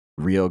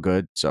real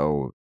good.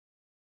 So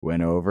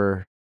went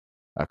over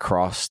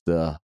across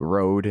the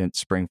road in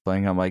Spring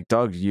Fling. I'm like,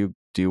 Doug, do you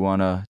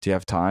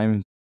have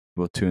time?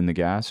 We'll tune the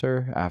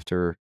gasser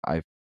after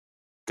I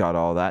got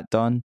all that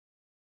done.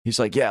 He's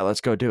like, yeah,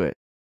 let's go do it.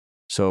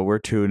 So we're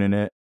tuning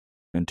it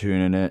and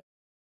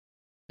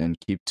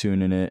keep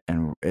tuning it.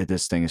 And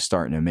this thing is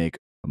starting to make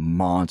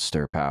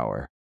monster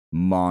power.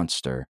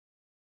 Monster.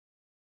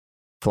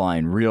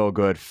 Flying real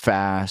good,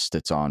 fast.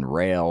 It's on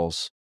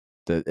rails.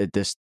 That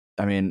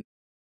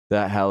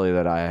heli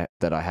that I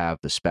have,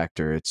 the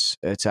Spectre,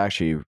 it's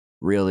actually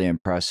really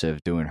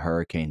impressive doing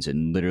hurricanes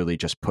and literally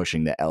just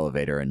pushing the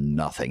elevator and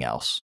nothing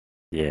else.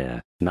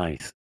 Yeah,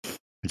 nice.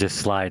 It just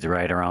slides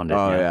right around it.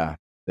 Oh yeah.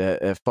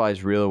 It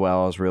flies really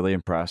well. I was really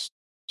impressed.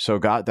 So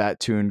got that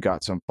tuned,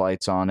 got some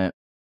flights on it,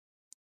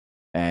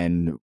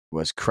 and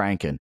was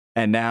cranking.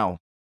 And now,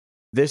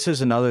 this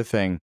is another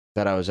thing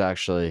that I was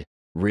actually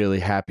really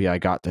happy I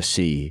got to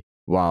see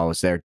while I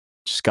was there.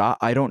 Scott,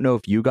 I don't know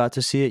if you got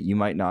to see it. You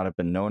might not have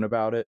been known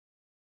about it.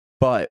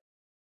 But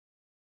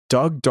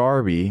Doug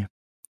Darby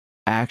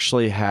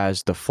actually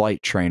has the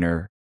flight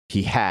trainer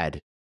he had.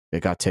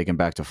 It got taken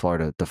back to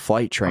Florida. The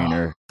flight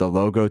trainer, the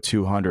Logo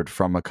 200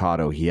 from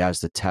Mikado. He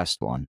has the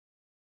test one.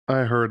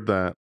 I heard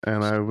that,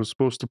 and I was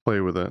supposed to play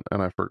with it,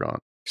 and I forgot.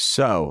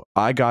 So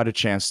I got a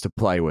chance to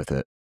play with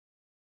it.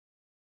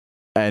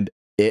 And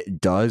it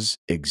does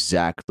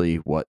exactly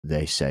what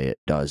they say it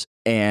does.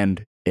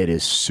 And it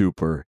is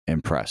super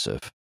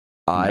impressive.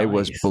 I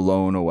was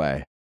blown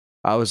away.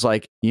 I was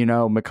like,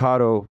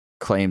 Mikado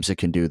claims it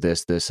can do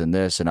this, this, and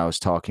this. And I was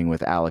talking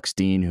with Alex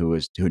Dean, who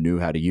knew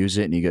how to use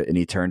it. And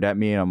he turned at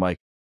me and I'm like,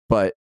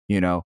 but,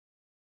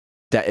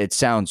 that it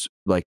sounds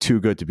like too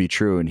good to be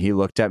true. And he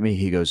looked at me.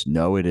 He goes,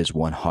 no, it is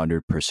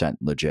 100%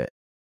 legit.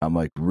 I'm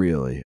like,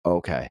 really?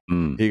 Okay.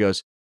 He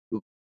goes,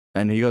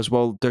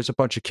 well, there's a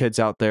bunch of kids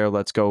out there.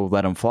 Let's go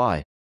let them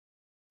fly.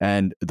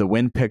 And the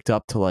wind picked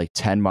up to like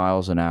 10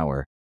 miles an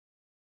hour.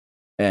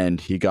 And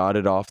he got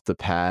it off the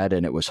pad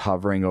and it was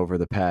hovering over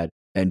the pad.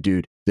 And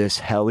dude, this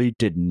heli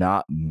did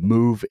not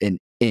move an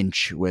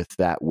inch with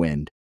that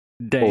wind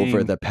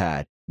over the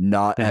pad.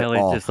 Not at all. The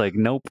heli's just like,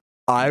 nope.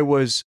 I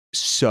was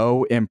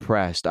so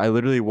impressed. I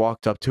literally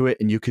walked up to it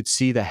and you could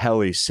see the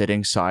heli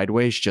sitting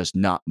sideways, just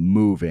not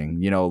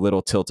moving, a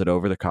little tilted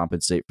over to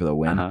compensate for the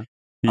wind.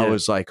 Yeah. I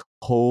was like,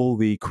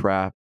 holy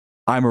crap.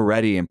 I'm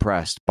already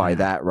impressed by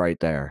that right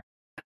there.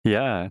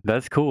 Yeah,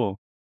 that's cool.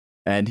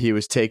 And he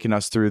was taking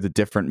us through the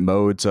different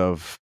modes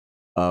of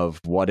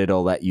what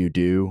it'll let you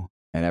do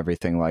and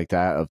everything like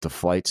that, of the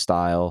flight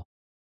style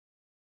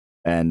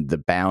and the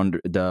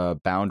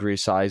boundary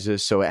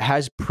sizes. So it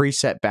has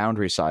preset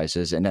boundary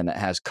sizes and then it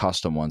has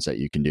custom ones that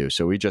you can do.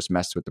 So we just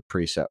messed with the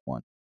preset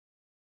one.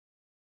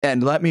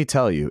 And let me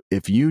tell you,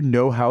 if you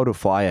know how to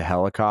fly a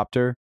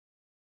helicopter,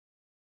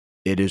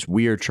 it is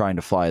weird trying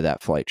to fly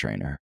that flight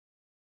trainer.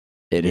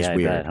 It is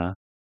weird. Bet, huh?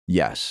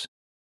 Yes.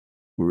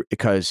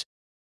 Because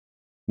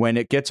when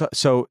it gets...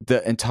 So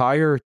the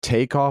entire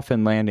takeoff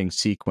and landing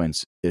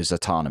sequence is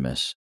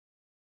autonomous.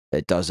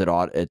 It does it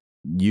all.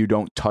 You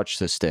don't touch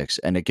the sticks.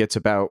 And it gets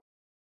about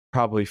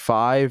probably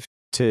 5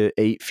 to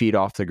 8 feet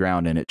off the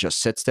ground. And it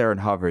just sits there and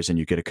hovers. And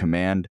you get a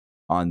command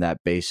on that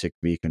basic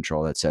V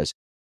control that says,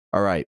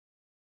 all right,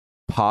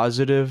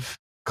 positive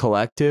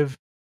collective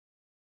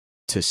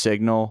to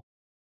signal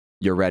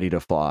you're ready to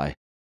fly,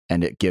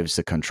 and it gives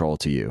the control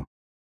to you.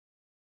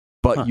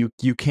 But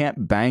you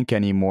can't bank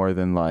any more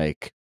than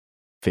like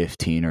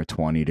 15 or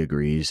 20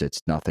 degrees. It's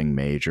nothing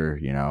major,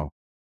 Yeah.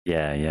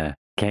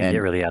 Can't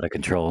get really out of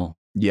control.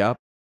 Yep.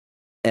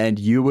 And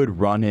you would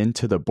run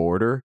into the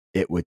border,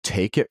 it would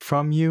take it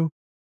from you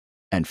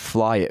and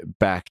fly it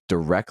back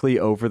directly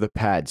over the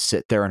pad,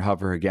 sit there and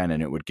hover again,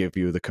 and it would give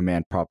you the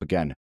command prompt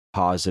again.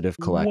 Positive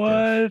collective.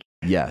 What?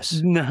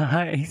 Yes.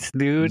 Nice,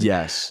 dude.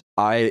 Yes.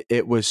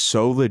 It was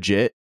so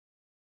legit.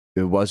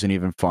 It wasn't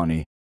even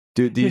funny.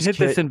 Dude, you hit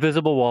this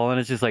invisible wall and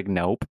it's just like,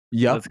 nope.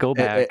 Yep. Let's go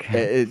back.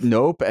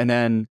 Nope. And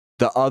then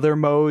the other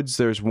modes,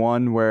 there's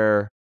one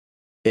where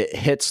it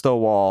hits the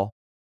wall.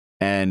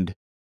 And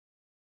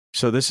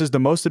so this is the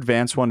most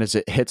advanced one, is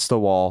it hits the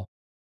wall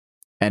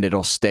and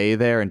it'll stay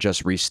there and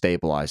just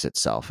restabilize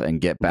itself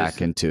and get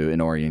back into an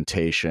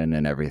orientation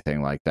and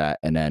everything like that.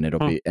 And then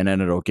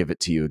it'll give it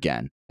to you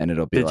again. And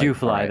it'll be Did you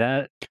fly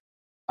that?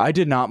 I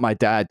did not. My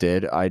dad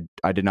did. I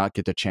did not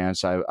get the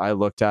chance. I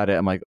looked at it.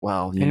 I'm like,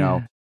 well,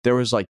 there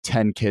was like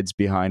 10 kids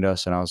behind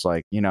us. And I was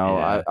like,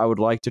 I would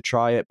like to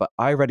try it, but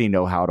I already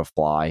know how to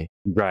fly.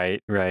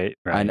 Right.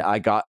 And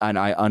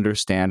I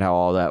understand how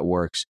all that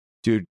works.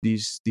 Dude,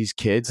 these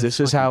kids,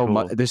 this is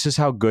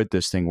how good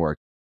this thing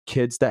worked.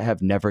 Kids that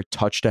have never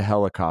touched a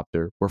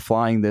helicopter were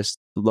flying this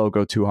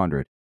Logo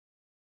 200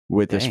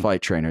 with this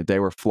flight trainer. They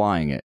were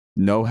flying it.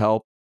 No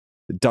help.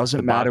 It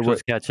doesn't matter what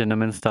was catching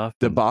them and stuff.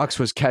 The box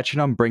was catching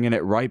them, bringing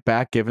it right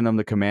back, giving them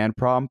the command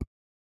prompt.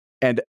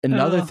 And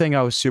another thing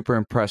I was super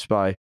impressed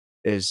by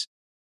is,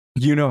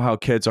 how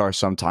kids are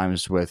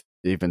sometimes with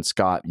even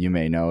Scott, you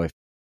may know if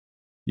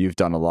you've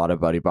done a lot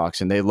of buddy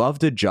boxing, they love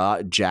to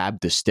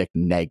jab the stick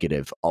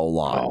negative a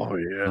lot. Oh,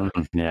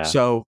 yeah. Yeah.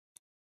 So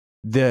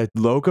the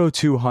Logo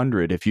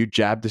 200, if you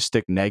jab the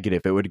stick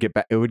negative, it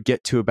would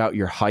get to about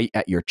your height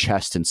at your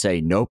chest and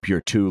say, nope, you're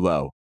too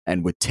low.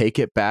 And would take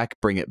it back,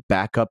 bring it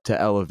back up to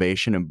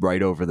elevation and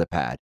right over the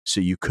pad. So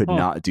you could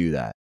not do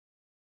that.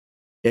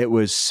 It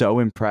was so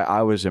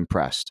I was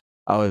impressed.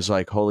 I was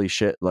like, holy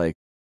shit. Like,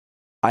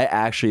 I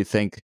actually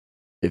think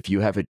if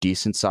you have a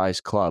decent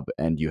sized club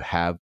and you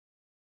have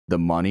the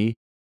money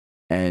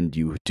and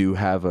you do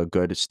have a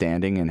good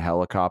standing in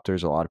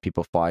helicopters, a lot of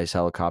people fly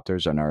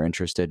helicopters and are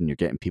interested, and you're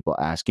getting people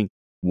asking,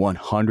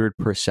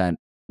 100%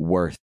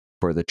 worth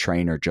for the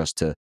trainer just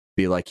to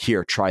be like,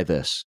 here, try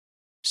this.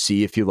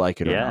 See if you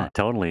like it or not. Yeah,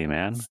 totally,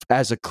 man.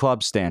 As a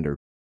club standard,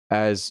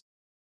 as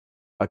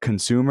a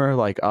consumer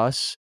like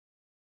us,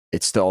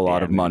 it's still a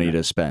lot Yeah, of money man.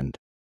 to spend.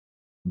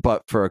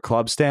 But for a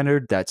club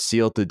standard, that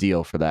sealed the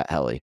deal for that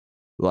heli.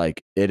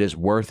 Like, it is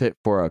worth it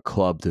for a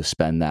club to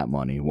spend that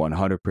money,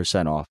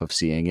 100% off of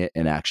seeing it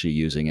and actually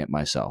using it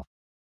myself.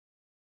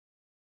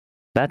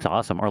 That's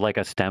awesome. Or like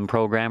a STEM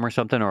program or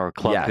something, or a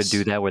club could do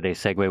Yes. that where they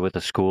segue with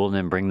the school and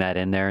then bring that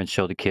in there and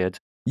show the kids.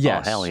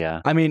 Yes. Oh, hell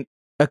yeah. I mean,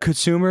 a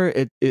consumer,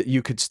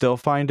 you could still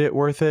find it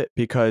worth it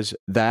because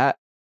that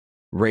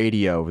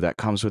radio that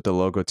comes with the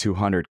Logo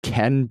 200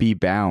 can be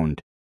bound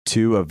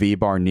to a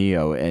V-Bar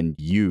Neo and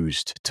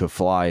used to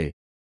fly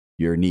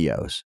your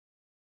Neos.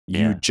 You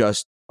Yeah.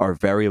 just are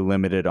very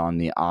limited on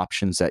the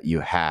options that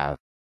you have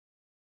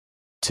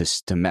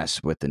to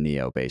mess with the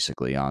Neo,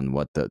 basically, on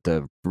what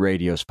the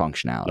radio's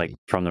functionality. Like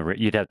from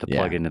you'd have to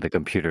plug Yeah. into the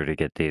computer to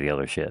get the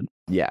other shit.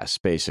 Yes,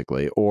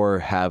 basically. Or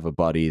have a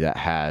buddy that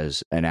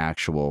has an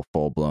actual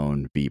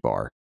full-blown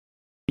V-Bar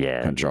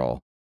Yeah. control.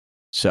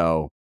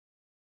 So,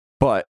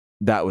 but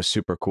that was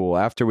super cool.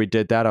 After we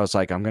did that, I was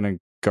like, I'm going to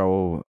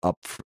go up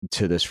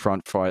to this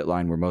front flight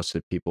line where most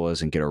of the people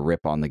is and get a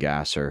rip on the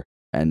gasser.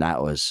 And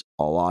that was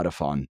a lot of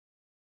fun.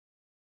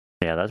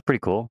 Yeah, that's pretty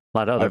cool. A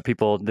lot of other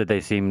people, did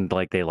they seem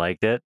like they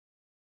liked it?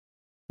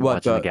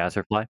 Watching the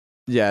gasser fly?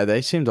 Yeah,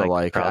 they seem to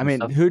like it. crowd I and mean,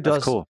 stuff? who That's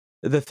does cool.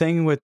 the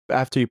thing with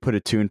after you put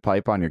a tuned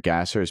pipe on your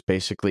gasser is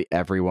basically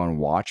everyone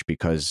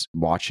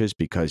watches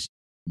because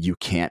you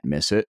can't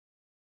miss it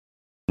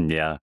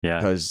Yeah, yeah.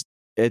 because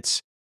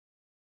it's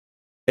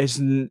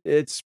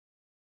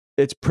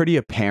pretty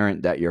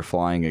apparent that you're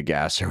flying a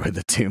gasser with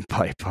a tuned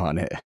pipe on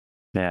it.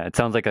 Yeah, it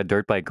sounds like a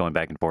dirt bike going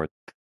back and forth.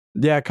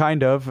 Yeah,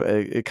 kind of,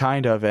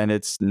 and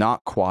it's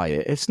not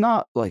quiet. It's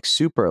not like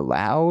super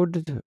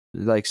loud,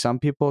 like some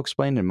people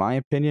explain, in my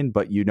opinion.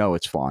 But you know,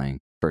 it's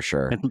flying for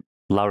sure. It's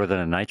louder than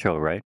a nitro,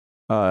 right?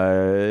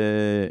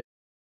 I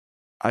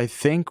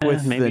think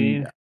with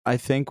maybe. I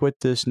think with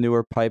this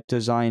newer pipe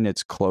design,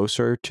 it's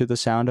closer to the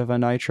sound of a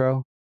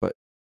nitro. But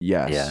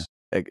yes,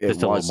 it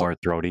Just a was little more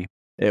throaty.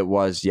 It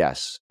was,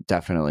 yes,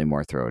 definitely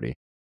more throaty.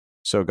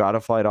 So got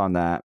a flight on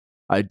that.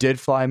 I did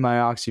fly my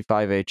Oxy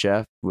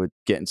 5HF with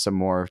getting some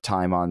more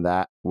time on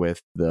that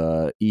with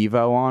the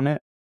Evo on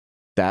it.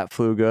 That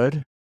flew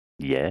good.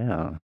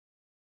 Yeah.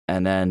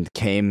 And then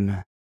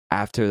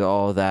after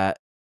all that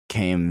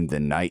came the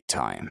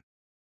nighttime.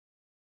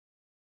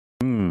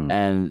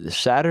 And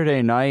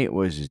Saturday night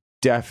was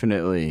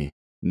definitely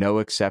no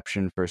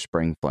exception for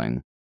Spring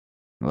Fling.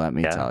 Let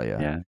me tell you.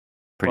 Yeah.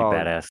 Pretty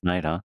badass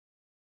night, huh?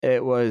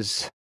 It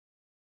was.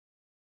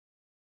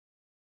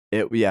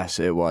 Yes,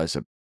 it was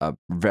a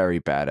very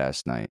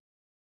badass night.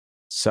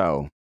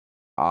 So,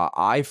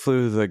 I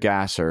flew the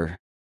gasser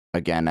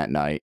again at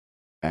night,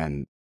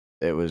 and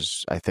it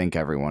was. I think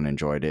everyone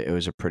enjoyed it. It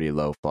was a pretty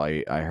low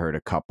flight. I heard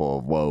a couple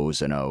of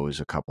woes and ohs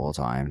a couple of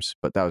times,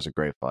 but that was a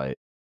great flight.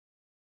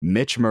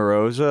 Mitch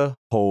Moroza,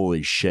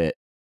 holy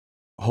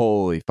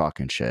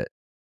fucking shit!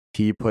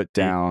 He put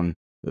down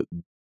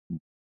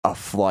a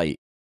flight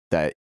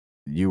that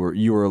you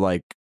were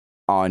like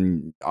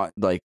on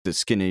like the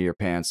skin of your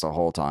pants the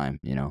whole time,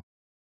 you know?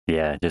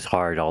 Yeah, just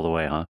hard all the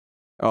way, huh?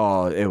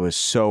 Oh, it was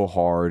so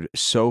hard,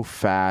 so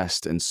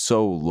fast, and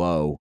so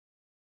low.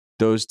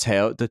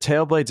 The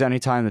tail blades,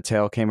 anytime the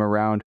tail came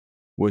around,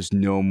 was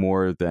no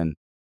more than,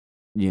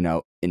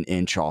 an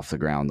inch off the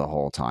ground the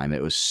whole time.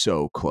 It was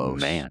so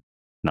close. Man,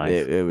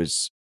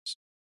 nice.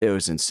 It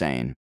was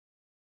insane.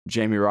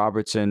 Jamie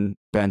Robertson,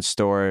 Ben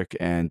Storick,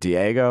 and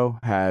Diego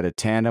had a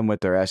tandem with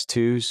their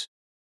S2s.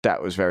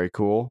 That was very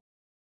cool.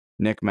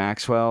 Nick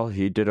Maxwell,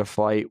 he did a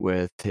flight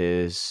with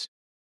the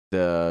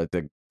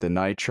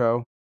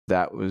Nitro.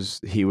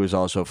 He was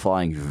also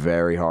flying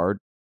very hard.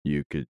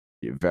 You could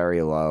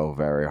very low,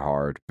 very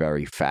hard,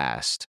 very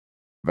fast,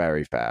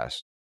 very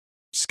fast.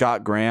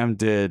 Scott Graham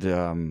did.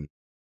 How am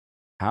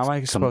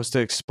I supposed to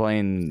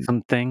explain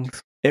some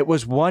things? It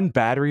was one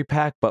battery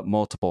pack, but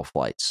multiple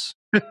flights.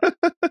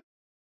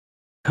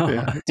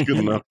 Yeah, it's good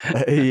enough.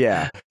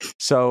 Yeah.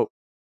 So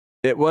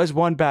it was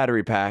one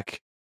battery pack,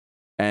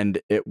 and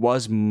it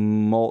was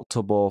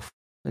multiple.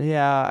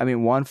 Yeah, I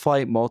mean, one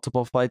flight,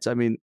 multiple flights. I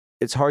mean,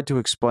 it's hard to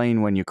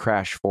explain when you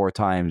crash 4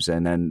 times,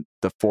 and then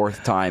the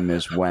 4th time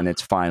is when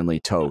it's finally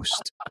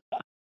toast.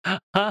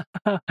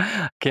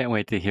 Can't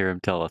wait to hear him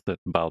tell us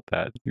about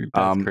that.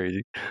 That's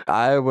crazy.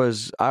 I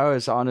was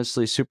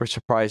honestly super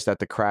surprised that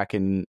the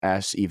Kraken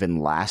S even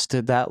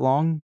lasted that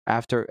long.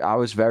 After I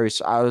was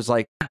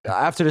like,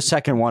 after the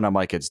second one, I'm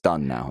like, it's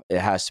done now. It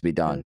has to be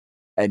done.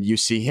 And you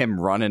see him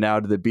running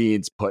out of the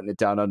beans, putting it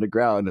down on the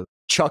ground,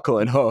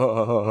 chuckling,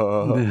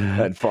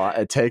 and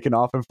taking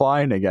off and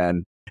flying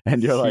again.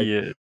 And you're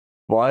like,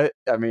 what?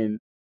 I mean,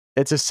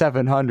 it's a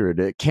 700.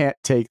 It can't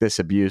take this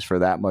abuse for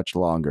that much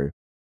longer.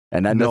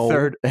 And then the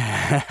third,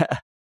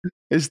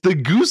 it's the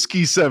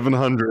Gooski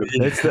 700.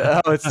 It's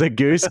the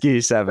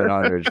Gooski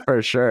 700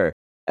 for sure.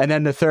 And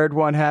then the third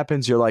one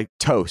happens. You're like,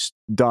 toast,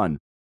 done.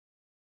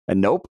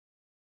 And nope.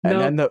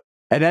 And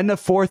then the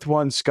 4th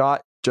one,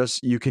 Scott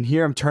just you can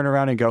hear him turn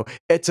around and go,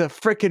 "It's a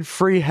freaking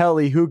free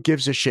heli. Who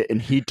gives a shit?"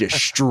 And he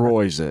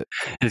destroys it.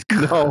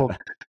 No.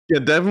 Yeah,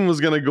 Devin was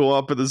going to go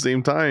up at the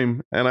same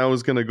time, and I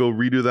was going to go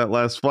redo that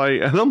last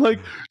flight. And I'm like,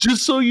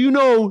 just so you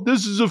know,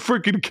 this is a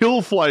freaking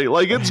kill flight.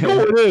 Like, it's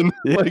going in.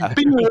 Yeah. Like,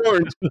 be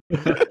warned.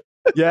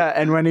 Yeah,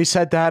 and when he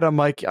said that, I'm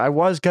like, I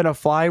was gonna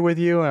fly with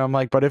you, and I'm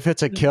like, but if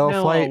it's a kill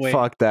flight, wait.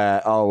 fuck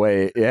that. Oh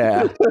wait,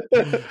 yeah,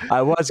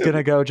 I was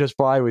gonna go just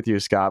fly with you,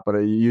 Scott, but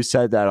you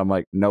said that, I'm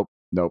like, nope.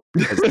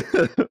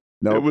 It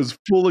was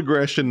full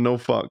aggression, no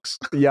fucks.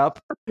 Yep.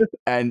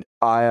 And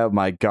oh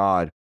my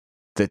god,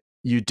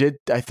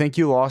 I think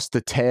you lost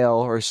the tail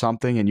or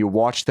something, and you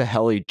watched the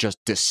heli just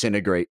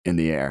disintegrate in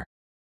the air.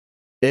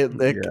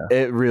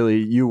 It really,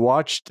 you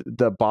watched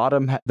the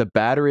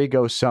battery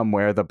go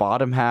somewhere, the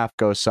bottom half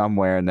go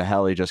somewhere, and the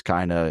heli just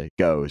kind of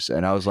goes.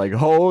 And I was like,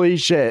 holy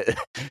shit.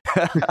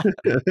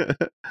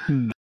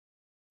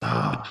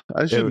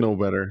 I should know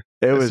better.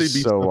 It was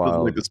SAB so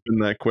wild. Like to spin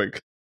that quick.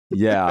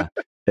 Yeah,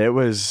 it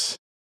was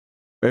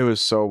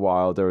so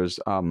wild. There was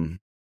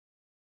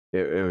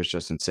it was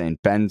just insane.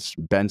 Ben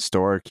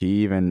Stork,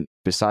 he even,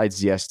 besides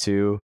the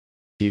S2,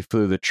 he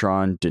flew the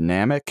Tron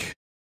Dynamic.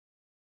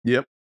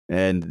 Yep.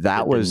 And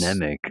that was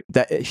Dynamic.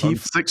 That he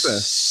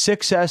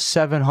 6S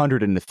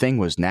 700, and the thing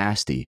was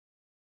nasty.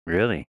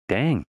 Really?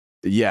 Dang.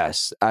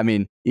 Yes, I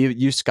mean,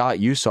 you Scott,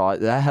 you saw it.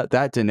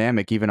 That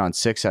Dynamic even on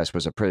 6S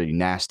was a pretty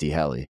nasty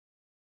heli.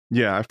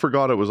 Yeah, I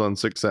forgot it was on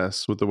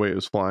 6S with the way it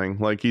was flying.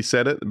 Like he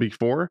said it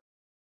before.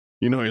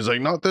 You know, he's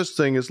like, not this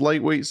thing. It's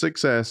lightweight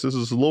 6S. This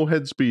is low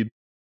head speed.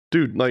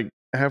 Dude, like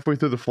halfway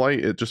through the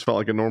flight, it just felt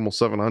like a normal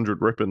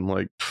 700 ripping.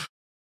 Like,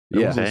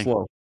 it wasn't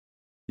slow.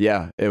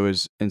 Yeah, it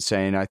was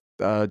insane.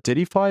 Did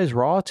he fly his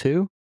raw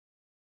too?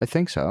 I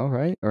think so,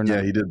 right? Or no?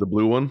 Yeah, he did the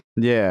blue one.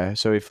 Yeah,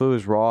 so he flew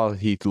his raw.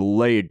 He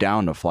laid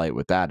down the flight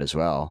with that as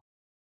well.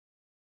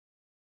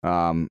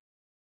 And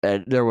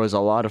there was a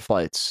lot of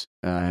flights.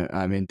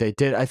 I mean, they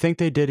did. I think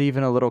they did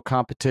even a little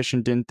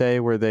competition, didn't they?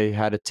 Where they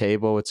had a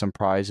table with some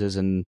prizes,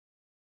 and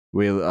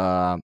we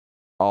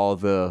all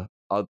the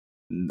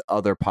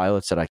other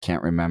pilots that I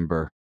can't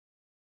remember.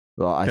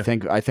 Well, I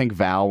think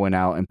Val went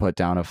out and put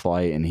down a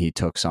flight, and he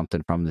took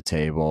something from the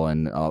table,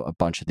 and a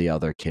bunch of the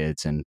other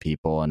kids and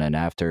people. And then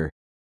after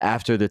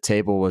the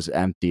table was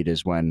emptied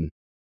is when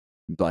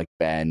like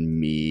Ben,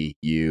 me,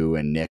 you,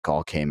 and Nick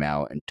all came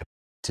out and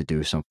to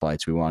do some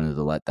flights. We wanted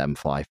to let them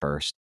fly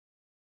first.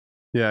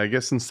 Yeah, I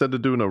guess instead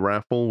of doing a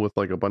raffle with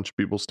like a bunch of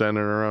people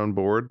standing around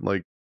board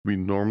like we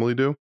normally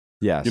do,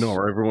 yes, you know,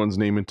 where everyone's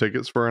naming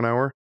tickets for an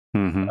hour.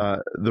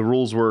 Mm-hmm. The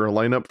rules were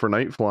line up for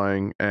night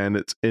flying, and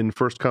it's in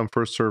first come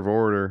first serve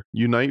order.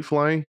 You night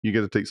fly, you get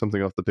to take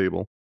something off the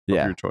table of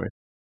your choice.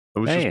 It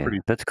was just pretty.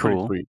 That's pretty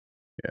cool. Sweet.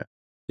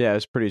 Yeah,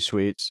 it's pretty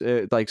sweet.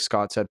 Like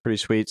Scott said, pretty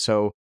sweet.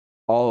 So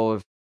all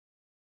of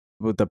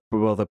the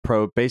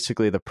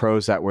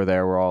pros that were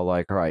there were all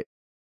like, all right,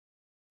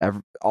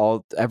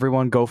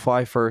 everyone go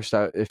fly first.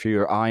 If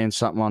you're eyeing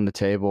something on the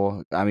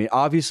table, I mean,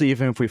 obviously,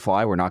 even if we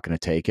fly, we're not going to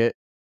take it.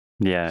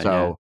 Yeah.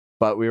 So,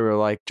 but we were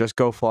like, just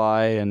go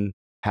fly and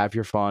have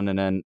your fun, and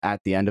then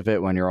at the end of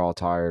it, when you're all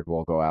tired,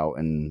 we'll go out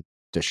and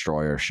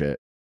destroy our shit.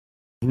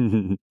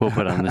 We'll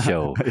put on the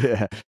show.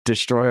 Yeah,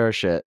 destroy our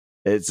shit.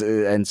 It's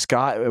and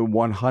Scott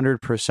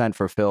 100%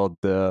 fulfilled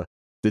the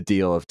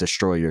deal of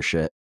destroy your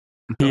shit.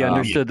 He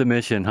understood the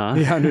mission, huh?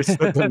 He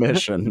understood the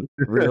mission.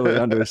 Really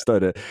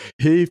understood it.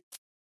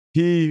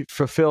 He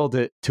fulfilled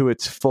it to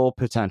its full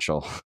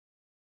potential.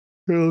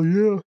 Hell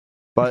yeah!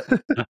 But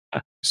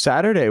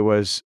Saturday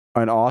was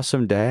an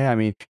awesome day. I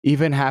mean,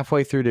 even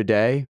halfway through the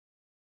day,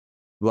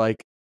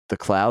 like the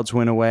clouds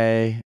went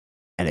away,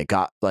 and it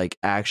got like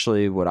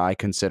actually what I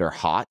consider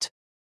hot.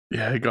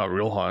 Yeah, it got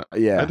real hot.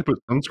 Yeah, I had to put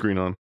sunscreen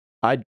on.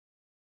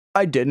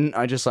 I didn't.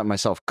 I just let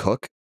myself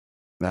cook.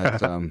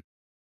 That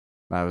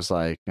I was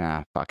like,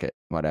 fuck it,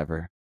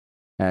 whatever.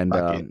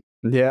 And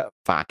yeah,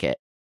 fuck it.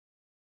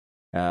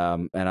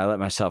 And I let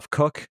myself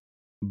cook,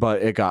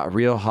 but it got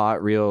real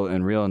hot, real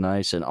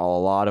nice, and a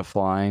lot of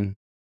flying.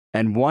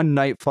 And one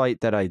night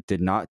flight that I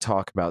did not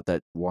talk about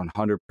that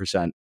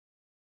 100%,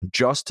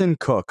 Justin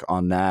Cook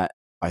on that,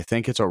 I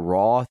think it's a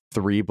raw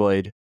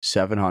 3-blade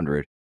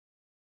 700,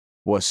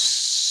 was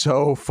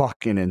so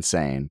fucking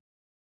insane.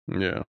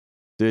 Yeah.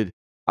 Dude,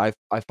 I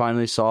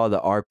finally saw the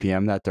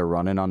RPM that they're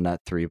running on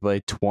that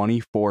 3-blade,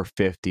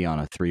 2450 on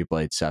a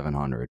 3-blade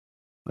 700.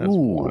 That's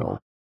wild.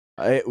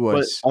 It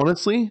was. But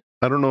honestly,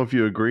 I don't know if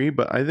you agree,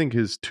 but I think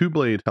his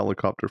 2-blade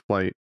helicopter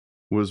flight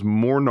was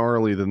more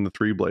gnarly than the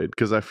 3-blade,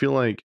 because I feel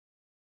like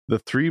the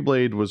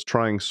 3-blade was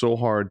trying so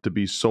hard to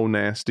be so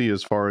nasty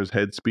as far as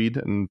head speed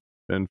and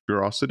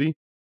ferocity.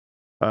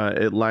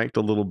 It lacked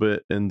a little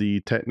bit in the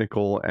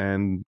technical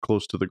and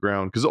close to the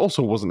ground, because it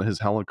also wasn't his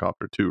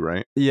helicopter too,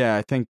 right? Yeah,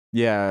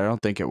 I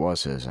don't think it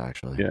was his,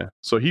 actually. Yeah,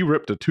 so he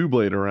ripped a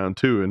 2-blade around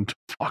too, and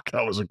fuck,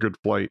 that was a good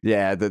flight.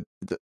 Yeah, the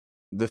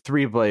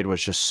 3-blade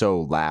was just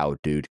so loud,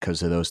 dude,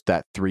 because of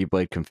that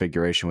 3-blade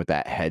configuration with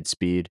that head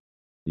speed.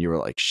 You were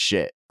like,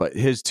 shit. But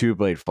his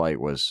 2-blade flight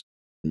was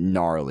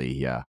gnarly,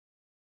 yeah.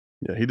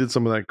 Yeah, he did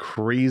some of that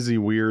crazy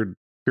weird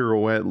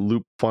pirouette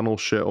loop funnel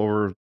shit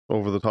over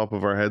the top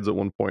of our heads at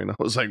one point. I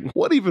was like,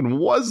 what even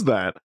was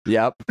that?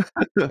 Yep.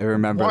 I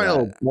remember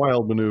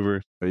wild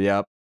maneuvers.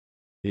 Yep.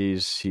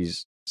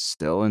 He's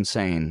still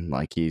insane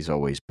like he's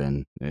always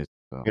been. Yeah,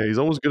 he's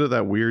always good at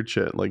that weird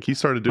shit. Like he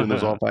started doing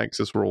those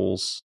off-axis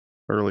rolls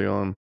early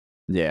on.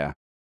 Yeah.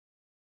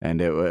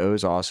 And it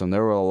was awesome.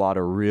 There were a lot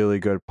of really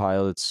good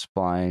pilots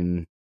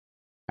flying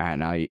at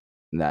night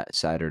that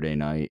Saturday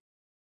night,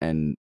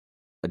 and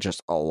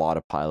just a lot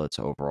of pilots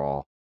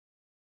overall.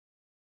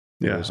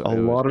 Yeah, a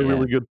lot of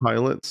really good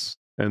pilots,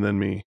 and then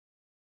me.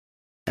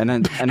 And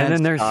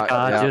then there's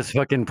Scott just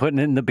fucking putting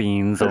it in the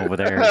beans over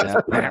there.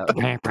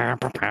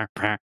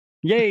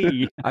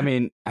 Yay! I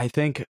mean, I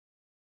think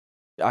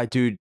I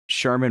do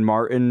Sherman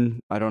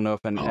Martin. I don't know if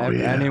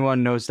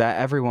anyone knows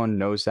that. Everyone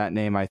knows that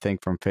name, I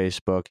think, from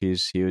Facebook.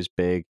 He was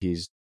big.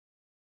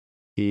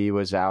 He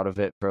was out of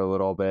it for a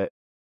little bit.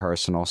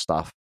 Personal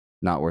stuff,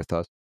 not worth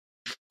us.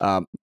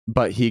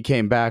 But he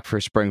came back for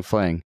Spring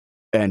Fling,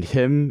 and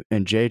him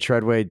and Jay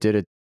Treadway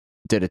did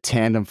a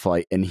tandem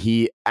flight, and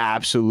he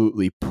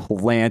absolutely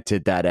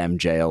planted that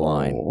MJ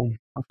line. Oh,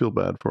 I feel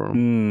bad for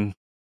him.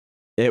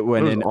 It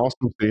went in.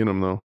 Awesome seeing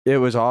him though. It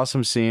was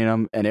awesome seeing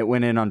him, and it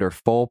went in under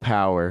full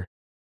power.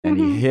 And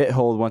he hit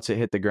hold once it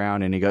hit the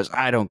ground, and he goes,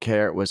 "I don't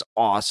care." It was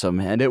awesome,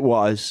 and it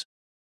was.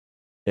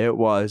 It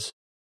was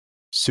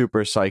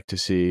super psyched to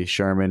see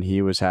Sherman.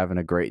 He was having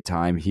a great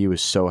time. He was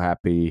so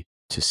happy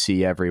to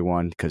see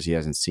everyone because he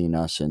hasn't seen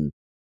us in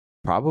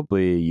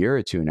probably a year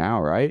or two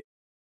now, right?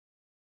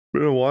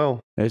 Been a while.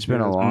 It's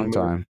been a long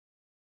time.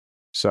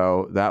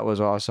 So that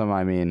was awesome.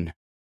 I mean,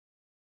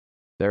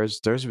 there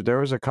was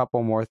a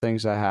couple more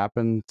things that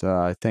happened.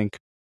 I think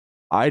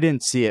I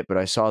didn't see it, but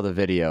I saw the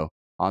video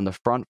on the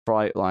front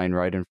flight line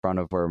right in front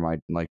of where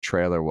my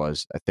trailer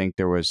was. I think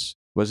there was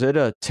it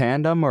a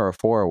tandem or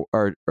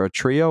a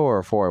trio or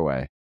a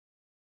four-way?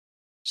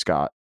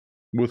 Scott.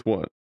 With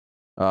what?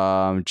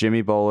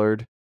 Jimmy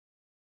Bullard.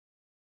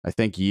 I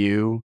think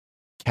you,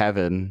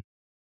 Kevin.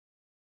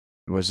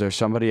 Was there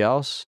somebody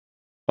else?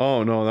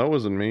 Oh no, that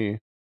wasn't me.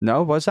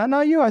 No, was that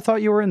not you? I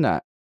thought you were in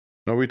that.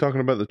 Are we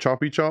talking about the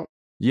choppy chop?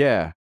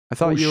 Yeah, I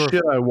thought you were.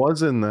 Shit, I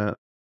was in that.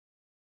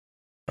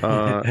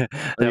 That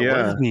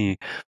was me.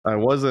 I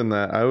was in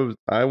that.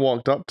 I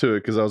walked up to it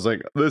because I was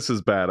like, "This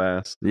is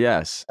badass."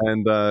 Yes.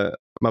 And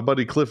my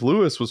buddy Cliff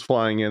Lewis was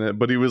flying in it,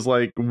 but he was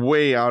like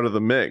way out of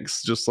the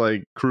mix, just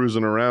like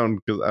cruising around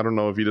because I don't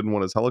know if he didn't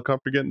want his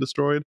helicopter getting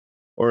destroyed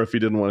or if he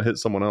didn't want to hit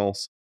someone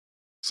else.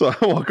 So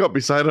I walk up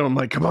beside him. I'm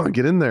like, "Come on,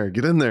 get in there,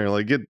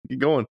 like get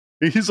going."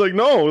 And he's like,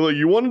 "No, like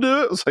you want to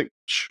do it?" I was like,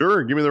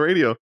 "Sure, give me the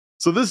radio."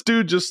 So this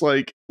dude just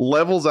like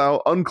levels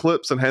out,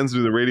 unclips, and hands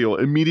me the radio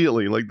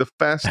immediately, like the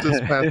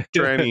fastest path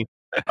tranny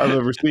I've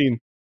ever seen.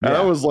 And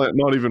I was like,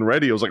 not even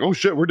ready. I was like, "Oh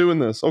shit, we're doing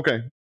this." Okay.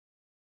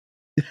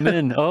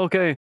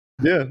 Okay.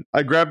 Yeah,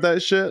 I grabbed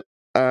that shit.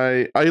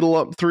 I idle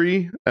up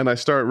 3 and I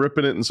start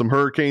ripping it in some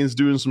hurricanes,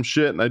 doing some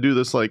shit, and I do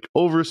this like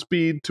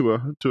overspeed to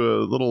a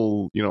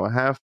little, a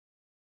half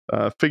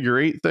figure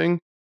 8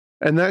 thing,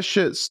 and that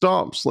shit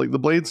stops. Like the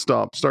blades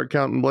stop. Start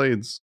counting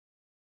blades.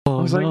 I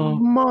was like,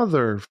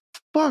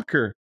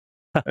 motherfucker.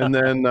 And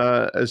then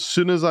as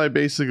soon as I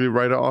basically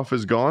write it off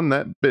as gone,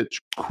 that bitch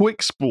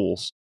quick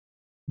spools.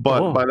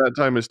 But by that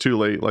time, it's too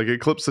late. Like it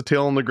clips the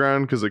tail on the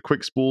ground because it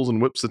quick spools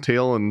and whips the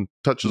tail and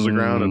touches the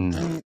ground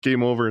and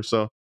game over.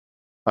 So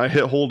I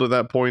hit hold at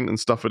that point and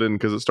stuff it in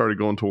because it started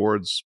going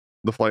towards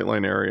the flight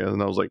line area.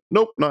 And I was like,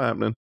 nope, not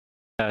happening.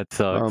 That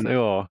sucks.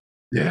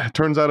 Yeah, it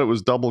turns out it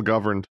was double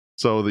governed.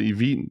 So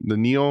the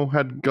Neo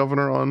had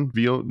governor on,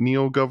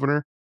 Neo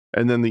governor,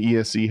 and then the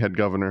ESC had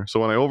governor. So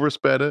when I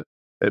oversped it,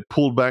 it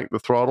pulled back the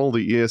throttle.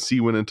 The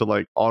ESC went into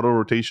like auto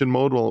rotation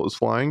mode while it was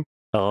flying.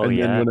 And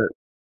then when it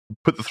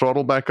put the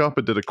throttle back up,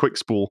 it did a quick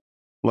spool,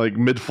 like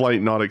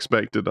mid-flight, not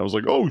expected. I was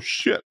like, oh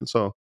shit.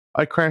 So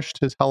I crashed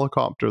his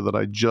helicopter that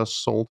I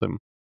just sold him.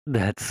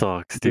 That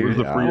sucks, It dude. was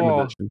the freedom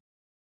edition.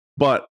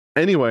 But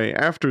anyway,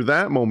 after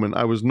that moment,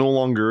 I was no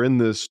longer in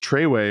this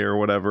Treyway or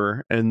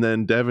whatever, and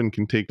then Devin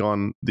can take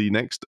on the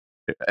next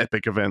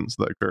epic events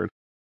that occurred.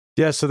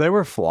 Yeah, so they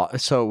were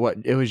so what?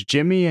 It was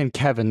Jimmy and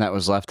Kevin that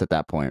was left at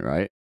that point,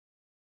 right?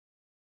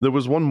 There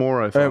was one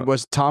more, I thought.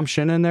 Was Tom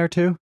Shin in there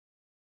too?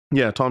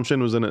 Yeah, Tom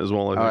Shin was in it as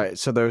well. I think. All right,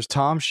 so there was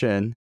Tom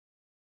Shin,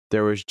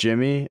 there was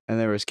Jimmy, and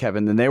there was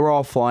Kevin. And they were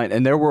all flying,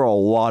 and there were a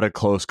lot of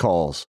close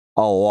calls.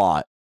 A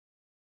lot.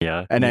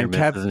 Yeah. And then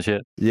Kevin,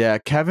 shit. Yeah,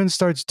 Kevin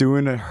starts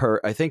doing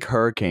I think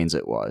hurricanes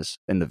it was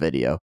in the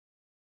video.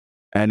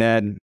 And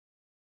then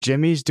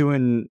Jimmy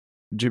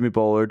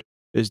Bullard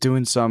is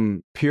doing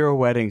some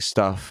pirouetting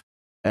stuff,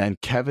 and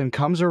Kevin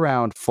comes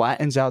around,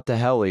 flattens out the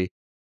heli,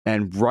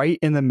 and right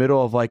in the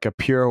middle of like a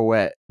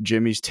pirouette,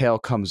 Jimmy's tail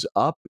comes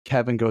up,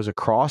 Kevin goes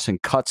across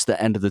and cuts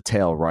the end of the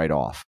tail right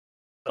off.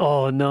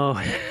 Oh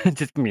no.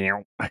 Just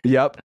meow.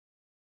 Yep.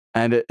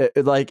 And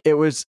it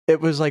was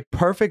like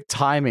perfect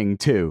timing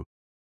too.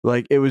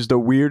 Like it was the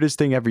weirdest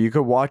thing ever. You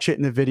could watch it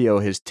in the video.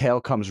 His tail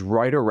comes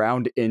right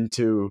around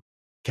into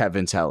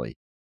Kevin's heli.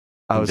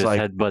 I was just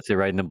like, headbutts it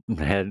right in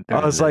the head. I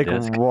or was the like,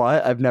 disc.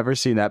 what? I've never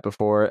seen that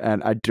before,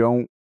 and I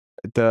don't.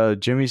 The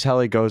Jimmy's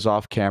heli goes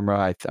off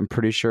camera. I'm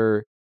pretty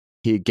sure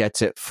he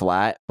gets it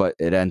flat, but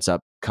it ends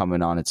up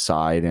coming on its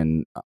side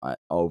and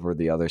over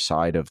the other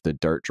side of the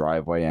dirt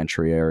driveway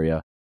entry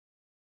area.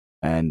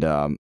 And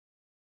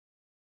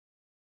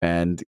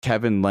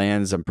Kevin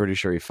lands. I'm pretty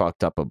sure he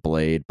fucked up a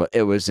blade, but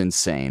it was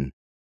insane.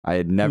 I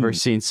had never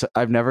seen.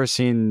 I've never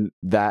seen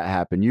that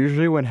happen.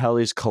 Usually, when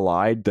helis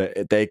collide,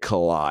 they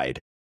collide.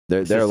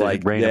 It's They're just a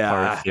like, rain of yeah,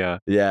 parts, yeah.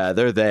 yeah,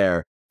 they're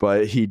there.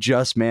 But he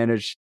just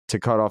managed to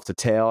cut off the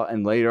tail,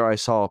 and later I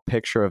saw a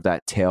picture of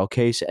that tail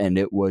case, and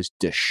it was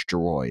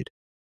destroyed.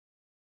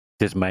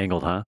 Just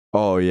mangled, huh?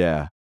 Oh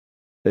yeah,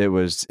 it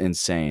was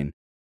insane.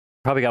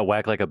 Probably got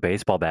whacked like a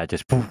baseball bat,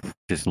 just poof,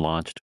 just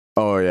launched.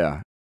 Oh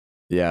yeah,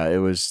 yeah. It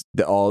was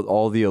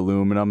all the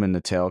aluminum in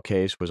the tail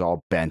case was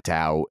all bent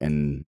out,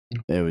 and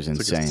it was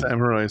It's insane. like a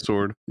samurai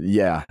sword.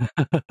 Yeah,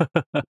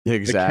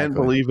 exactly. I can't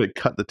believe it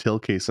cut the tail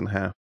case in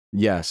half.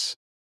 Yes.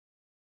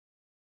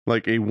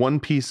 Like a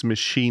one-piece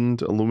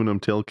machined aluminum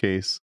tail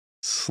case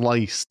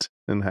sliced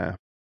in half.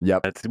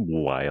 Yep. That's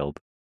wild.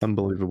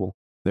 Unbelievable.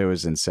 It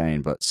was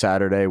insane. But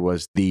Saturday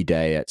was the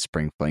day at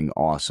Spring Fling.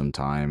 Awesome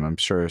time. I'm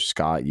sure,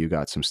 Scott, you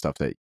got some stuff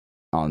that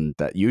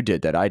you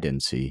did that I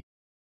didn't see.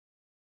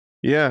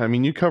 Yeah, I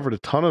mean, you covered a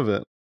ton of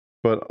it.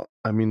 But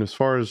I mean, as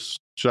far as,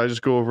 should I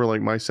just go over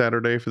like my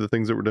Saturday for the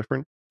things that were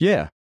different?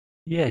 Yeah.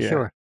 Yeah, Yeah.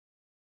 sure.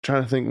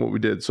 Trying to think what we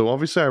did. So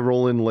obviously I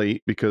roll in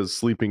late because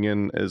sleeping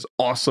in is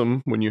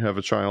awesome when you have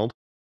a child.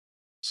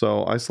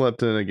 So I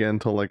slept in again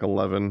till like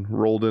 11,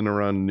 rolled in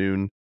around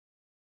noon.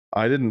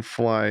 I didn't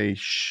fly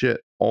shit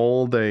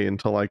all day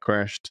until I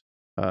crashed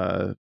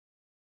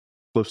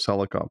Cliff's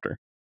helicopter.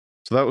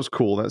 So that was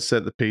cool. That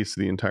set the pace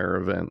of the entire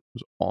event.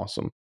 It was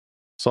awesome.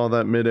 Saw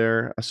that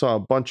midair. I saw a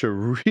bunch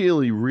of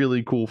really,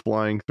 really cool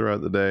flying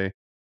throughout the day.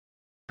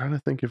 Trying to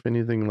think if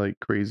anything like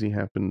crazy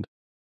happened.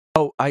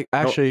 Oh,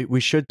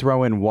 we should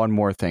throw in one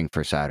more thing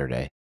for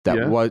Saturday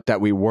that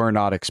we were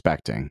not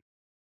expecting.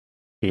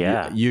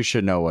 Yeah. You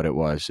should know what it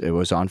was. It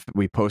was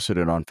we posted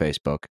it on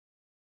Facebook.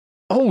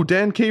 Oh,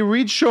 Dan K.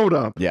 Reed showed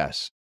up.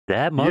 Yes.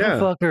 That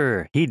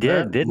motherfucker. He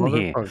did, didn't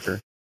he?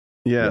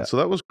 Yeah, so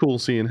that was cool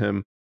seeing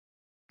him.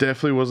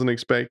 Definitely wasn't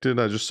expected.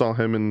 I just saw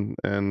him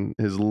and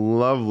his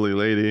lovely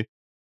lady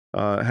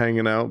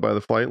hanging out by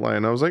the flight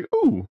line. I was like,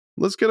 ooh,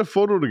 let's get a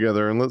photo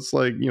together and let's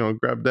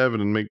grab Devin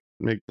and make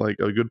like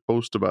a good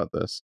post about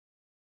this.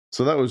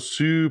 So that was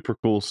super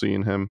cool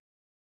seeing him.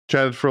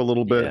 Chatted for a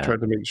little bit, Yeah.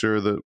 tried to make sure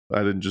that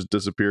I didn't just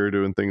disappear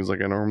doing things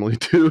like I normally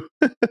do.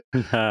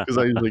 Because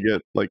I usually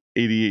get like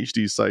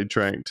ADHD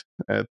sidetracked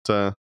at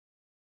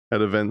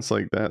events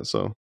like that.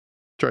 So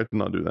tried to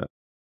not do that.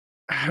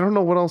 I don't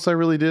know what else I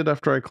really did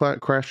after I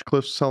crashed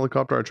Cliff's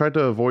helicopter. I tried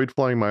to avoid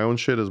flying my own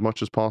shit as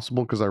much as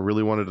possible because I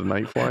really wanted a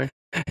night fly.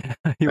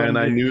 And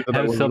I knew that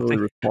I wasn't really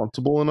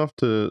responsible enough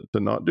to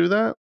not do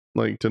that,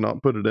 like to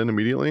not put it in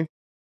immediately.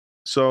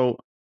 So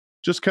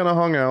just kind of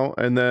hung out,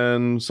 and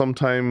then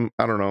sometime,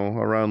 I don't know,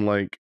 around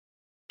like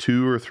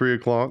 2 or 3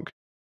 o'clock,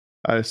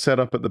 I set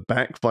up at the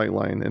back flight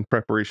line in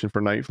preparation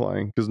for night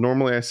flying, because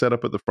normally I set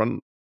up at the front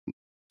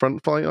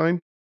flight line,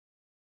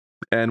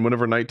 and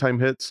whenever nighttime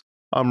hits,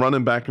 I'm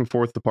running back and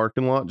forth the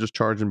parking lot, just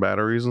charging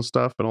batteries and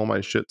stuff, and all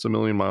my shit's a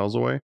million miles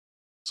away.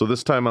 So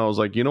this time I was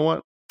like, you know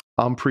what?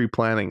 I'm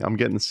pre-planning. I'm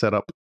getting set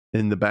up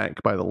in the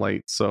back by the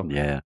lights. So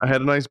yeah, I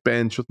had a nice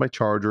bench with my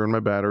charger and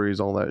my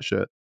batteries, all that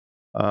shit.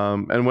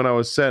 And when I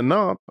was setting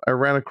up, I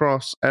ran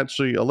across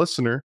actually a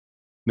listener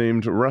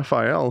named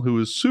Raphael, who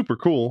was super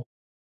cool.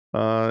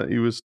 He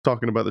was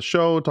talking about the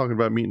show, talking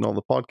about meeting all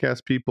the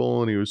podcast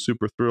people, and he was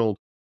super thrilled.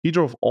 He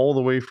drove all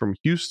the way from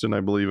Houston,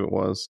 I believe it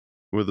was,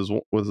 with his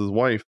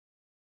wife,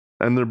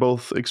 and they're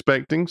both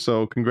expecting.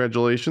 So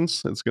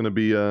congratulations! It's going to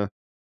be a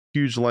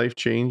huge life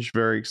change,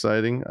 very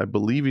exciting. I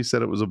believe he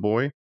said it was a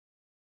boy,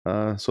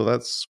 so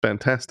that's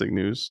fantastic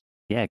news.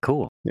 Yeah,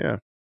 cool. Yeah.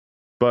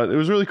 But it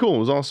was really cool. It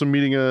was awesome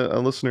meeting a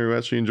listener who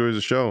actually enjoys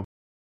the show.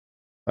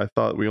 I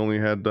thought we only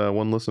had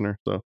one listener,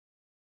 so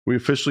we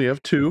officially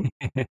have 2.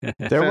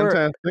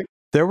 Fantastic.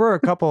 There were a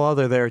couple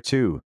other there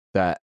too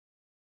that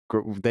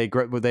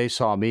they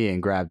saw me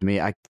and grabbed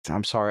me.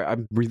 I'm sorry,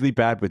 I'm really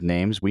bad with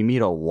names. We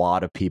meet a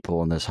lot of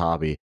people in this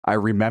hobby. I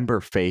remember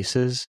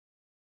faces.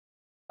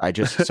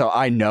 So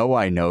I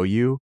know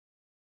you,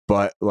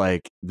 but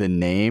like the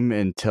name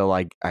until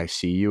I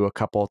see you a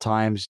couple of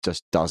times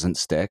just doesn't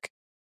stick.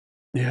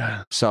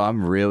 Yeah. So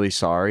I'm really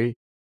sorry,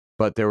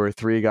 but there were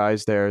 3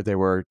 guys there. They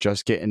were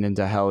just getting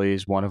into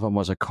helis. One of them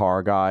was a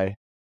car guy.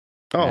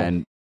 Oh,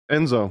 and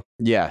Enzo.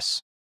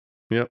 Yes.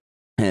 Yep.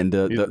 And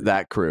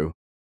that crew.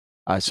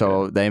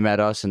 So they met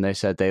us and they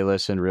said they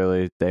listened.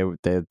 Really, they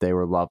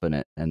were loving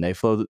it, and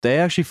they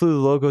actually flew the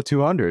Logo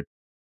 200.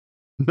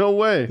 No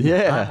way.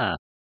 Yeah,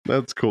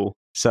 that's cool.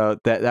 So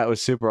that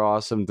was super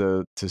awesome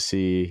to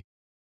see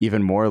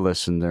even more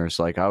listeners.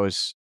 Like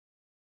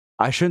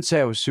I shouldn't say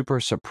I was super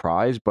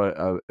surprised, but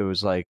it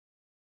was like,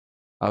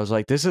 I was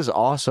like, this is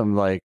awesome.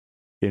 Like,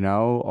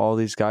 all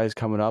these guys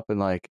coming up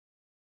and like,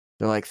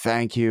 they're like,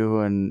 thank you.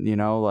 And,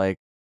 like,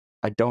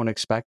 don't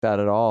expect that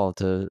at all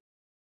to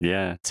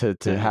Yeah.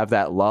 have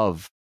that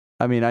love.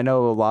 I mean, I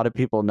know a lot of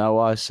people know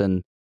us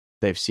and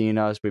they've seen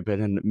us. We've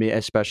been in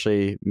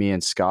especially me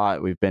and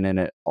Scott. We've been in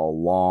it a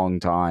long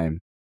time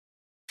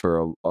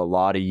for a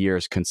lot of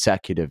years,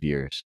 consecutive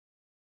years.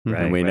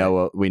 Right. And we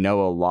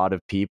know a lot of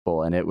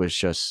people, and it was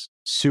just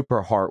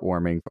super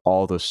heartwarming.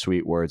 All the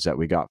sweet words that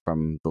we got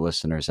from the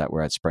listeners that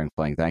were at Spring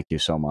Fling. Thank you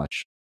so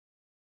much.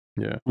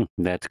 Yeah.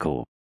 That's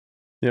cool.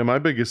 Yeah, my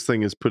biggest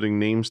thing is putting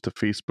names to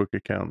Facebook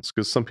accounts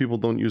because some people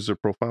don't use their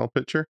profile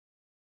picture.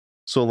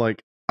 So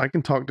like I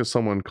can talk to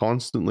someone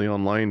constantly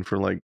online for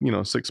like,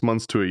 6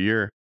 months to a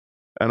year,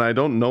 and I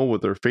don't know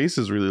what their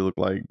faces really look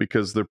like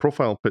because their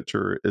profile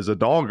picture is a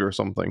dog or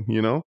something,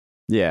 Yeah.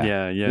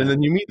 Yeah. And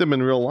then you meet them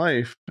in real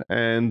life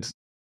and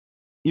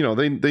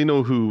they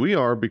know who we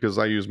are because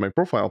I use my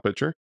profile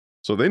picture.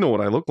 So they know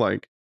what I look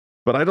like,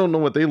 but I don't know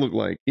what they look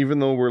like. Even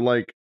though we're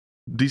like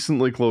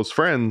decently close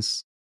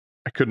friends,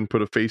 I couldn't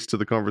put a face to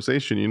the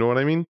conversation, you know what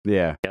I mean?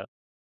 Yeah.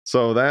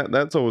 So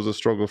that's always a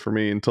struggle for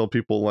me until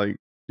people like,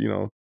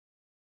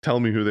 tell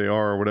me who they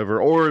are or whatever.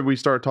 Or we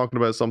start talking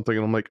about something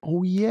and I'm like,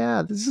 oh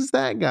yeah, this is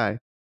that guy.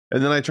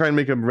 And then I try and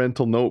make a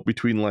mental note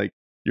between like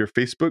your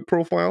Facebook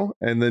profile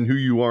and then who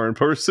you are in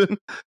person.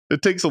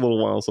 It takes a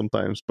little while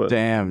sometimes, but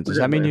Damn. Does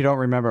that mean you don't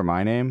remember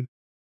my name?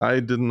 I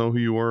didn't know who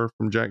you were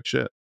from jack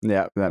shit.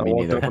 Yeah, that I me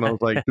walked neither. up and I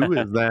was like, who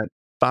is that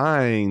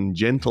fine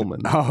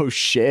gentleman? Oh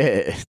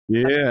shit.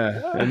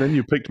 Yeah. And then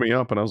you picked me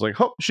up and I was like,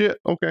 oh shit,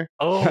 okay.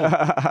 Oh,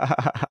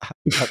 I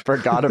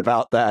forgot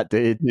about that,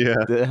 dude.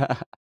 Yeah.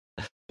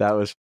 That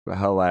was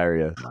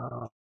hilarious.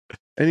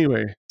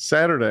 Anyway,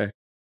 Saturday.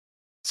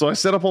 So I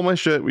set up all my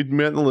shit. We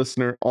met the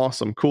listener.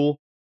 Awesome. Cool.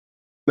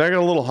 Then I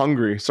got a little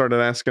hungry. Started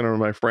asking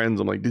my friends.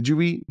 I'm like, did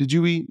you eat? Did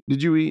you eat?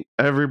 Did you eat?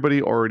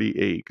 Everybody already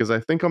ate because I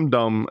think I'm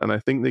dumb and I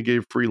think they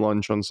gave free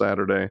lunch on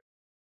Saturday.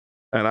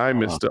 And I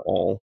missed it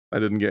all. I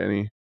didn't get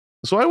any.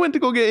 So I went to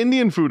go get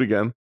Indian food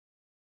again.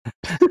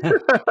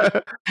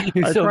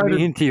 you're I so tried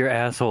mean to your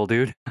asshole,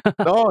 dude.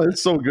 Oh,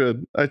 it's so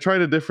good. I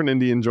tried a different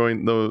Indian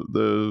joint,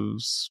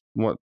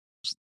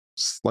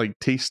 like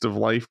Taste of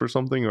Life or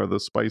something, or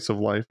the Spice of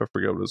Life. I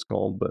forget what it's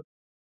called, but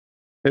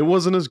it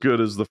wasn't as good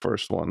as the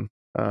first one.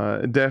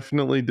 It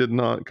definitely did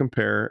not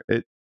compare.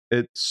 It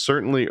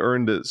certainly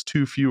earned its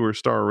 2 fewer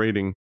star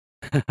rating.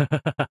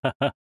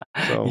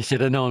 So you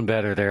should have known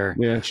better there.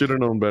 yeah, should have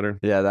known better.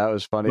 Yeah, that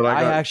was funny. But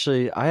I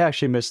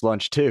actually missed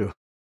lunch too.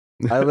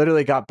 I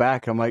literally got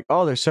back. I'm like,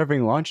 oh, they're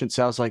serving lunch, and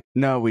Sal's like,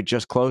 no, we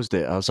just closed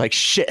it. I was like,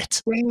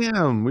 shit.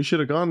 Damn, we should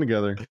have gone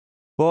together.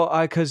 Well,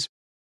 because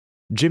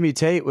Jimmy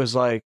Tate was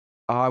like,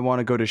 oh, I want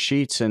to go to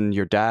Sheets, and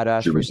your dad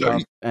asked for Jimmy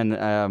stuff, Tate.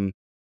 and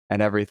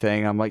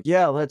everything. I'm like,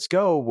 yeah, let's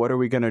go. What are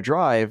we gonna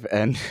drive?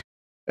 And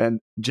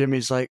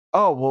Jimmy's like,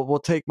 oh, well, we'll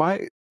take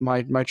my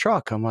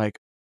truck. I'm like,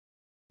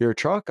 your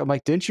truck? I'm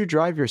like, didn't you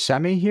drive your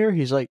semi here?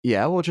 He's like,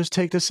 yeah, we'll just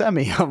take the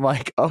semi. I'm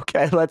like,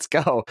 okay, let's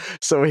go.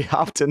 So we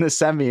hopped in the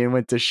semi and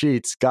went to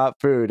Sheets, got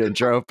food, and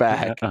drove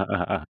back.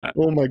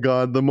 Oh my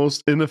god, the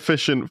most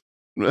inefficient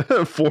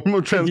form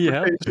of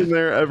transportation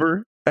there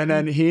ever. And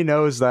then he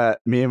knows that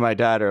me and my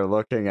dad are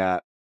looking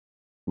at,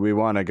 we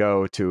want to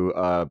go to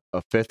a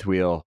fifth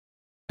wheel,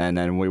 and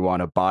then we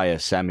want to buy a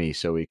semi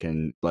so we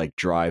can like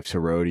drive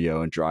to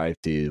rodeo and drive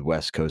to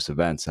West Coast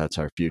events. That's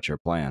our future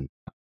plan.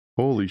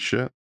 Holy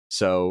shit.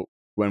 So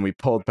when we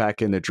pulled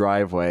back in the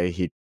driveway,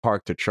 he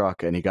parked the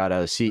truck and he got out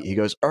of the seat. He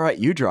goes, all right,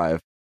 you drive.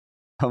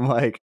 I'm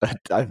like,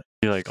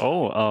 You're like,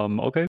 oh,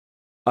 okay.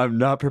 I'm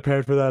not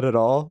prepared for that at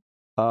all.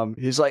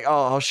 He's like,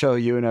 oh, I'll show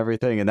you and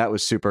everything. And that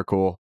was super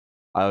cool.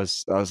 I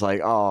was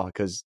like, oh,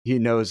 because he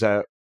knows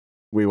that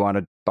we want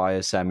to buy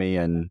a semi,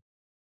 and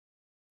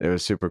it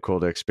was super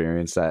cool to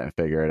experience that and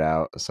figure it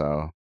out.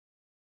 So,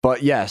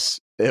 but yes,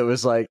 it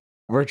was like,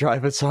 we're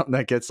driving something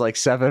that gets like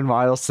 7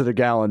 miles to the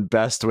gallon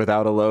best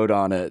without a load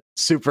on it.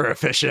 Super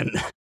efficient.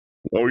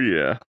 Oh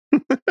yeah.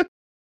 That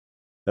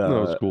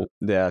was cool.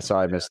 Yeah, so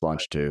I missed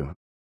lunch too.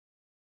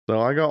 So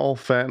I got all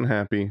fat and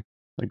happy.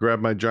 I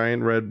grabbed my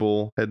giant Red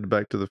Bull, headed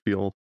back to the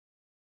field,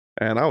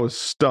 and I was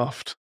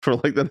stuffed for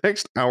like the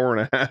next hour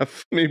and a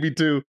half, maybe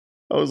 2.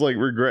 I was like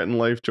regretting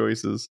life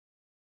choices.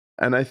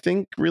 And I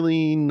think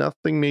really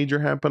nothing major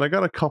happened. I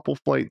got a couple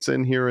flights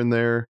in here and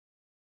there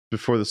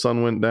before the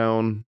sun went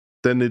down.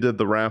 Then they did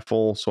the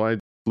raffle, so I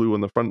flew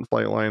in the front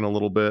flight line a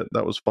little bit.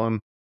 That was fun.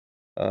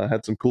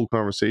 Had some cool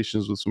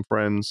conversations with some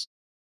friends.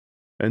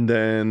 And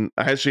then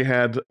I actually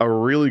had a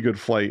really good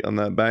flight on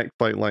that back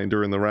flight line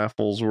during the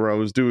raffles where I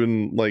was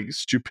doing like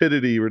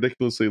stupidity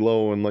ridiculously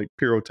low and like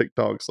pyro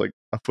TikToks like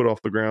a foot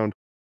off the ground.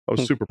 I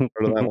was super proud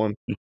of that one.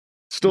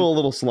 Still a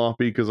little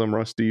sloppy because I'm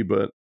rusty,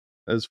 but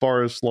as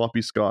far as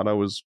sloppy Scott, I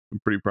was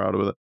pretty proud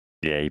of it.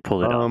 Yeah, you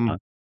pulled it off. Huh?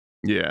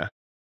 Yeah.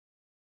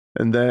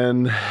 And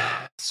then,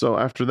 so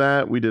after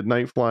that, we did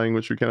night flying,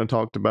 which we kind of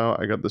talked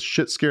about. I got the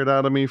shit scared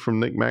out of me from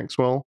Nick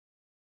Maxwell.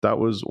 That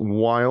was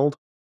wild.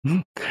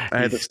 I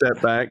had to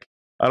step back.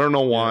 I don't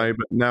know why,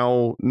 but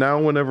now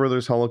whenever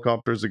there's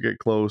helicopters that get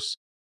close,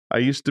 I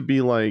used to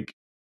be like,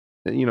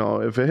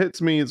 if it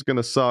hits me, it's going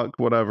to suck,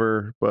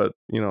 whatever. But,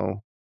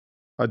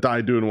 I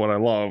died doing what I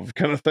love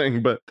kind of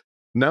thing. But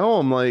now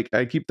I'm like,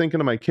 I keep thinking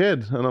of my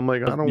kid, and I'm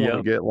like, I don't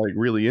want to get like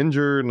really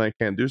injured, and I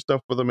can't do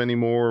stuff with them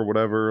anymore, or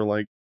whatever.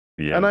 Like,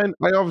 and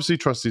I obviously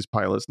trust these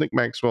pilots. Nick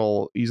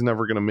Maxwell, he's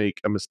never going to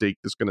make a mistake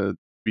that's going to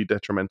be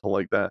detrimental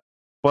like that.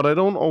 But I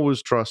don't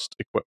always trust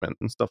equipment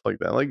and stuff like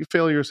that. Like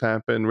failures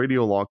happen,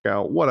 radio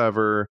lockout,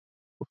 whatever,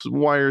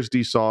 wires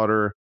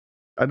desolder.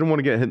 I didn't want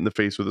to get hit in the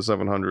face with a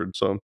 700,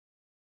 so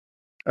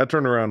I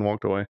turned around and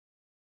walked away.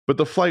 But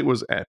the flight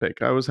was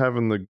epic. I was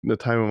having the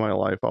time of my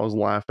life. I was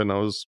laughing. I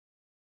was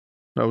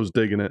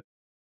digging it.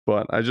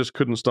 But I just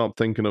couldn't stop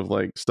thinking of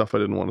like stuff I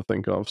didn't want to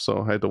think of,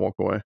 so I had to walk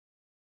away.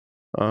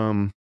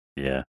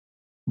 Yeah.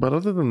 But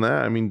other than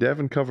that, I mean,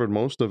 Devin covered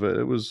most of it.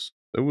 It was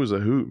a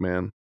hoot,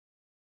 man.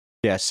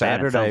 Yeah,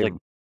 Man,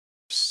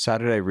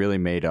 Saturday really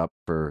made up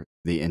for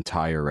the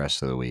entire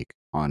rest of the week,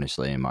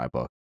 honestly, in my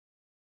book.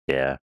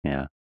 Yeah.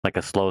 Like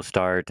a slow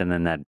start and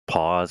then that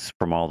pause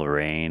from all the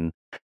rain,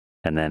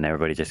 and then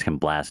everybody just can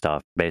blast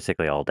off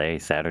basically all day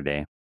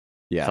Saturday.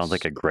 Yeah. Sounds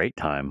like a great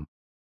time.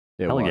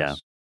 Hell yeah.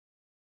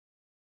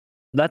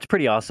 That's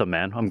pretty awesome,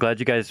 man. I'm glad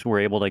you guys were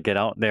able to get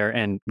out there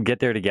and get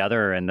there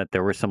together, and that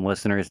there were some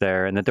listeners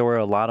there, and that there were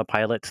a lot of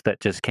pilots that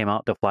just came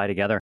out to fly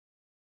together.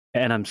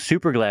 And I'm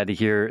super glad to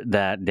hear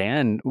that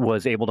Dan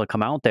was able to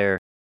come out there.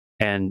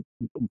 And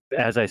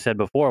as I said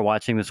before,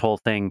 watching this whole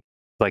thing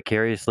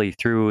vicariously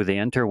through the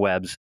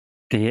interwebs,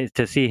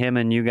 to see him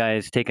and you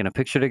guys taking a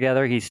picture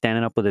together, he's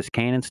standing up with his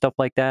cane and stuff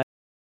like that.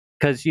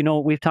 Because,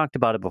 we've talked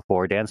about it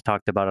before. Dan's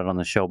talked about it on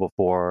the show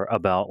before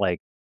about like,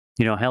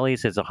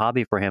 helis is a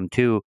hobby for him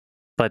too.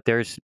 But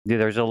there's a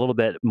little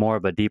bit more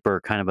of a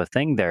deeper kind of a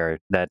thing there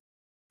that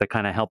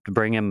kind of helped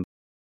bring him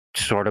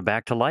sort of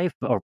back to life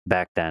or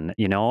back then,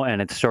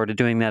 and it's sort of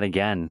doing that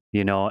again,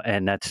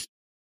 and that's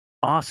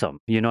awesome.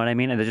 You know what I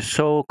mean? And it's just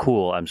so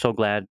cool. I'm so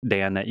glad,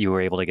 Dan, that you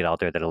were able to get out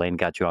there, that Elaine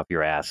got you off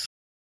your ass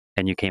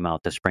and you came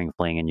out to Spring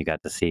Fling and you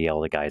got to see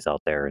all the guys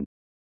out there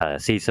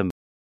and see some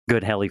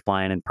good heli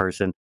flying in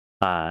person.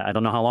 I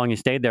don't know how long you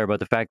stayed there,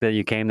 but the fact that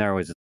you came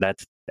there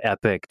that's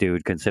epic,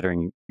 dude,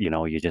 considering,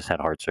 you just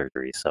had heart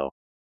surgery. So,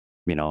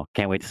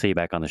 can't wait to see you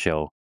back on the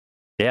show.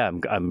 Yeah,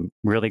 I'm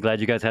really glad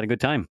you guys had a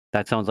good time.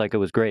 That sounds like it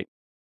was great.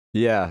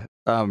 Yeah.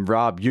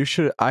 Rob,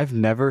 I've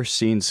never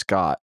seen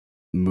Scott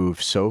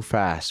move so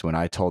fast when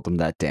I told him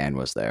that Dan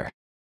was there.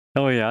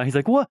 Oh yeah. He's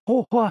like, what?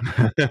 Oh, what?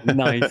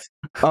 Nice.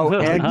 Oh,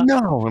 and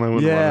no. And I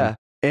wouldn't let him.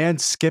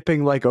 And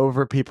skipping like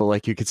over people,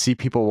 like you could see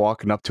people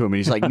walking up to him, and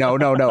he's like, no,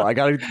 I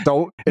gotta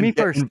don't me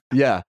first.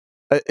 Yeah.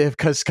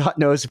 Because Scott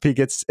knows if he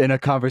gets in a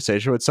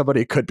conversation with somebody,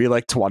 it could be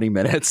like 20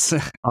 minutes.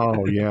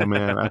 Oh, yeah,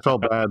 man. I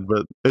felt bad,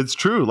 but it's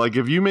true. Like,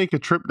 if you make a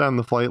trip down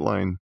the flight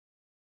line,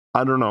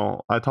 I don't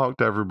know. I talk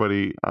to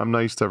everybody. I'm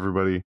nice to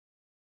everybody.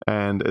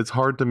 And it's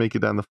hard to make it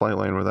down the flight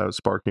line without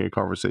sparking a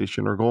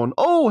conversation or going,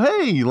 oh,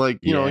 hey, like,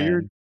 you know,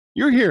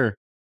 you're here.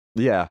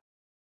 Yeah.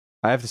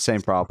 I have the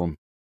same problem.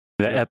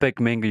 The epic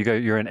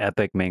mingler. You're an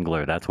epic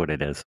mingler. That's what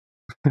it is.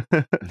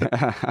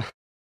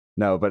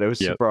 No, but it was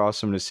super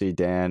awesome to see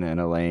Dan and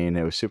Elaine.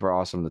 It was super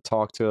awesome to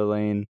talk to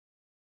Elaine.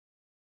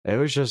 It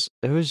was just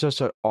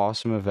an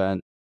awesome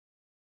event.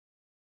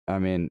 I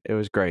mean, it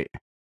was great.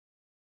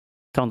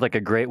 Sounds like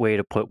a great way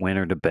to put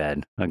winter to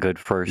bed. A good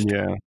first,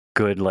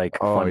 good fun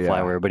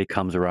fly where everybody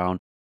comes around.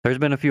 There's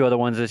been a few other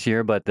ones this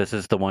year, but this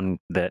is the one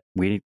that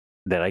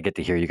I get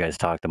to hear you guys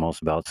talk the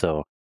most about.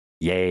 So,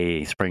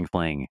 yay, Spring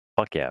Fling!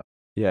 Fuck yeah!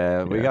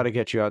 Yeah, we got to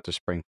get you out to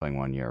Spring Fling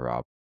one year,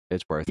 Rob.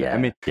 It's worth it. I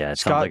mean,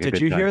 Scott, like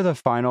did you hear the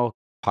final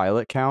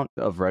pilot count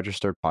of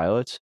registered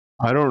pilots?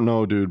 I don't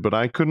know, dude, but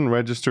I couldn't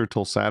register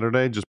till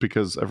Saturday just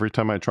because every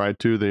time I tried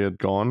to, they had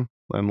gone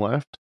and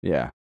left.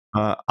 Yeah.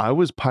 I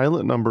was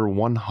pilot number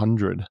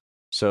 100.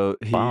 So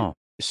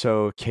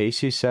So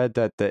Casey said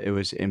that it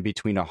was in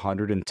between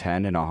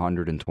 110 and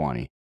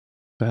 120.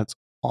 That's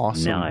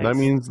awesome. Nice. That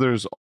means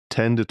there's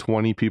 10 to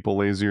 20 people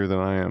lazier than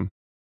I am.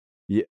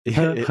 Yeah. You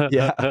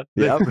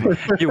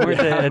weren't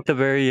at the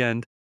very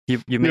end.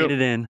 You made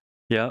it in.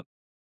 Yep.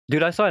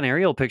 Dude, I saw an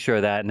aerial picture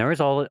of that, and there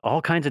was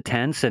all kinds of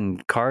tents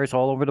and cars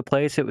all over the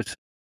place. It was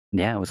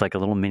like a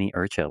little mini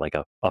Urcha, like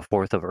a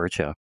fourth of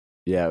Urcha.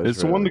 Yeah, it's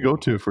really the one to go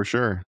to for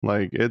sure.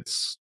 Like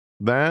it's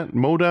that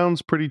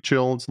Modown's pretty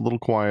chill. It's a little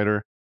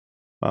quieter.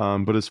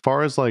 But as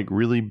far as like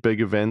really big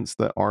events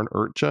that aren't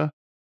Urcha,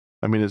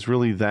 I mean, it's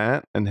really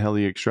that and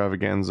Heli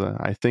Extravaganza,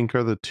 I think,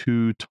 are the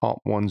two top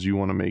ones you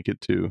want to make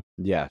it to.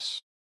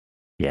 Yes.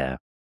 Yeah.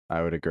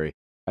 I would agree.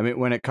 I mean,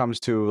 when it comes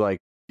to like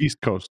East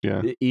Coast,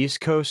 the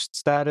East Coast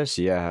status,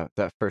 yeah,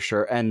 that for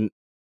sure. And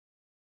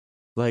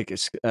like,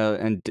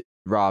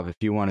 Rob, if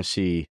you want to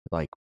see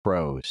like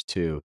pros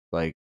too,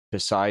 like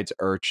besides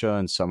Urcha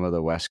and some of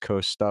the West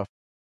Coast stuff,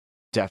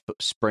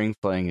 Spring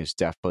Fling is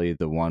definitely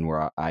the one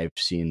where I've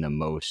seen the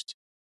most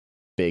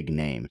big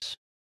names.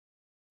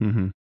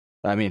 Mm-hmm.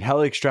 I mean,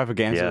 Heli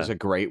Extravaganza is a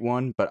great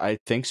one, but I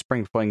think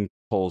Spring Fling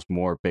pulls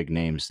more big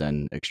names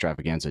than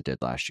Extravaganza did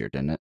last year,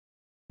 didn't it?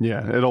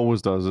 Yeah, it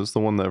always does. It's the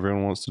one that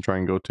everyone wants to try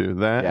and go to.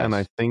 That, and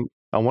I think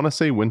I want to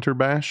say Winter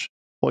Bash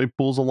probably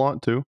pulls a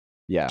lot too.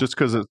 Yeah, just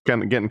because it's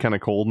getting kind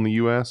of cold in the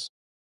U.S.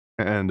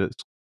 and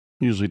it's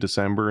usually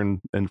December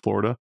in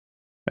Florida,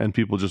 and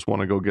people just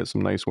want to go get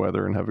some nice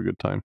weather and have a good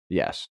time.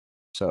 Yes.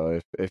 So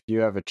if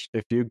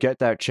you get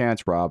that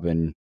chance, Rob,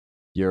 and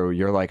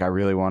you're like, I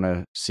really want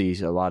to see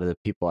a lot of the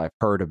people I've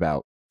heard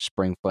about,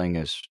 Spring Fling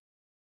is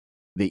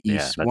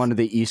one of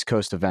the East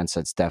Coast events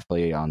that's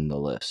definitely on the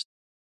list.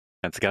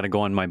 That's got to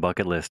go on my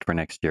bucket list for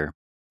next year.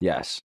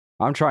 Yes.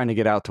 I'm trying to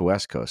get out to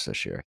West Coast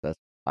this year.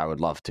 I would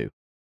love to.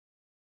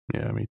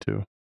 Yeah, me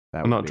too. That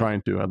I'm would not be-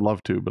 trying to. I'd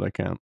love to, but I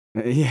can't.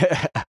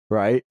 Yeah,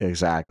 right.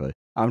 Exactly.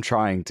 I'm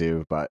trying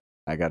to, but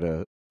I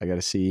gotta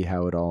see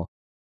how it all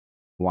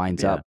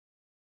winds Yeah. up.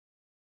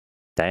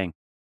 Dang.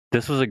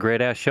 This was a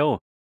great ass show.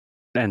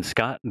 And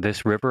Scott,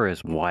 this river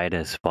is wide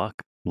as fuck.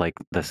 Like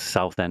the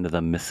south end of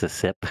the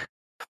Mississippi.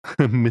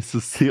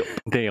 Mississippi.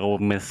 The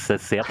old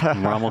Mississippi.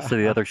 We're almost to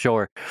the other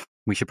shore.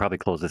 We should probably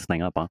close this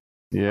thing up, huh?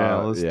 Yeah,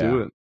 let's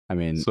do it. I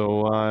mean,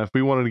 So if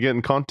we wanted to get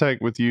in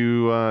contact with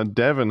you,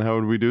 Devin, how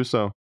would we do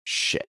so?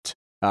 shit.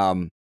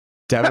 Devin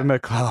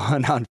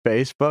McClellan on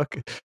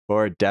Facebook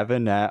or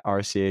Devin at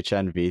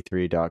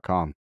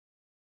RCHNv3.com.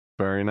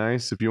 Very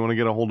nice. If you want to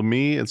get a hold of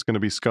me, it's going to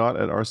be Scott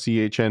at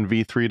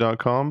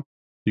RCHNv3.com.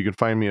 You can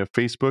find me at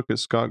Facebook at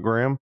Scott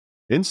Graham.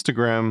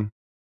 Instagram,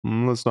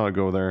 let's not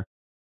go there.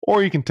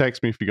 Or you can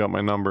text me if you got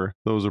my number.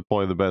 Those are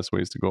probably the best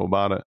ways to go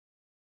about it.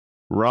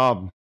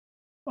 Rob,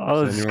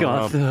 Oh, Send you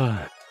Scott.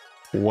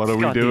 what are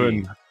we Scotty.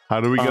 doing? How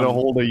do we get a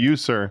hold of you,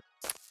 sir?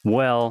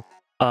 Well,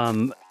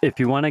 if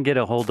you want to get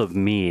a hold of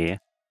me,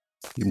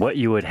 what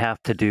you would have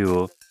to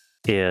do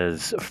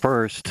is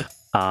first,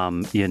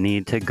 you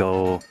need to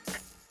go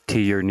to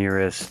your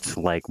nearest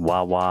like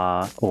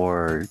Wawa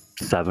or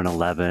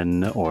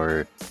 7-Eleven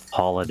or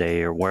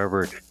Holiday or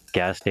wherever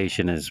gas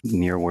station is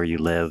near where you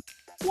live.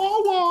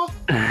 Wawa.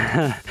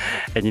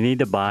 And you need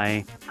to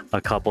buy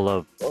a couple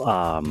of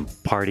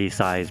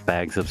party-sized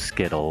bags of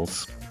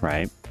Skittles,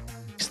 right?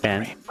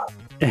 And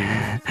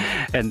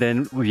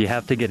then you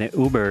have to get an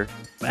Uber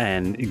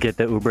and get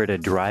the Uber to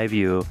drive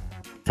you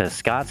to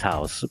Scott's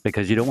house,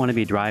 because you don't want to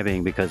be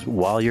driving, because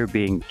while you're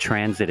being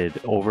transited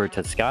over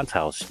to Scott's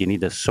house, you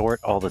need to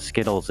sort all the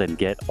Skittles and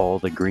get all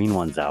the green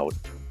ones out.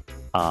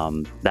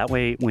 That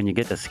way, when you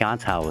get to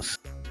Scott's house,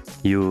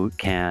 you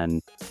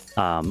can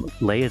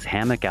lay his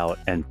hammock out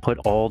and put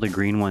all the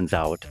green ones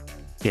out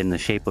in the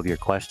shape of your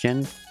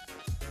question,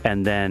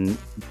 and then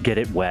get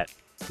it wet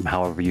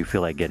however you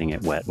feel like getting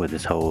it wet, with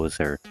his hose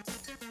or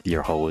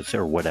your hose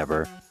or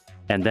whatever.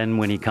 And then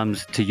when he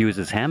comes to use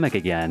his hammock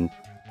again,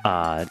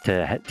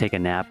 take a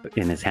nap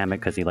in his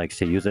hammock because he likes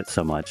to use it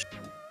so much,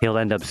 he'll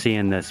end up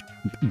seeing this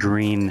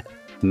green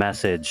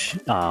message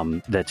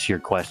that's your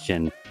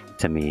question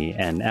to me.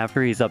 And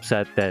after he's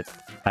upset that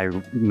I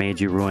made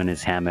you ruin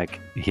his hammock,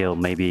 he'll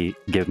maybe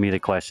give me the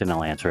question,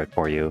 I'll answer it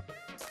for you.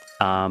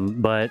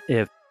 But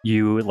if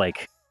you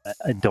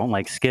don't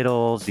like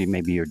Skittles,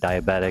 maybe you're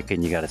diabetic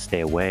and you got to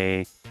stay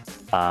away,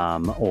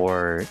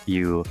 or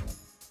you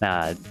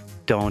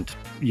don't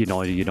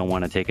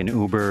want to take an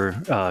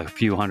Uber a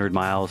few 100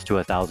 miles to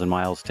 1,000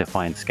 miles to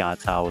find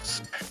Scott's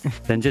house,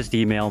 then just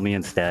email me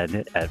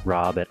instead at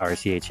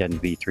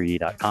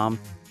rob@rchnv3.com.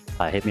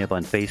 Hit me up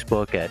on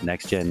Facebook at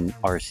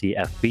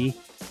NextGenRCFB,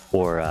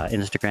 or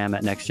Instagram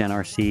at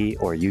NextGenRC,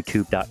 or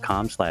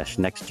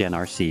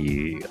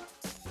YouTube.com/NextGenRC.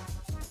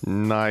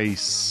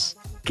 Nice.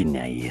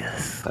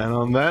 Nice. And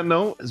on that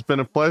note, it's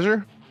been a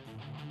pleasure.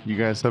 You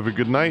guys have a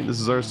good night. This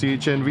is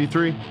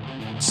RCHNv3.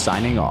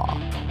 Signing off.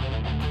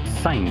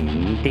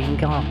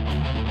 Signing off.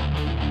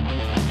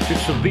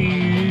 It's a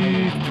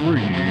V3.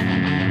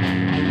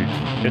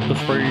 Hit the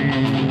spring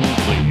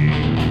fling.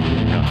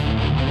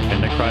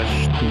 And I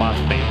crashed my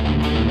thing.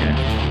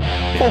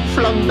 Oh,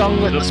 flung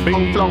down with the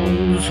bing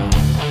flungs.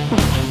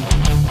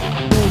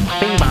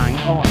 Bing bang.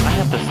 Oh, I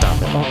have to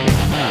stop it.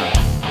 Okay.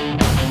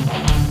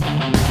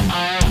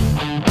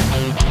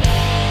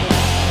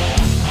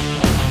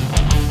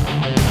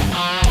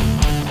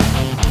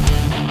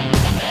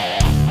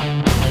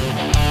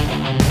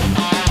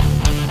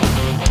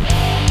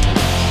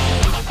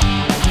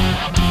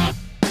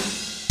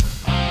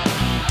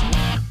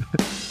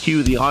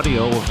 Cue the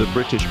audio of the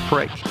British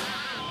prick.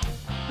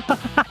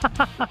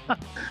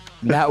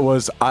 That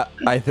was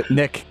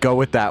Nick. Go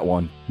with that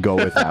one. Go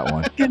with that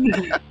one.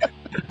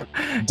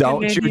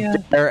 Don't you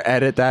dare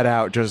edit that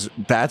out. Just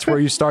that's where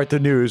you start the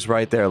news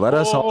right there. Let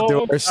us all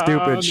do our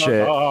stupid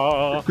shit.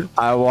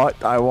 I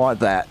want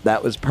that.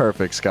 That was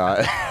perfect, Scott.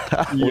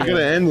 We're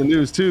gonna end the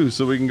news too,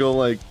 so we can go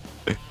like,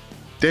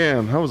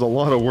 damn, that was a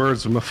lot of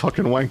words from a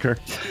fucking wanker.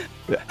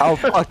 Oh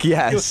fuck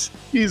yes.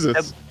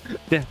 Jesus.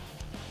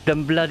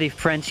 Them bloody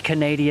French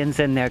Canadians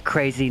and their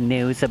crazy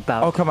news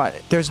about. Oh come on.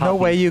 There's no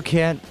way you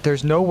can't.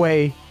 There's no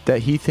way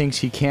that he thinks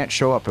he can't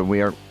show up, and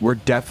we're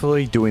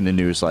definitely doing the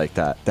news like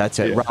that. That's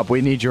it, Yeah. Rob.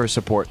 We need your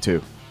support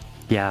too.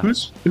 Yeah.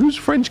 Who's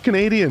French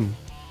Canadian?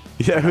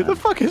 Yeah, who the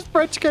fuck is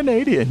French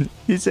Canadian?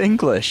 He's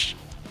English.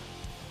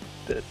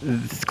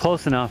 It's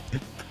close enough.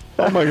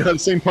 Oh my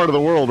god, same part of the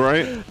world,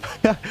 right?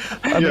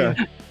 I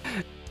mean,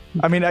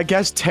 I mean, I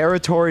guess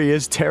territory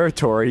is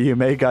territory. You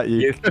got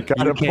a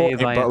UK point,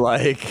 via- but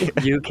like,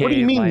 UK. What do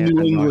you mean via New the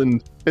north.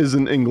 England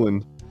isn't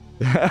England?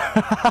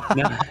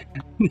 No.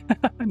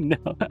 No.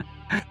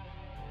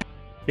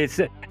 It's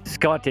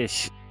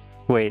Scottish.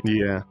 Wait,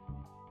 Yeah.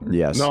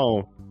 yes.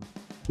 No.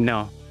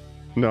 no.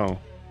 No.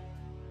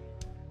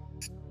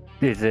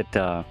 Is it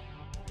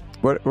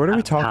What are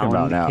we talking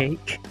about pound now?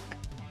 cake?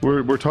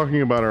 We're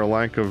talking about our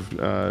lack of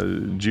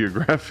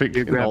geographic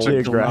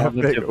knowledge.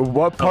 Geographic.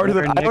 What part of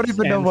the? I don't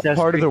even know what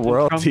part of the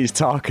world he's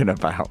talking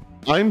about.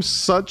 I'm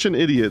such an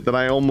idiot that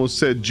I almost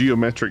said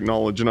geometric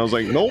knowledge, and I was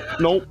like, nope,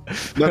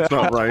 that's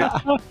not right.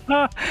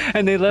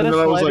 And they let And us then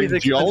I was fly like, these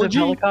expensive geology?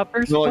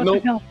 helicopters? They're like, What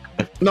the nope.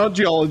 hell? Not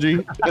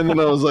geology. And then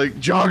I was like,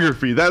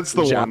 geography. That's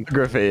the one.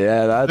 Geography.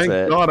 Yeah, that's Thank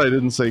it. God I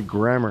didn't say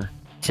grammar.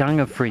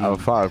 Geography. Oh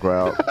fuck,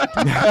 well.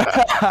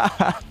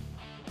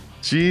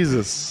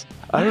 Jesus.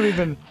 I don't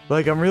even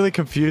like. I'm really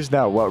confused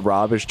now what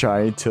Rob is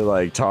trying to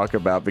like talk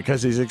about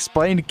because he's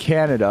explained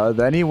Canada,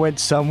 then he went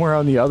somewhere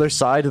on the other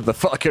side of the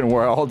fucking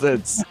world.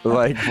 It's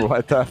like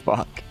what the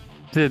fuck.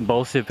 The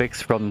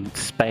Bolsheviks from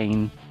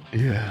Spain.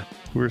 Yeah,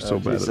 we're so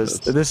bad at Jesus.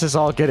 this. This is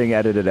all getting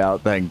edited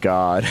out. Thank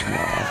God.